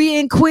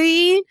Nubian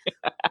queen?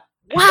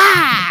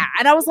 Why?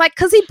 And I was like,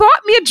 because he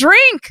bought me a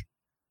drink.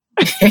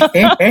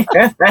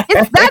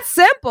 It's that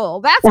simple.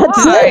 That's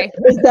why.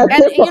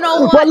 You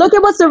know what? Well, look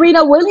at what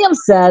Serena Williams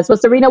says.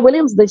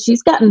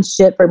 She's gotten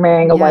shit for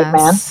marrying a white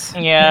man.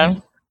 Yeah.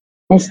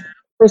 And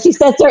she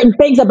said certain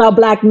things about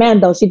Black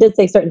men, though. She did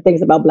say certain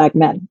things about Black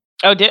men.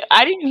 Oh,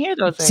 I didn't hear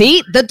those things.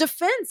 See, the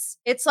defense.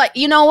 It's like,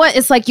 you know what?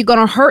 It's like, you're going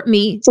to hurt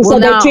me. She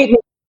said they treat me.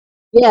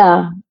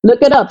 Yeah,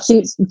 look it up.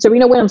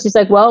 Serena Williams. She's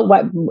like, well,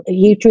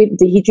 he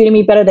treated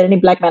me better than any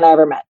black man I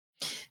ever met.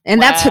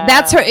 And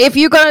that's her. If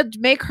you're going to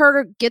make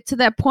her get to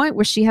that point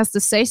where she has to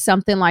say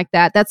something like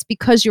that, that's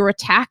because you're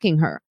attacking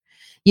her,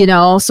 you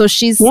know? So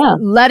she's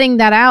letting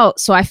that out.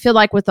 So I feel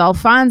like with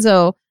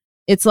Alfonso,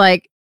 it's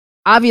like,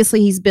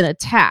 obviously he's been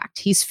attacked.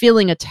 He's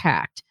feeling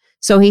attacked.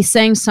 So he's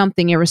saying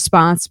something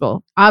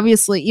irresponsible.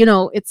 Obviously, you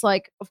know, it's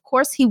like, of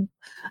course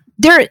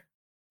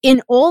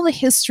in all the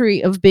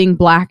history of being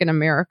black in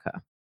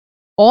America,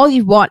 all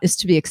you want is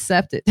to be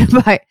accepted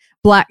by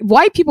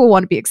white people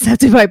want to be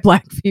accepted by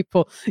black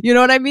people. You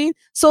know what I mean?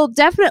 So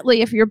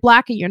definitely if you're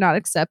black and you're not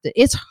accepted,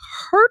 it's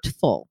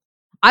hurtful.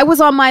 I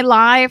was on my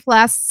live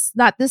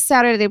not this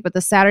Saturday, but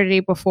the Saturday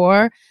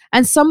before.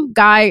 And some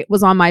guy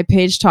was on my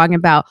page talking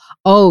about,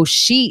 oh,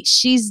 she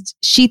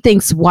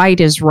thinks white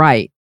is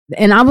right.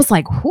 And I was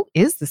like, who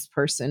is this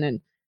person? And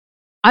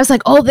I was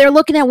like, oh, they're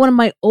looking at one of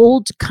my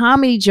old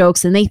comedy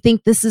jokes and they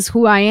think this is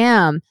who I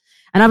am.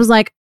 And I was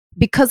like,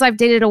 because I've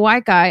dated a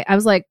white guy, I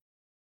was like,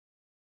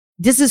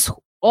 this is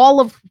all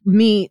of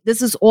me.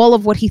 This is all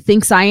of what he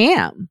thinks I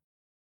am.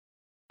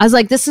 I was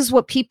like, this is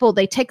what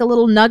they take a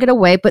little nugget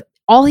away, but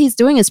all he's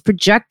doing is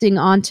projecting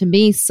onto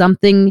me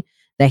something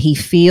that he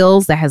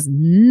feels that has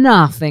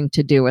nothing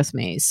to do with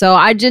me. So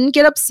I didn't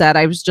get upset.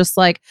 I was just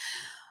like,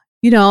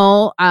 you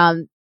know,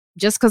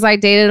 just because I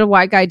dated a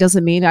white guy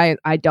doesn't mean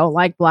I don't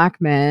like black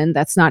men.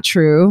 That's not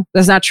true.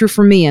 That's not true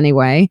for me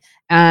anyway.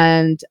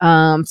 And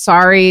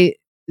sorry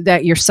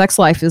that your sex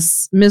life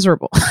is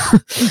miserable.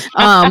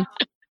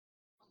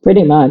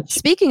 Pretty much.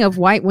 Speaking of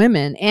white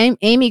women,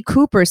 Amy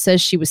Cooper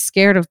says she was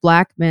scared of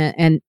black men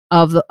and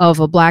of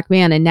a black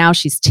man, and now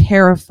she's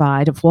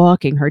terrified of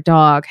walking her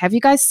dog. Have you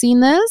guys seen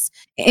this?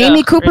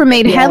 Amy Cooper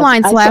made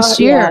headlines last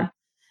year. Yeah.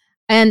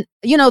 And,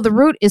 you know, The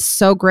Root is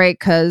so great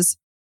because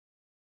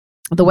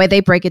the way they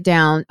break it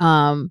down,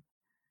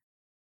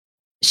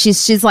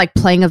 she's like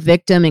playing a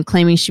victim and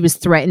claiming she was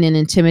threatened and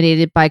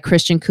intimidated by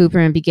Christian Cooper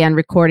and began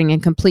recording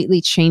and completely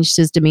changed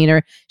his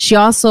demeanor. She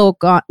also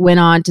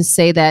went on to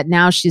say that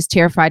now she's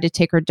terrified to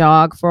take her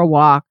dog for a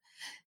walk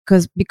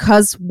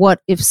because what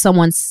if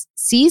someone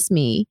sees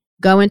me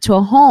go into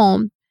a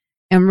home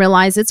and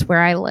realize it's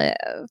where I live?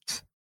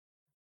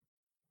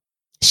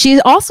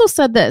 She also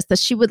said that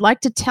she would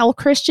like to tell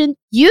Christian,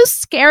 you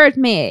scared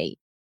me.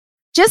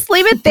 Just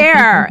leave it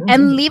there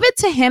and leave it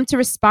to him to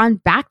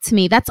respond back to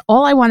me. That's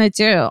all I want to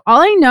do.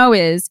 All I know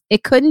is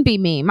it couldn't be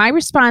me. My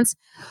response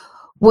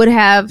would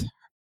have,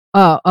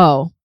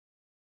 oh,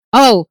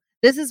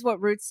 this is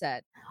what Root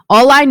said.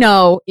 All I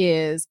know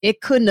is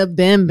it couldn't have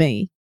been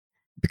me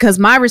because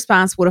my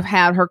response would have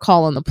had her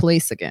calling the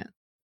police again.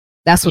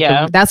 That's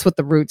what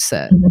the Root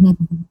said.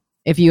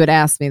 If you had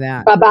asked me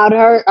that about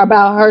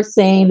her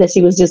saying that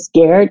she was just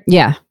scared.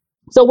 Yeah.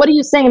 So what are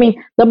you saying? I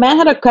mean, the man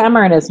had a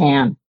camera in his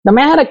hand. I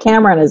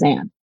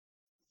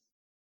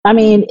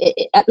mean,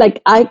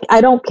 I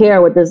don't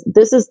care what this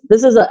is.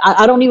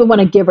 I don't even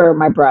want to give her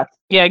my breath.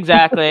 Yeah,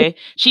 exactly.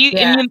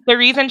 The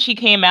reason she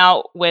came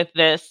out with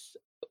this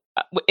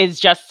is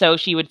just so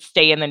she would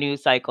stay in the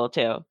news cycle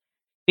too.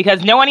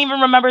 Because no one even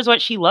remembers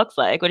what she looks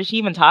like. What is she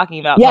even talking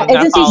about? Yeah,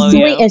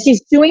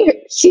 she's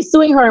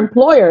suing her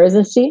employer,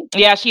 isn't she?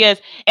 Yeah, she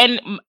is. And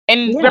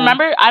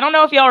remember, I don't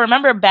know if y'all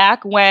remember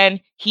back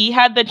when he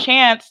had the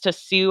chance to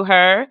sue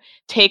her,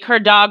 take her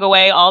dog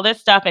away, all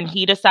this stuff, and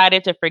he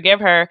decided to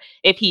forgive her.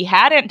 If he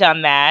hadn't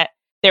done that,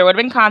 there would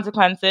have been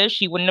consequences.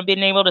 She wouldn't have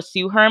been able to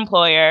sue her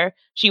employer.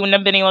 She wouldn't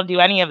have been able to do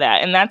any of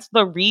that. And that's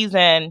the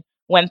reason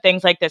when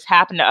things like this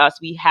happen to us,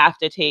 we have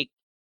to take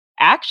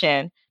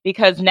action.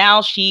 Because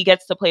now she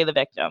gets to play the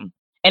victim.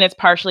 And it's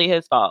partially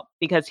his fault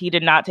because he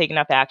did not take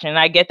enough action. And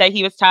I get that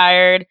he was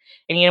tired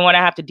and he didn't want to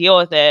have to deal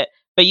with it.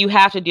 But you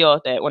have to deal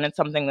with it when it's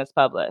something that's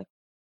public.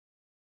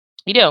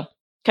 You do.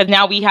 Because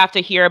now we have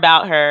to hear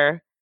about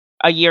her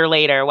a year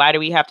later. Why do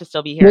we have to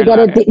still be hearing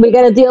about her? We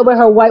got to deal with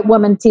her white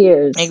woman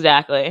tears.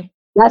 Exactly.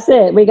 That's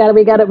it. Now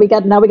we got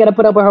to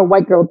put up with her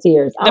white girl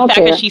tears. The fact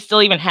that she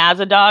still even has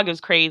a dog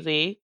is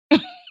crazy.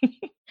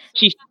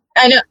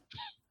 I know.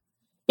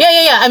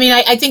 Yeah. I mean,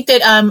 I think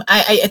that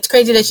it's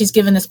crazy that she's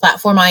given this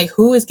platform.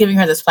 Who is giving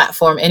her this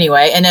platform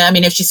anyway? And I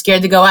mean, if she's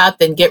scared to go out,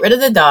 then get rid of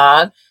the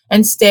dog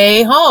and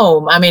stay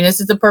home. I mean, this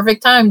is the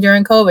perfect time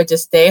during COVID.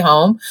 Just stay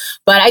home.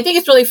 But I think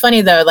it's really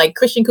funny though. Like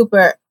Christian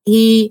Cooper,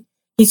 he's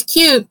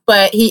cute,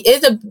 but he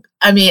is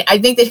I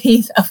think that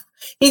he's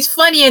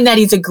funny in that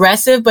he's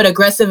aggressive, but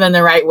aggressive in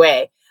the right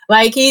way.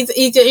 Like he's a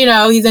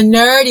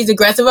nerd. He's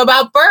aggressive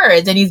about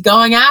birds and he's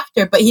going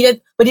after, but he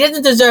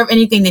doesn't deserve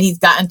anything that he's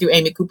gotten through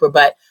Amy Cooper.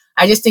 But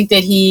I just think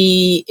that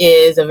he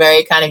is a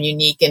very kind of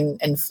unique and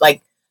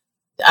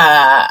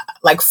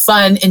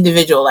fun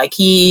individual. Like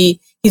he's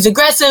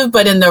aggressive,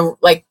 but in the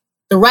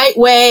right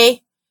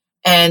way.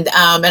 And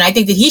I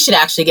think that he should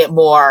actually get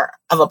more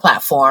of a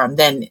platform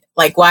than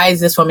why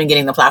is this woman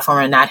getting the platform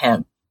and not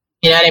him?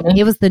 You know what I mean?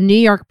 It was the New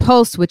York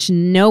Post, which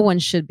no one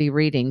should be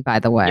reading, by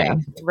the way. Yeah,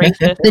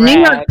 racist. The New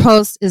York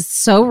Post is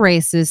so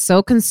racist,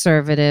 so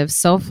conservative,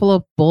 so full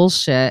of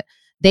bullshit.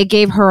 They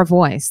gave her a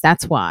voice.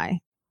 That's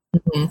why.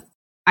 Mhm.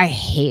 I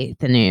hate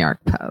the New York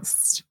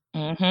Post.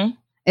 Mm-hmm.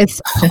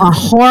 It's a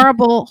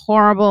horrible,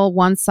 horrible,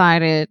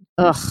 one-sided.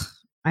 Ugh,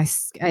 I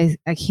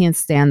can't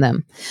stand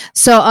them.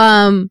 So,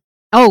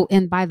 oh,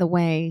 and by the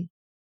way,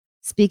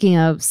 speaking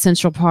of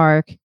Central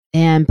Park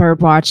and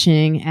bird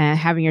watching and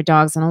having your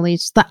dogs on a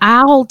leash, the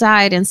owl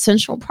died in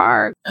Central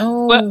Park.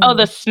 Oh,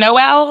 The snow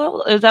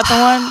owl? Is that the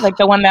one? Like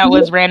the one that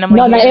was randomly?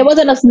 No, here? it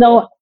wasn't a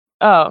snow.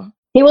 Oh,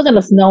 He wasn't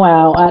a snow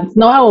owl.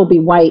 Snow owl will be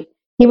white.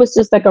 He was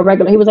just like a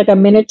regular. He was like a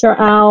miniature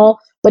owl,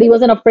 but he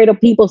wasn't afraid of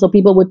people, so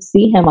people would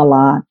see him a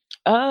lot.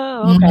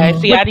 oh, okay.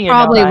 Mhm. See, I didn't know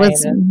Probably that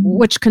was, either.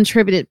 which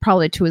contributed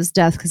probably to his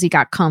death because he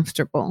got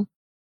comfortable.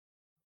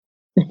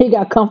 He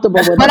got comfortable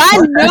with But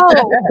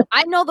it.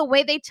 I know the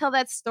way they tell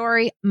that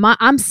story.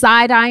 I'm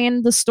side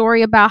eyeing the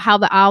story about how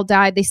the owl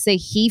died. They say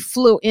he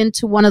flew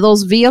into one of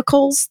those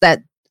vehicles,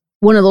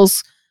 one of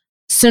those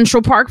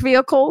Central Park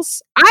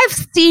vehicles.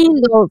 I've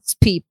seen those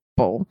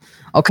people.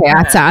 Okay,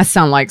 I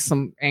sound like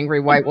some angry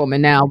white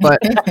woman now, but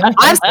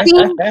I've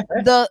seen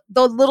the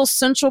little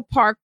Central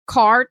Park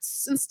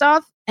carts and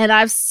stuff, and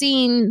I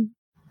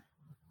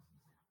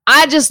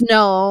just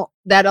know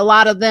that a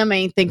lot of them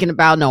ain't thinking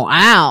about no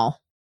owl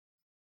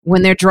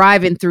when they're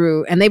driving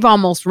through, and they've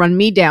almost run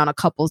me down a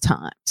couple of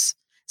times.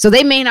 So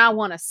they may not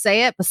want to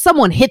say it, but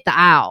someone hit the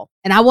owl,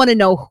 and I want to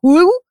know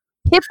who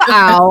hit the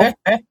owl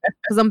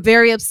because I'm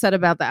very upset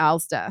about the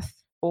owl's death.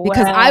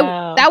 Because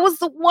Wow. that was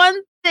the one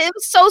that it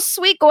was so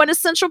sweet going to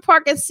Central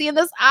Park and seeing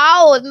this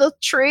owl in the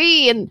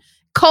tree, and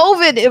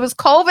COVID. It was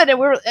COVID, and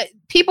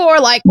people were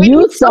like,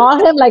 You saw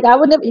him? Like, I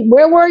wouldn't have.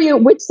 Where were you?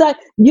 Which side?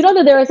 You know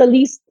that there is at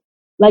least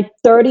like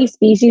 30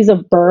 species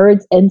of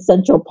birds in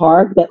Central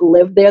Park that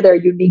live there. They're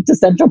unique to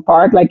Central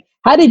Park. Like,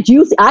 how did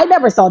you see? I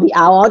never saw the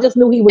owl. I just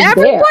knew he was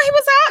Everywhere there. he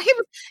was out,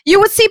 you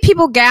would see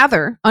people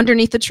gather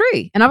underneath the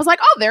tree, and I was like,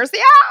 "Oh, there's the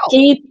owl."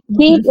 Keith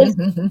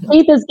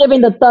is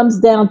giving the thumbs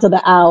down to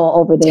the owl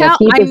over there.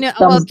 Keith I is know.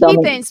 Well, thumbs down.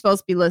 Keith ain't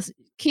supposed to be listening.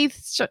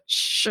 Keith,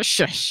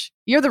 shush.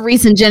 You're the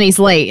reason Jenny's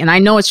late, and I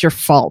know it's your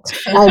fault.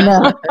 I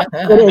know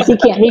it is. He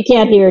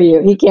can't hear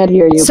you. He can't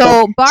hear you.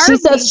 So She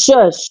says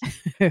shush.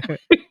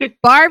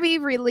 Barbie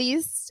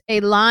released a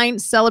line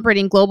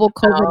celebrating global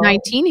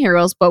COVID-19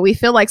 heroes, but we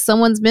feel like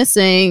someone's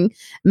missing.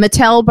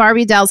 Mattel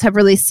Barbie dolls have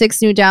released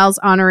 6 new dolls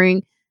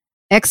honoring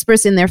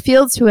experts in their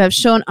fields who have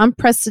shown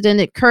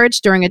unprecedented courage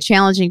during a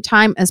challenging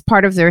time as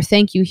part of their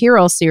Thank You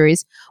Hero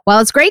series. While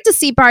it's great to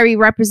see Barbie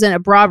represent a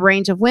broad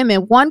range of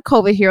women, one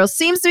COVID hero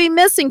seems to be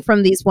missing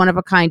from these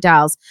one-of-a-kind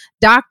dolls.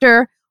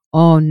 Dr.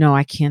 Oh, no,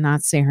 I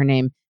cannot say her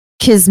name.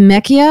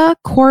 Kizzmekia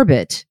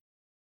Corbett.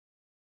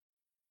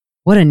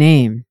 What a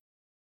name.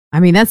 I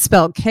mean, that's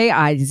spelled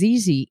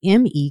Kizzmekia.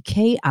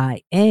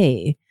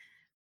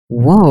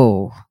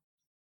 Whoa.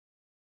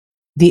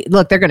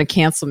 Look, they're going to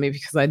cancel me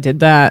because I did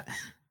that.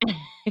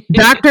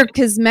 Dr.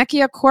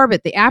 Kizzmekia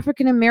Corbett, the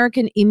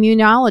African-American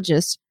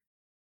immunologist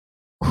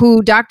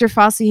who Dr.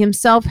 Fauci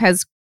himself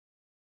has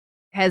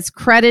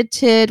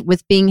credited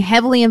with being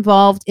heavily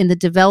involved in the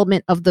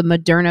development of the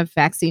Moderna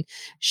vaccine.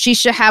 She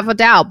should have a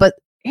doll. But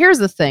here's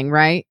the thing,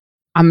 right?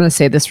 I'm going to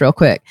say this real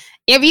quick.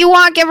 If you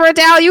want to give her a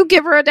doll, you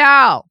give her a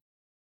doll.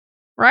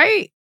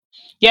 Right?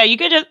 Yeah, you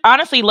could just,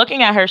 honestly,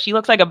 looking at her, she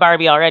looks like a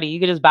Barbie already.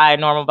 You could just buy a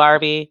normal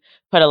Barbie,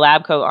 put a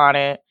lab coat on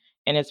it,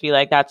 and it's be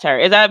like, that's her.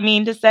 Is that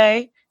mean to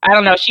say? I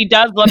don't know. She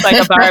does look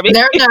like a Barbie.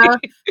 There we go.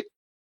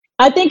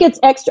 I think it's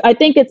extra. I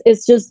think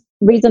it's just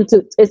reason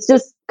to. It's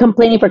just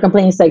complaining for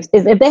complaining's sake.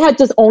 If they had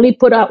just only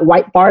put out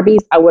white Barbies,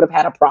 I would have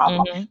had a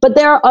problem. Mhm. But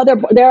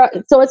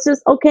so it's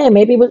just okay.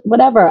 Maybe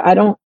whatever. I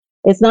don't.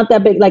 It's not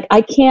that big. Like I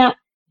can't.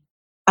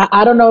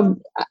 I don't know.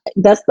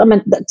 If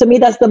to me,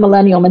 that's the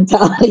millennial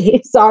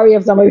mentality. Sorry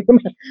if somebody.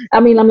 I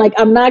mean, I'm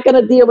not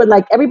gonna deal with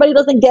like everybody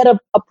doesn't get a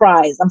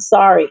prize. I'm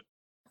sorry.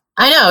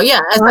 I know,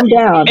 yeah. Calm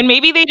down. And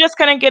maybe they just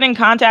couldn't get in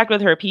contact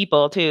with her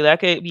people too. That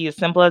could be as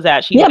simple as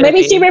that.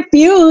 Maybe she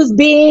refused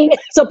being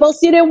supposed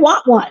to. Didn't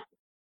want one.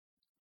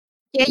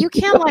 Yeah, you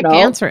can't like No.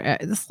 answer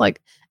it. It's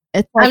like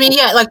I mean,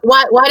 yeah, like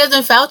why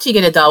doesn't Fauci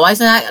get a doll? Why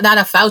isn't that not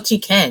a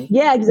Fauci Ken?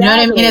 Yeah, exactly. You know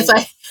what I mean? It's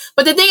like,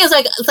 but the thing is,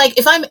 like, it's like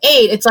if I'm 8,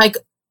 it's like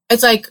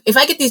if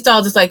I get these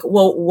dolls, it's like,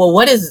 well,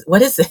 what is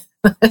it?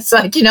 It's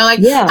like, you know, like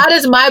how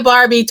does my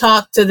Barbie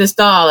talk to this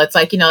doll? It's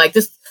like, you know, like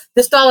this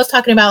doll is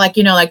talking about like,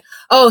 you know, like,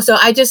 oh, so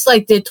I just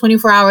like did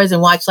 24 hours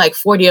and watched like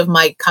 40 of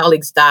my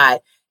colleagues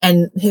die.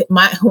 And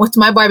what's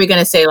my Barbie going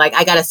to say? Like,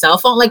 I got a cell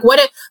phone. Like,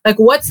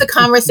 what's the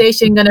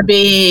conversation going to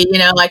be? You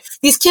know, like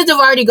these kids have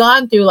already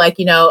gone through like,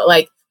 you know,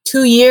 like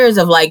 2 years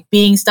of like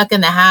being stuck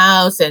in the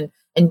house and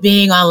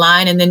being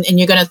online. And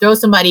you're going to throw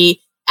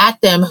somebody at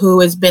them who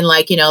has been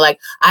like, you know, like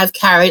I've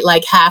carried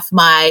like half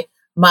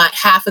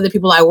half of the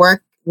people I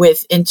work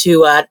with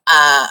into a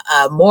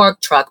morgue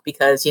truck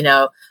because, you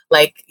know,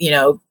 like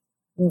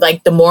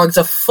the morgues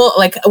are full.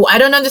 Like, I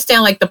don't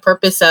understand like the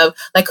purpose of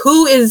like,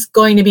 who is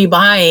going to be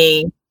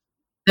buying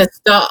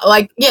That's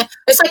like, yeah,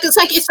 it's like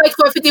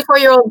for a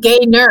 54-year-old gay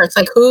nurse,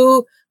 like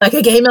who, like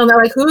a gay male,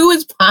 like who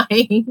is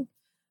buying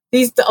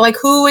these, like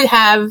who would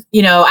have,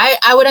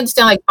 I would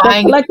understand like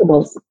buying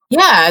collectibles.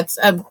 Yeah, it's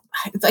like,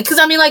 because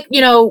I mean, like,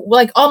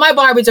 like all my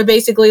Barbies are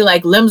basically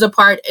like limbs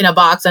apart in a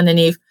box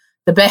underneath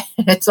the bed.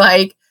 It's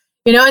like,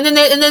 and then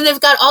they've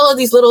got all of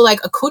these little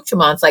like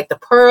accoutrements, like the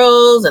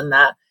pearls and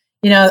the,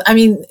 I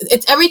mean,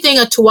 it's everything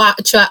a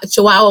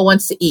chihuahua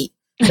wants to eat.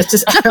 It's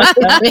just.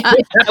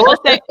 I will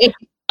say,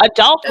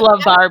 adults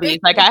love Barbies.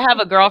 Like I have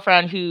a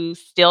girlfriend who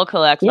still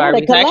collects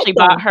Barbies. I actually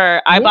bought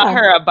her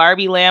a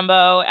Barbie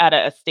Lambo at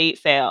an estate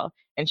sale,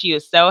 and she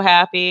was so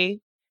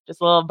happy.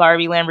 Just a little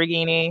Barbie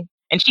Lamborghini,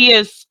 and she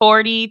is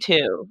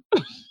 42.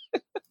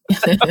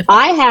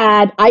 I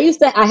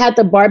had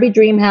the Barbie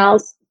dream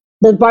house,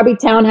 the Barbie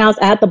townhouse.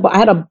 I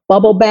had a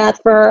bubble bath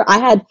for her. I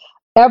had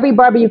every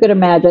Barbie you could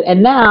imagine,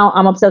 and now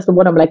I'm obsessed with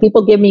Wonder Woman. Like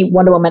people give me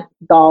Wonder Woman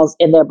dolls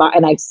in their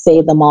and I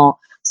save them all.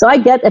 So I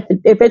get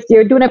if it's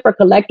you're doing it for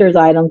collector's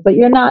items, but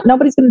you're not.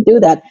 Nobody's going to do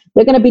that.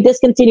 They're going to be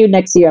discontinued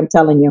next year. I'm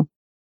telling you.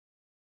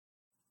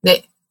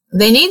 They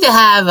need to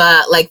have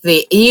like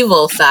the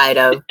evil side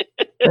of.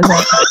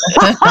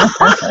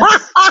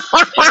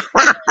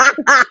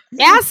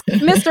 Ask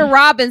Mr.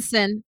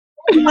 Robinson.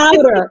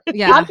 Louder.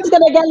 Yeah. I'm just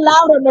going to get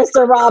louder,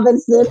 Mr.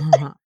 Robinson.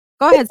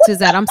 Go ahead,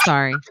 Suzette. I'm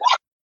sorry.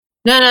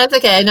 No, it's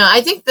okay. No,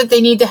 I think that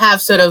they need to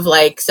have sort of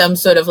like some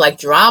sort of like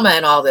drama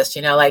in all this,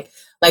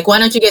 like why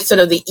don't you get sort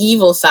of the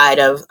evil side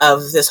of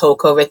this whole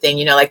COVID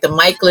thing, like the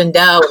Mike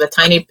Lindell with a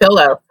tiny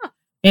pillow,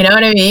 you know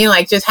what I mean?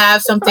 Like just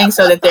have something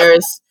so that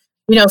there's,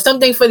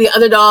 something for the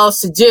other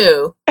dolls to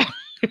do.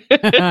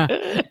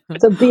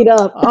 To beat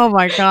up. Oh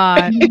my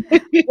God.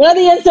 What are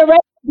the insurrection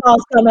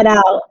dolls coming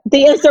out?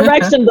 The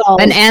insurrection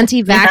dolls. An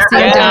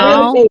anti-vaccine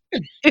doll.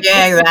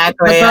 Yeah,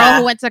 exactly. The girl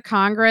who went to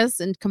Congress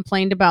and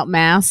complained about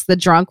masks, the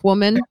drunk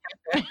woman.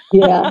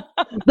 Yeah.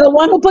 The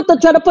one who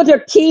tried to put her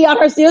key on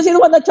her. Seriously, the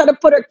one that tried to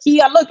put her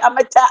key on. Look,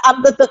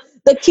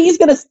 the key's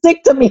going to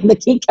stick to me, and the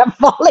key kept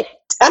falling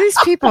down. These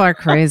people are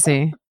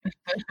crazy.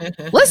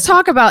 Let's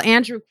talk about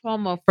Andrew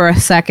Cuomo for a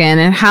second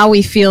and how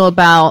we feel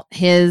about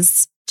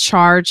his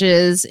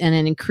charges and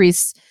an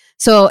increase.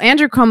 So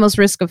Andrew Cuomo's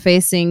risk of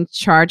facing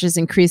charges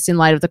increased in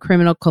light of the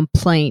criminal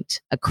complaint,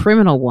 a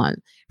criminal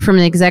one, from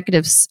an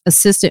executive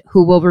assistant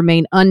who will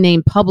remain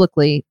unnamed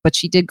publicly, but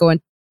she did go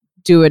and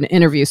do an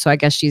interview, so I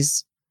guess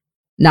she's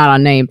not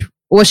unnamed.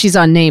 Well, she's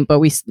unnamed, but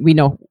we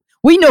know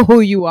who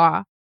you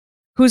are.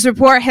 Whose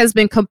report has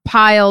been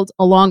compiled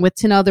along with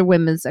 10 other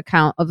women's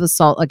account of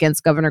assault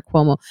against Governor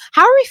Cuomo.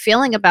 How are we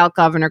feeling about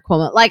Governor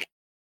Cuomo? Like,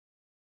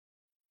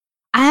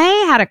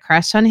 I had a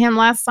crush on him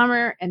last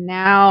summer, and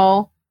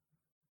now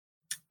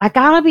I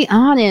gotta be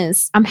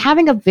honest, I'm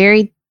having a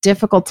very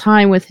difficult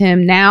time with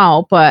him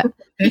now, but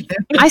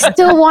I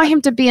still want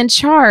him to be in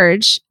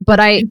charge. But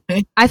I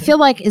feel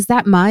like, is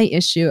that my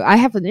issue? I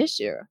have an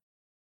issue.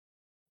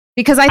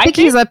 Because I think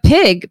he's a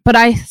pig, but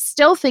I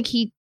still think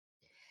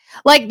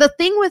like the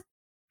thing with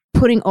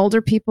putting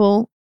older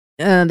people,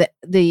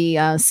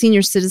 the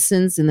senior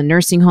citizens in the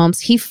nursing homes,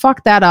 he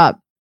fucked that up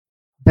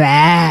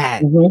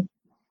bad. Mm-hmm.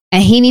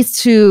 And he needs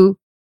to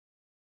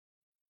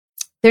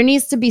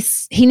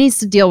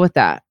deal with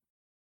that.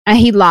 And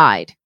he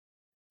lied.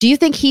 Do you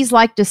think he's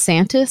like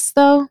DeSantis,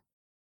 though?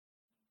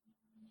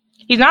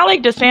 He's not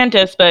like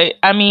DeSantis, but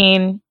I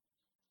mean,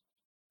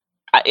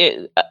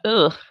 a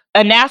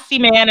nasty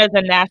man is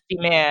a nasty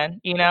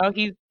man.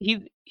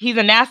 He's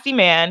a nasty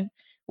man.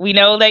 We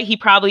know that he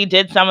probably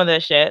did some of the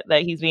shit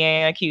that he's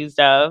being accused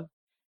of.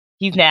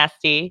 He's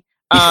nasty.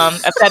 I've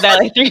said that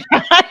like 3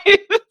 times.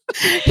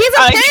 He's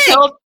a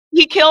pig.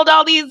 He killed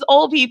all these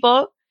old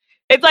people.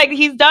 It's like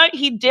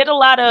he did a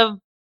lot of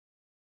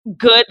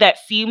good that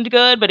seemed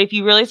good, but if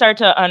you really start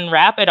to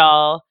unwrap it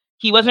all,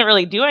 he wasn't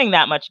really doing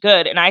that much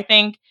good. And I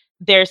think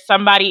there's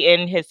somebody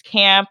in his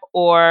camp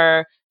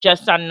or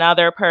just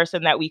another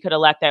person that we could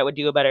elect that would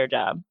do a better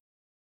job.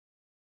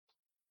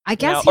 I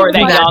guess.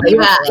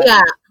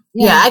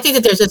 Yeah, I think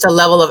that there's just a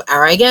level of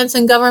arrogance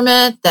in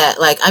government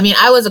that, like, I mean,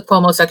 I was a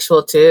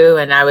homosexual too,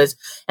 and I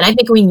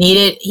think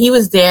he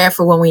was there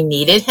for when we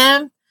needed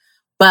him,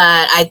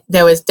 but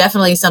there was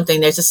definitely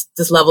something, there's just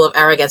this level of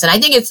arrogance. And I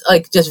think it's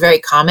like just very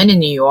common in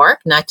New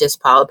York, not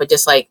just Paul, but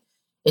just like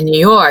in New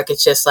York,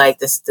 it's just like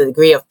the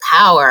degree of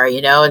power,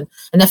 and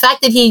the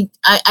fact that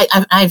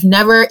I've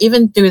never,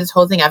 even through this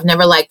whole thing, I've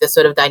never liked this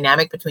sort of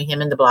dynamic between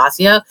him and de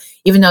Blasio,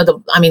 even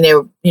though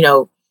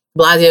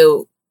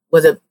Blasio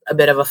was a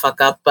bit of a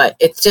fuck up, but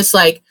it's just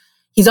like,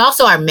 he's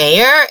also our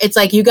mayor. It's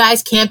like, you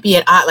guys can't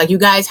be you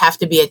guys have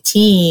to be a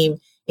team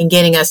in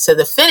getting us to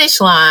the finish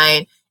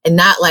line, and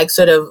not like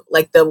sort of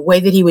like the way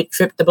that he would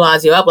trip de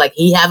Blasio up. Like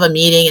he'd have a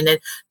meeting and then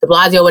de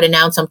Blasio would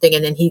announce something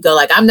and then he'd go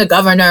like, I'm the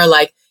governor.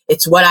 Like,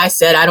 it's what I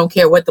said. I don't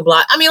care what it's a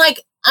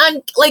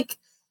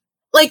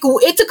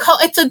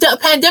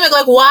pandemic.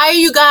 Like, why are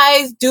you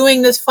guys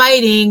doing this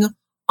fighting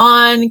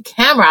on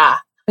camera?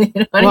 You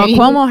know what I mean?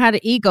 Cuomo had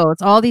an ego.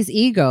 It's all these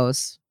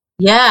egos.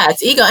 Yeah,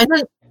 it's ego. And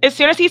then, as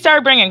soon as he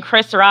started bringing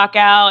Chris Rock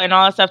out and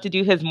all that stuff to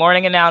do his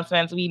morning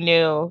announcements, we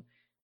knew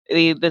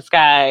this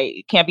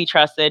guy can't be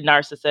trusted,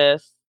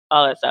 narcissist,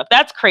 all that stuff.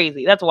 That's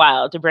crazy. That's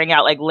wild to bring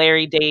out like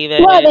Larry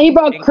David. What? He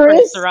brought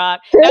Chris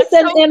Rock. Chris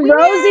and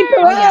Rosie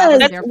Perez.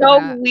 That's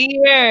so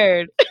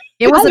weird.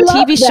 It was a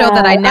TV show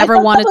that I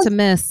never wanted to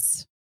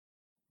miss.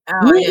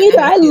 Me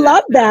either. I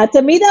love that.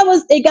 To me,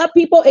 it got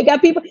people.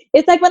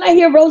 It's like when I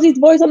hear Rosie's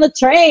voice on the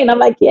train, I'm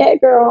like, yeah,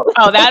 girl.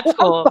 Oh, that's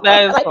cool.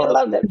 That is cool.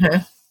 I love it.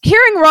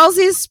 Hearing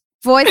Rosie's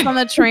voice on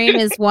the train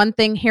is one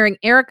thing. Hearing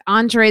Eric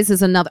Andre's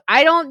is another.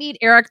 I don't need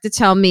Eric to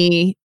tell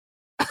me.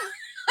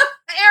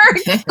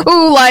 Eric,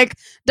 who like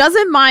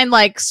doesn't mind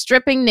like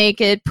stripping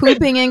naked,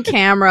 pooping in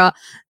camera,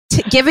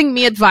 giving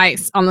me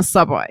advice on the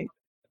subway.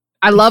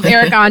 I love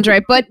Eric Andre,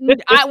 but when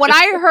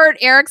I heard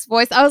Eric's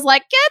voice, I was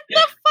like, get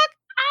the fuck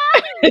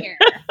out of here.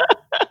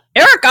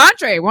 Eric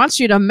Andre wants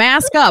you to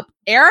mask up.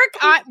 Eric,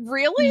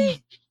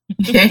 really?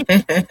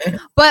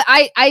 But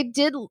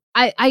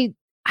I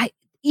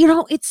you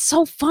know, it's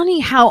so funny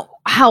how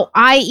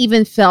I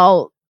even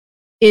fell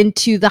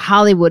into the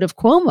Hollywood of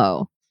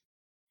Cuomo.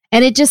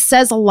 And it just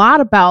says a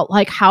lot about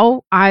like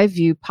how I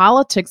view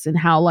politics and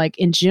how like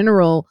in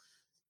general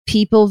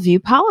people view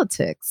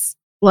politics.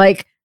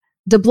 Like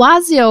de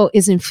Blasio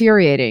is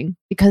infuriating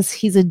because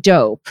he's a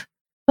dope,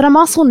 but I'm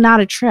also not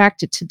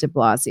attracted to de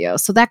Blasio.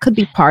 So that could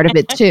be part of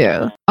it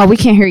too. Oh, we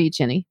can't hear you,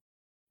 Jenny.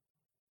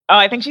 Oh,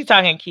 I think she's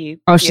talking to Keith.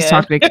 Oh, she's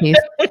talking to Keith.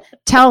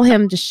 Tell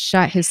him to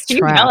shut his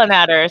trap. He's yelling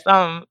at her or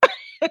something.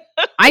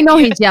 I know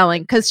he's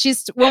yelling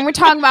because when we're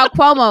talking about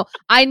Cuomo,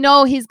 I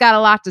know he's got a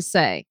lot to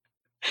say.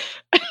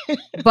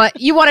 But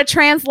you want to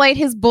translate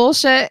his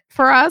bullshit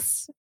for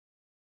us?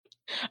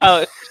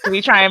 Oh, should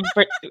we try and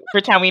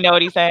pretend we know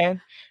what he's saying?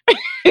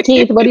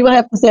 Keith, what do you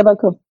have to say about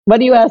Cuomo?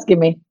 What are you asking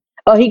me?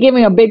 Oh, he gave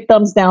me a big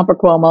thumbs down for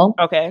Cuomo.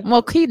 Okay.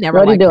 Well, Keith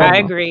never liked Cuomo. I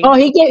agree. Oh,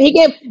 he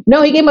gave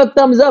him a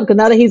thumbs up because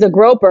now that he's a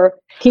groper,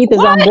 Keith is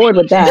on board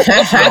with that.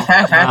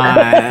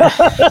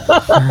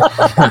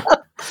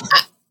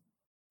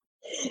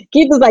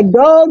 Keith is like,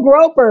 go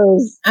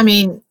gropers. I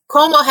mean,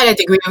 Cuomo had a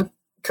degree of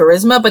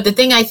charisma, but the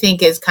thing I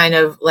think is kind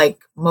of like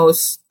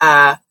most,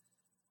 I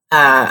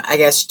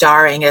guess,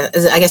 jarring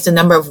is, I guess, the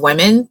number of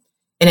women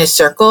in his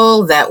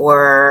circle that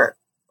were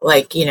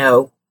like, you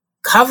know,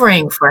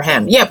 covering for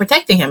him. Yeah,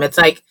 protecting him. It's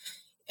like,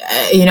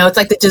 you know, it's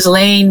like the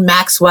Ghislaine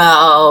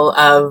Maxwell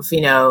of,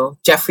 you know,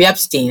 Jeffrey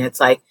Epstein.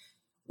 It's like,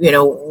 you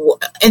know,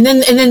 and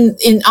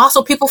then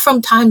also people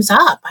from Time's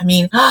Up. I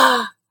mean,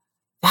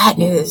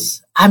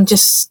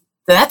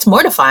 that's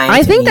mortifying.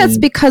 I think that's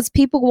because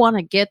people want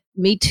to get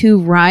Me Too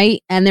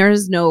right, and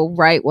there's no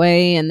right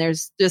way, and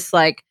there's just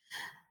like,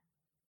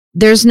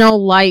 there's no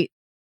light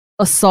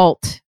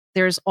assault.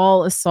 There's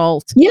all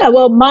assault. Yeah,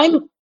 well, my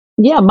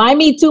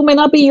Me Too may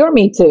not be your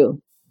Me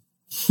Too.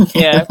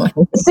 Yeah.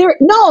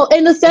 No,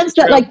 in the sense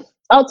that, like,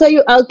 I'll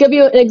give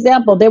you an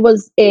example. There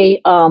was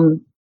so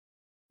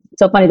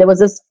funny. There was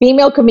this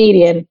female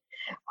comedian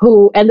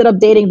who ended up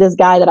dating this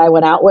guy that I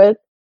went out with,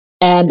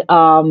 and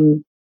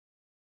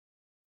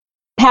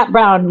Pat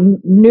Brown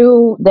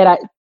knew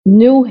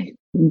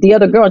the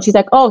other girl, and she's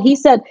like, oh, he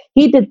said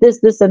he did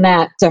this, and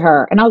that to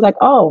her. And I was like,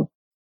 oh,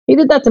 he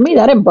did that to me.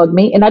 That didn't bug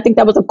me. And I think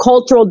that was a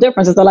cultural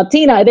difference. As a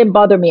Latina, it didn't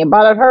bother me. It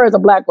bothered her as a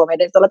Black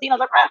woman. As a Latina, I was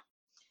like, ah.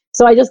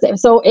 So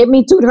it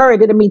Me Too'd her. It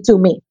didn't Me Too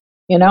me,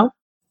 you know?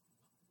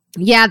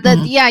 Yeah,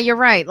 yeah, you're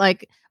right.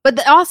 Like,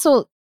 but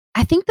also,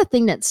 I think the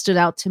thing that stood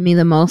out to me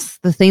the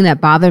most, the thing that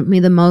bothered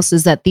me the most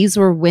is that these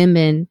were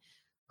women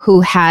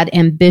who had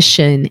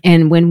ambition.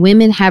 And when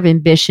women have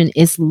ambition,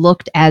 it's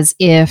looked as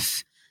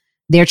if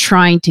they're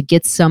trying to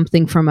get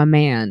something from a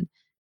man.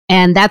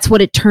 And that's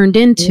what it turned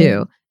into.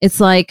 Yeah. It's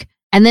like,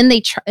 and then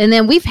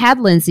then we've had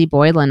Lindsay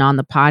Boylan on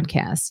the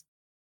podcast.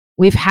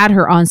 We've had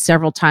her on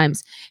several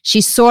times.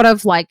 She sort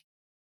of like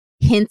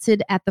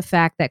hinted at the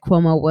fact that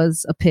Cuomo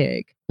was a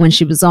pig when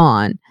she was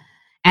on.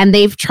 And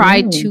they've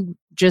tried to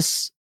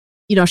just,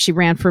 you know, she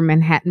ran for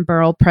Manhattan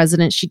Borough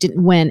president. She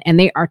didn't win, and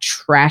they are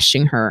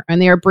trashing her,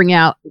 and they are bringing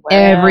out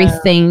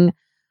everything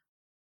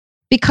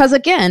because,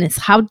 again, it's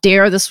how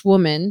dare this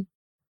woman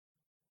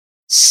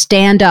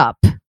stand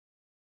up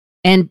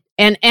and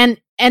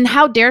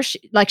how dare she?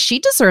 Like, she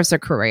deserves a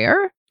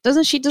career.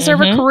 Doesn't she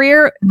deserve a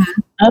career?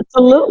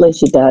 Absolutely,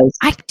 she does.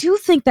 I do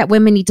think that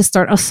women need to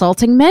start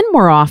assaulting men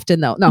more often,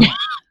 though. No.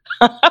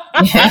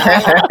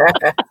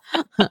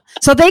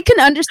 So they can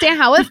understand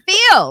how it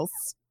feels.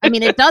 I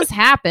mean, it does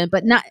happen,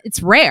 but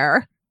it's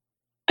rare.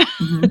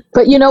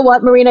 But you know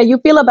what, Marina, you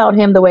feel about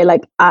him the way,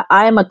 like,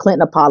 I am a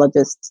Clinton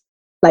apologist.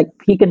 Like,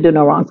 he can do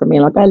no wrong for me.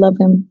 Like, I love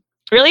him.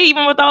 Really?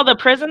 Even with all the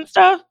prison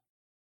stuff?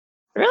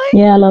 Really?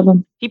 Yeah, I love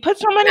him. He put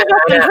so many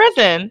people in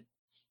prison.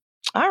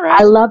 All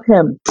right. I love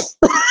him.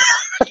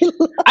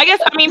 I guess,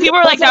 I mean, people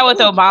are like that with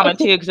Obama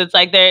too, because it's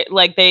like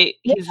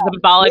he's a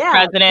symbolic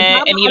president,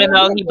 Obama, and even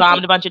though he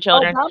bombed a bunch of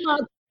children.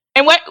 Obama,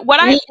 and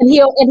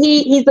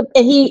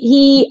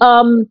he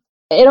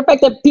it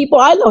affected people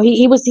I know.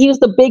 He was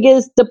the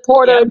biggest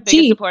deporter in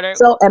chief.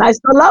 So, and I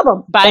still love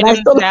him.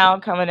 Biden's now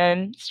coming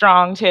in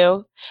strong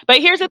too. But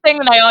here's the thing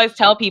that I always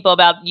tell people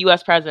about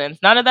U.S. presidents: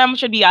 none of them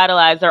should be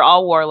idolized. They're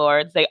all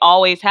warlords. They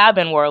always have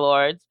been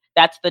warlords.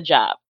 That's the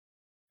job.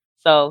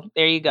 So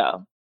there you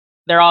go.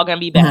 They're all going to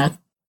be bad.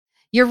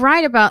 You're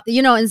right about,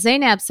 and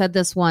Zainab said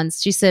this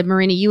once. She said,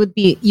 Marina,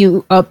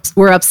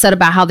 were upset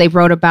about how they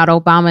wrote about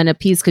Obama in a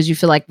piece because you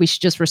feel like we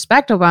should just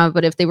respect Obama.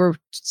 But if they were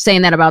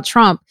saying that about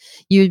Trump,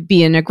 you'd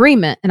be in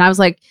agreement. And I was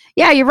like,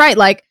 yeah, you're right.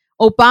 Like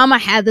Obama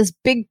had this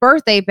big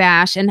birthday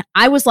bash and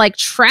I was like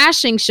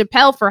trashing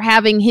Chappelle for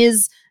having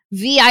his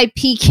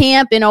VIP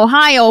camp in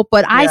Ohio.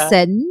 But I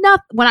said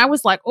nothing when I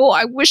was like, oh,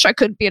 I wish I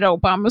could be at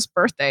Obama's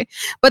birthday.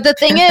 But the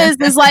thing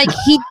is like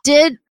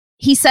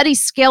he said he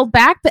scaled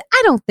back, but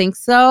I don't think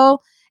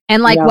so.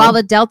 And like, while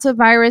the Delta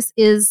virus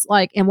is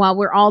like, and while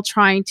we're all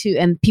trying to,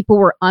 and people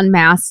were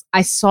unmasked,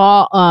 I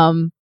saw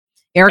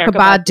Erykah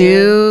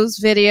Badu's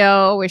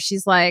video where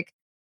she's like,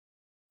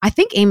 I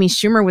think Amy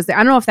Schumer was there.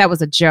 I don't know if that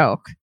was a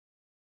joke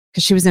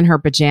because she was in her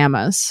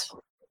pajamas,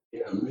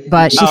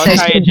 but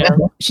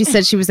she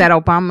said she was at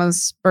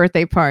Obama's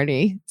birthday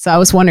party. So I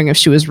was wondering if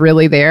she was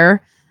really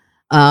there.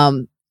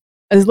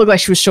 It looked like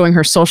she was showing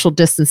her social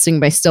distancing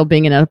by still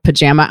being in a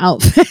pajama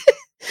outfit.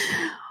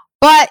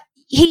 But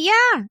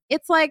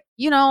it's like,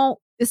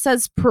 it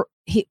says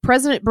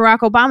President Barack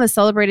Obama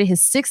celebrated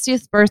his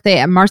 60th birthday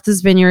at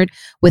Martha's Vineyard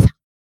with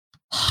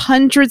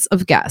hundreds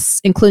of guests,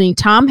 including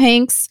Tom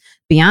Hanks,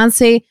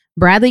 Beyonce,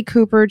 Bradley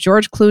Cooper,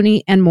 George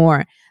Clooney, and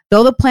more.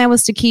 Though the plan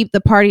was to keep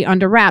the party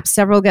under wraps,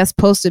 several guests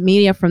posted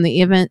media from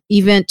the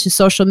event to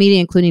social media,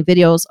 including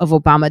videos of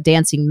Obama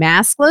dancing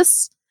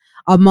maskless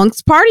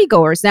amongst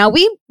partygoers. Now,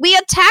 we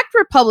attacked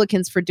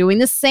Republicans for doing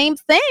the same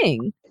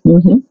thing.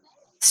 Mm-hmm.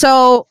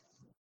 So,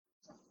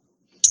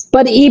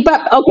 but we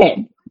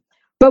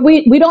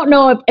don't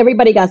know if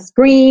everybody got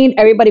screened.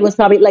 Everybody was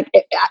probably like,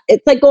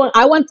 it's like going.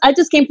 I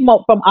just came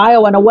from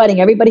Iowa on a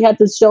wedding. Everybody had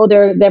to show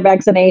their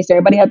vaccination.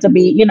 Everybody had to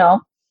be,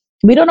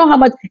 we don't know how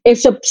much.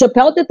 If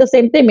Chappelle did the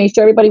same thing, make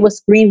sure everybody was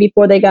screened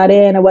before they got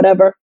in or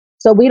whatever.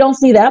 So we don't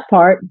see that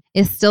part.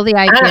 It's still the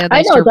idea.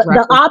 I know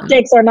the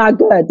optics are not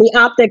good. The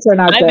optics are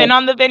not good. I've been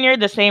on the Vineyard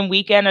the same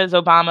weekend as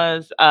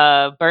Obama's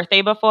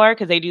birthday before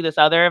because they do this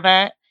other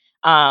event.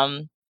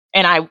 And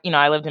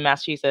I lived in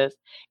Massachusetts,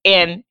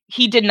 and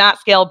he did not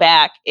scale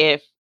back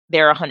if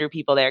there are 100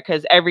 people there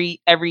because every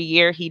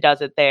year he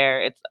does it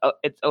there.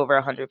 It's over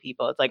 100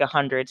 people. It's like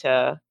 100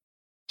 to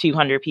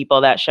 200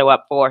 people that show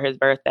up for his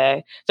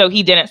birthday. So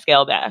he didn't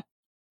scale back.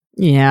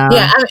 Yeah.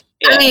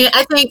 I mean,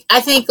 I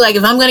think like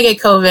if I'm going to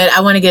get COVID, I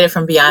want to get it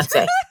from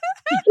Beyonce.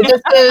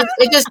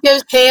 It just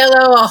gives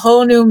Halo a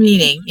whole new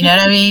meaning. You know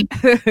what I mean?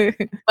 But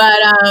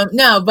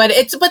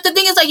the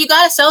thing is like, you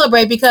got to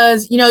celebrate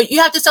because,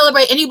 you have to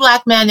celebrate any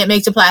black man that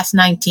makes it past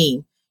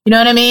 19. You know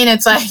what I mean?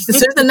 It's like, as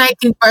soon as the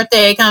 19th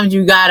birthday comes,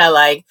 you gotta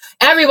like,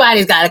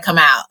 everybody's got to come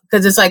out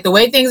because it's like the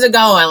way things are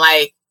going,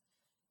 like,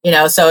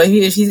 so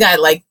if he's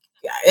got like,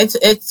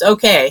 it's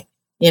okay.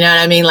 You know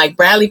what I mean? Like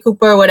Bradley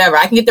Cooper or whatever.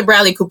 I can get the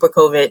Bradley Cooper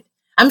COVID.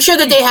 I'm sure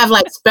that they have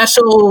like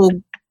special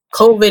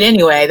COVID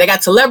anyway. They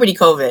got celebrity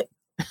COVID.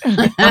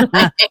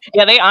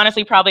 Yeah, they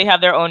honestly probably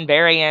have their own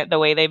variant the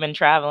way they've been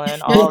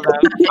traveling. All of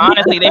them.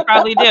 Honestly, they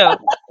probably do.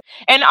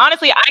 And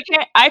honestly,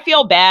 I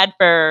feel bad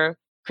for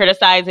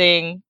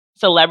criticizing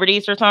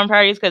celebrities for throwing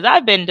parties because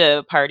I've been to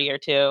a party or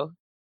two.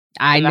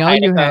 I know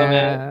you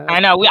have. I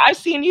know. I've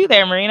seen you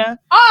there, Marina.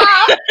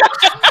 Oh! Look,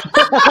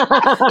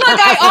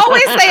 I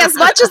always say as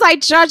much as I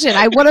judge it,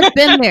 I would have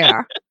been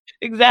there.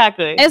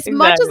 Exactly. As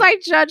much as I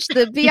judge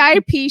the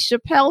VIP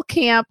Chappelle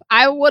camp,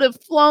 I would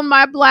have flown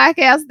my black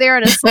ass there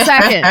in a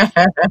second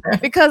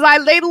because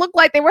they looked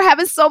like they were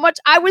having so much.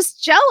 I was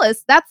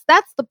jealous. That's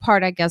the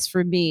part, I guess,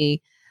 for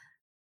me.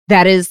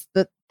 That is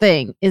the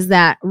thing, is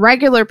that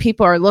regular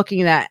people are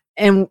looking at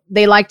and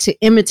they like to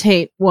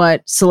imitate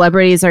what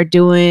celebrities are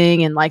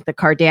doing and like the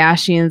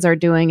Kardashians are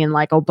doing and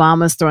like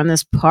Obama's throwing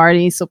this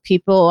party. So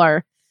people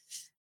are,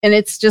 and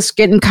it's just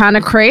getting kind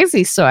of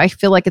crazy. So I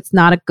feel like it's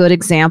not a good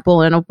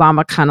example. And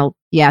Obama kind of,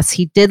 yes,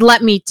 he did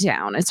let me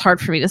down. It's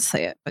hard for me to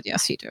say it, but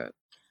yes, he did.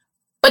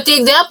 But the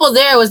example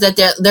there was that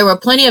there were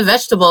plenty of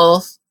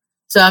vegetables.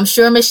 So I'm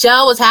sure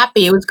Michelle was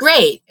happy. It was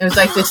great. It was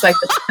like just like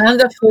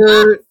tons of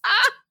food,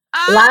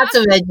 lots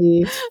of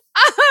veggies.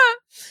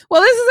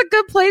 Well, this is a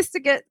good place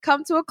to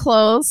come to a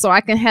close so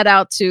I can head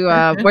out to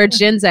where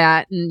Jen's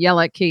at and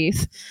yell at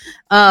Keith.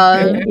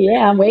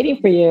 Yeah, I'm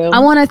waiting for you. I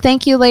want to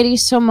thank you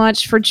ladies so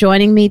much for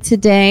joining me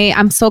today.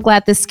 I'm so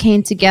glad this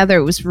came together.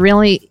 It was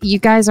really, you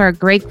guys are a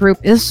great group.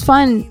 It was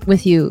fun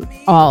with you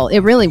all.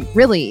 It really,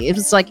 it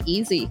was like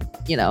easy,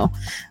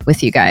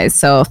 with you guys.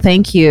 So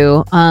thank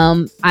you.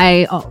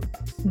 I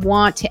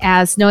want to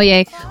ask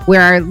Noye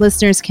where our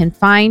listeners can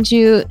find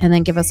you and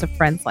then give us a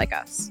Friends Like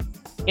Us.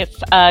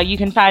 Yes, you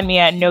can find me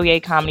at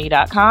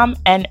noyecomedy.com,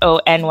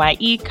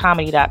 NONYE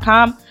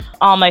comedy.com.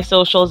 All my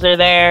socials are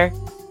there.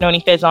 Noni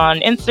Fizz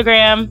on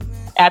Instagram,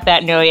 at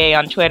that Noye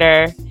on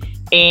Twitter.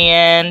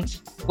 And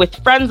with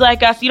Friends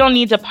Like Us, you don't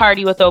need to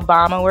party with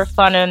Obama. We're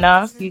fun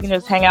enough. You can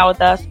just hang out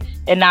with us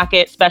and not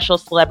get special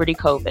celebrity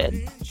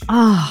COVID.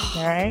 Oh,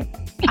 all right.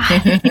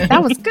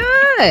 That was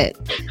good.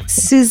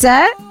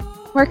 Suzette,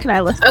 where can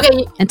I listen?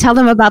 Okay. And tell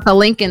them about the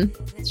Lincoln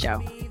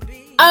show.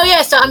 Oh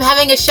yeah, so I'm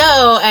having a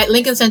show at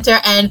Lincoln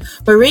Center, and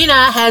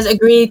Marina has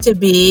agreed to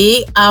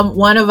be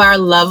one of our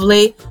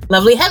lovely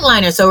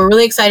headliners. So we're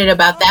really excited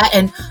about that.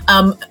 And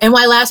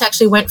NY Laughs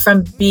actually went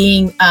from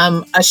being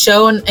a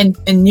show in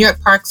New York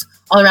parks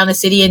all around the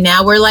city, and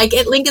now we're like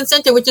at Lincoln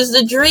Center, which is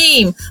the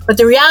dream. But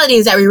the reality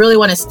is that we really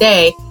want to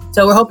stay.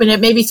 So we're hoping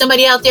that maybe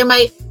somebody out there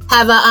might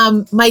have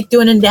might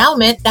do an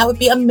endowment. That would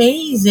be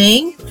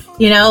amazing.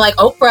 You know, like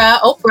Oprah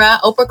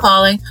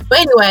calling. But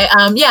anyway,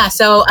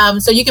 so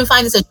you can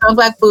find us at Strong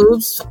Black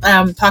Boobs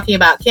talking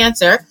about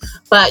cancer,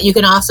 but you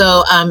can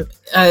also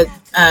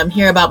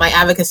hear about my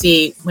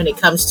advocacy when it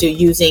comes to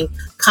using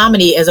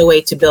comedy as a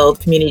way to build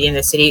community in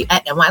the city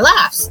at NY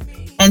Laughs.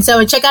 And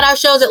so check out our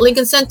shows at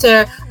Lincoln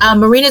Center.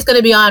 Marina's going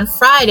to be on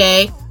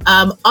Friday,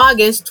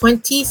 August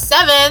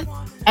 27th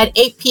at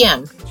 8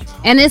 p.m.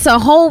 And it's a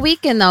whole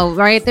weekend though,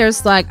 right?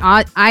 There's like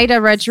Ida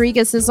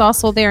Rodriguez is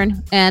also there,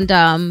 and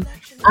on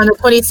the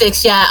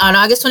 26th, on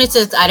August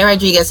 26th, Ida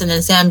Rodriguez, and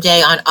then Sam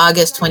J on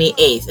August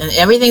 28th. And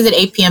everything's at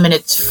 8 p.m. and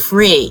it's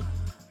free.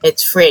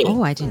 It's free.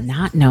 Oh, I did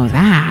not know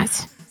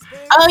that.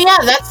 Oh yeah,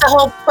 that's the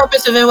whole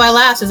purpose of NY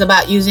Laughs, is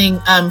about using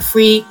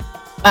free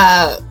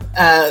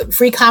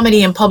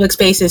comedy in public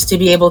spaces to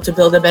be able to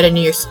build a better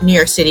New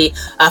York City,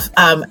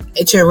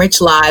 to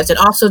enrich lives, and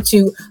also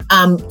to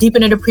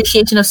deepen an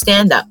appreciation of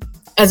stand-up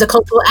as a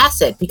cultural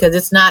asset, because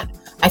it's not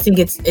as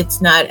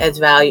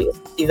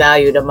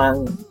valued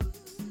among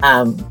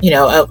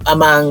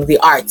among the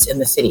arts in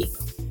the city.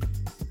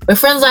 But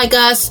Friends Like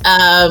Us,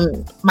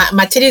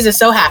 my titties are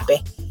so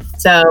happy.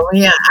 So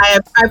yeah, I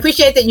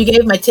appreciate that you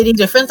gave my titties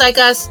to Friends Like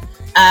Us.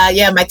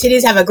 My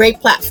titties have a great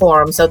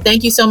platform. So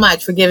thank you so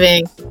much for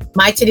giving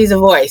my titties a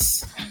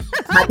voice.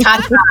 My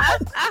tatas.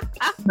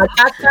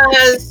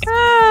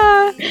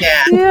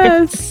 Yeah.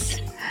 Yes.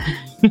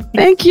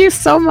 Thank you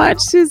so much,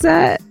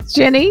 Suzette.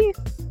 Jenny?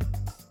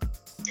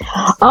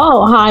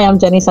 Oh, hi, I'm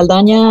Jenny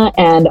Saldana,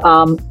 and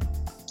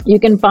you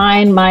can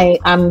find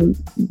I'm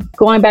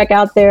going back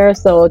out there,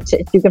 so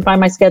you can find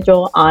my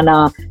schedule on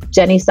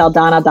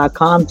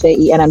jennysaldana.com,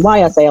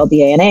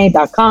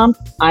 JENNYSALDANA.com.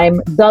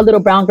 I'm The Little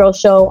Brown Girl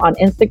Show on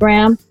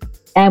Instagram,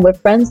 and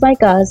with Friends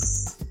Like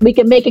Us, we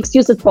can make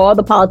excuses for all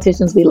the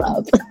politicians we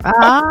love. These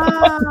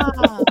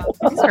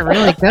are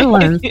really good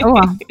ones.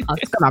 Oh,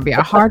 it's going to be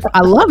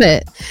I love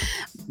it.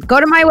 Go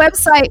to my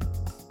website,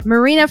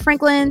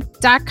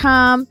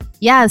 marinafranklin.com.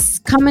 Yes,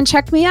 come and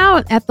check me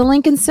out at the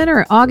Lincoln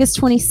Center,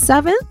 August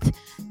 27th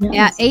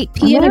at 8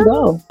 p.m.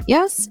 Go.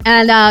 Yes,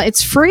 and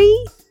it's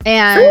free.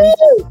 And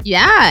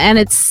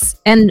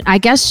and I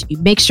guess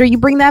make sure you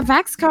bring that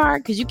Vax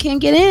card because you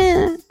can't get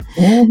in.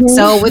 Mm-hmm.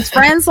 So with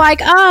Friends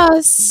Like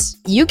Us,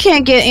 you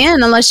can't get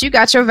in unless you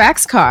got your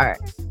Vax card.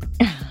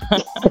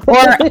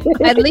 Or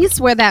at least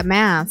wear that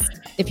mask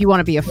if you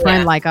want to be a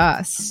friend like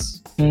us.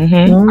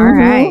 Mm-hmm. All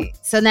right.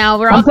 So now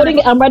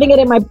I'm writing it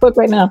in my book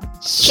right now.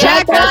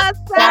 Check us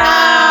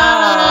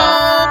out.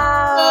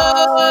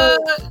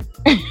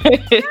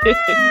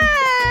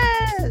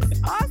 Yes.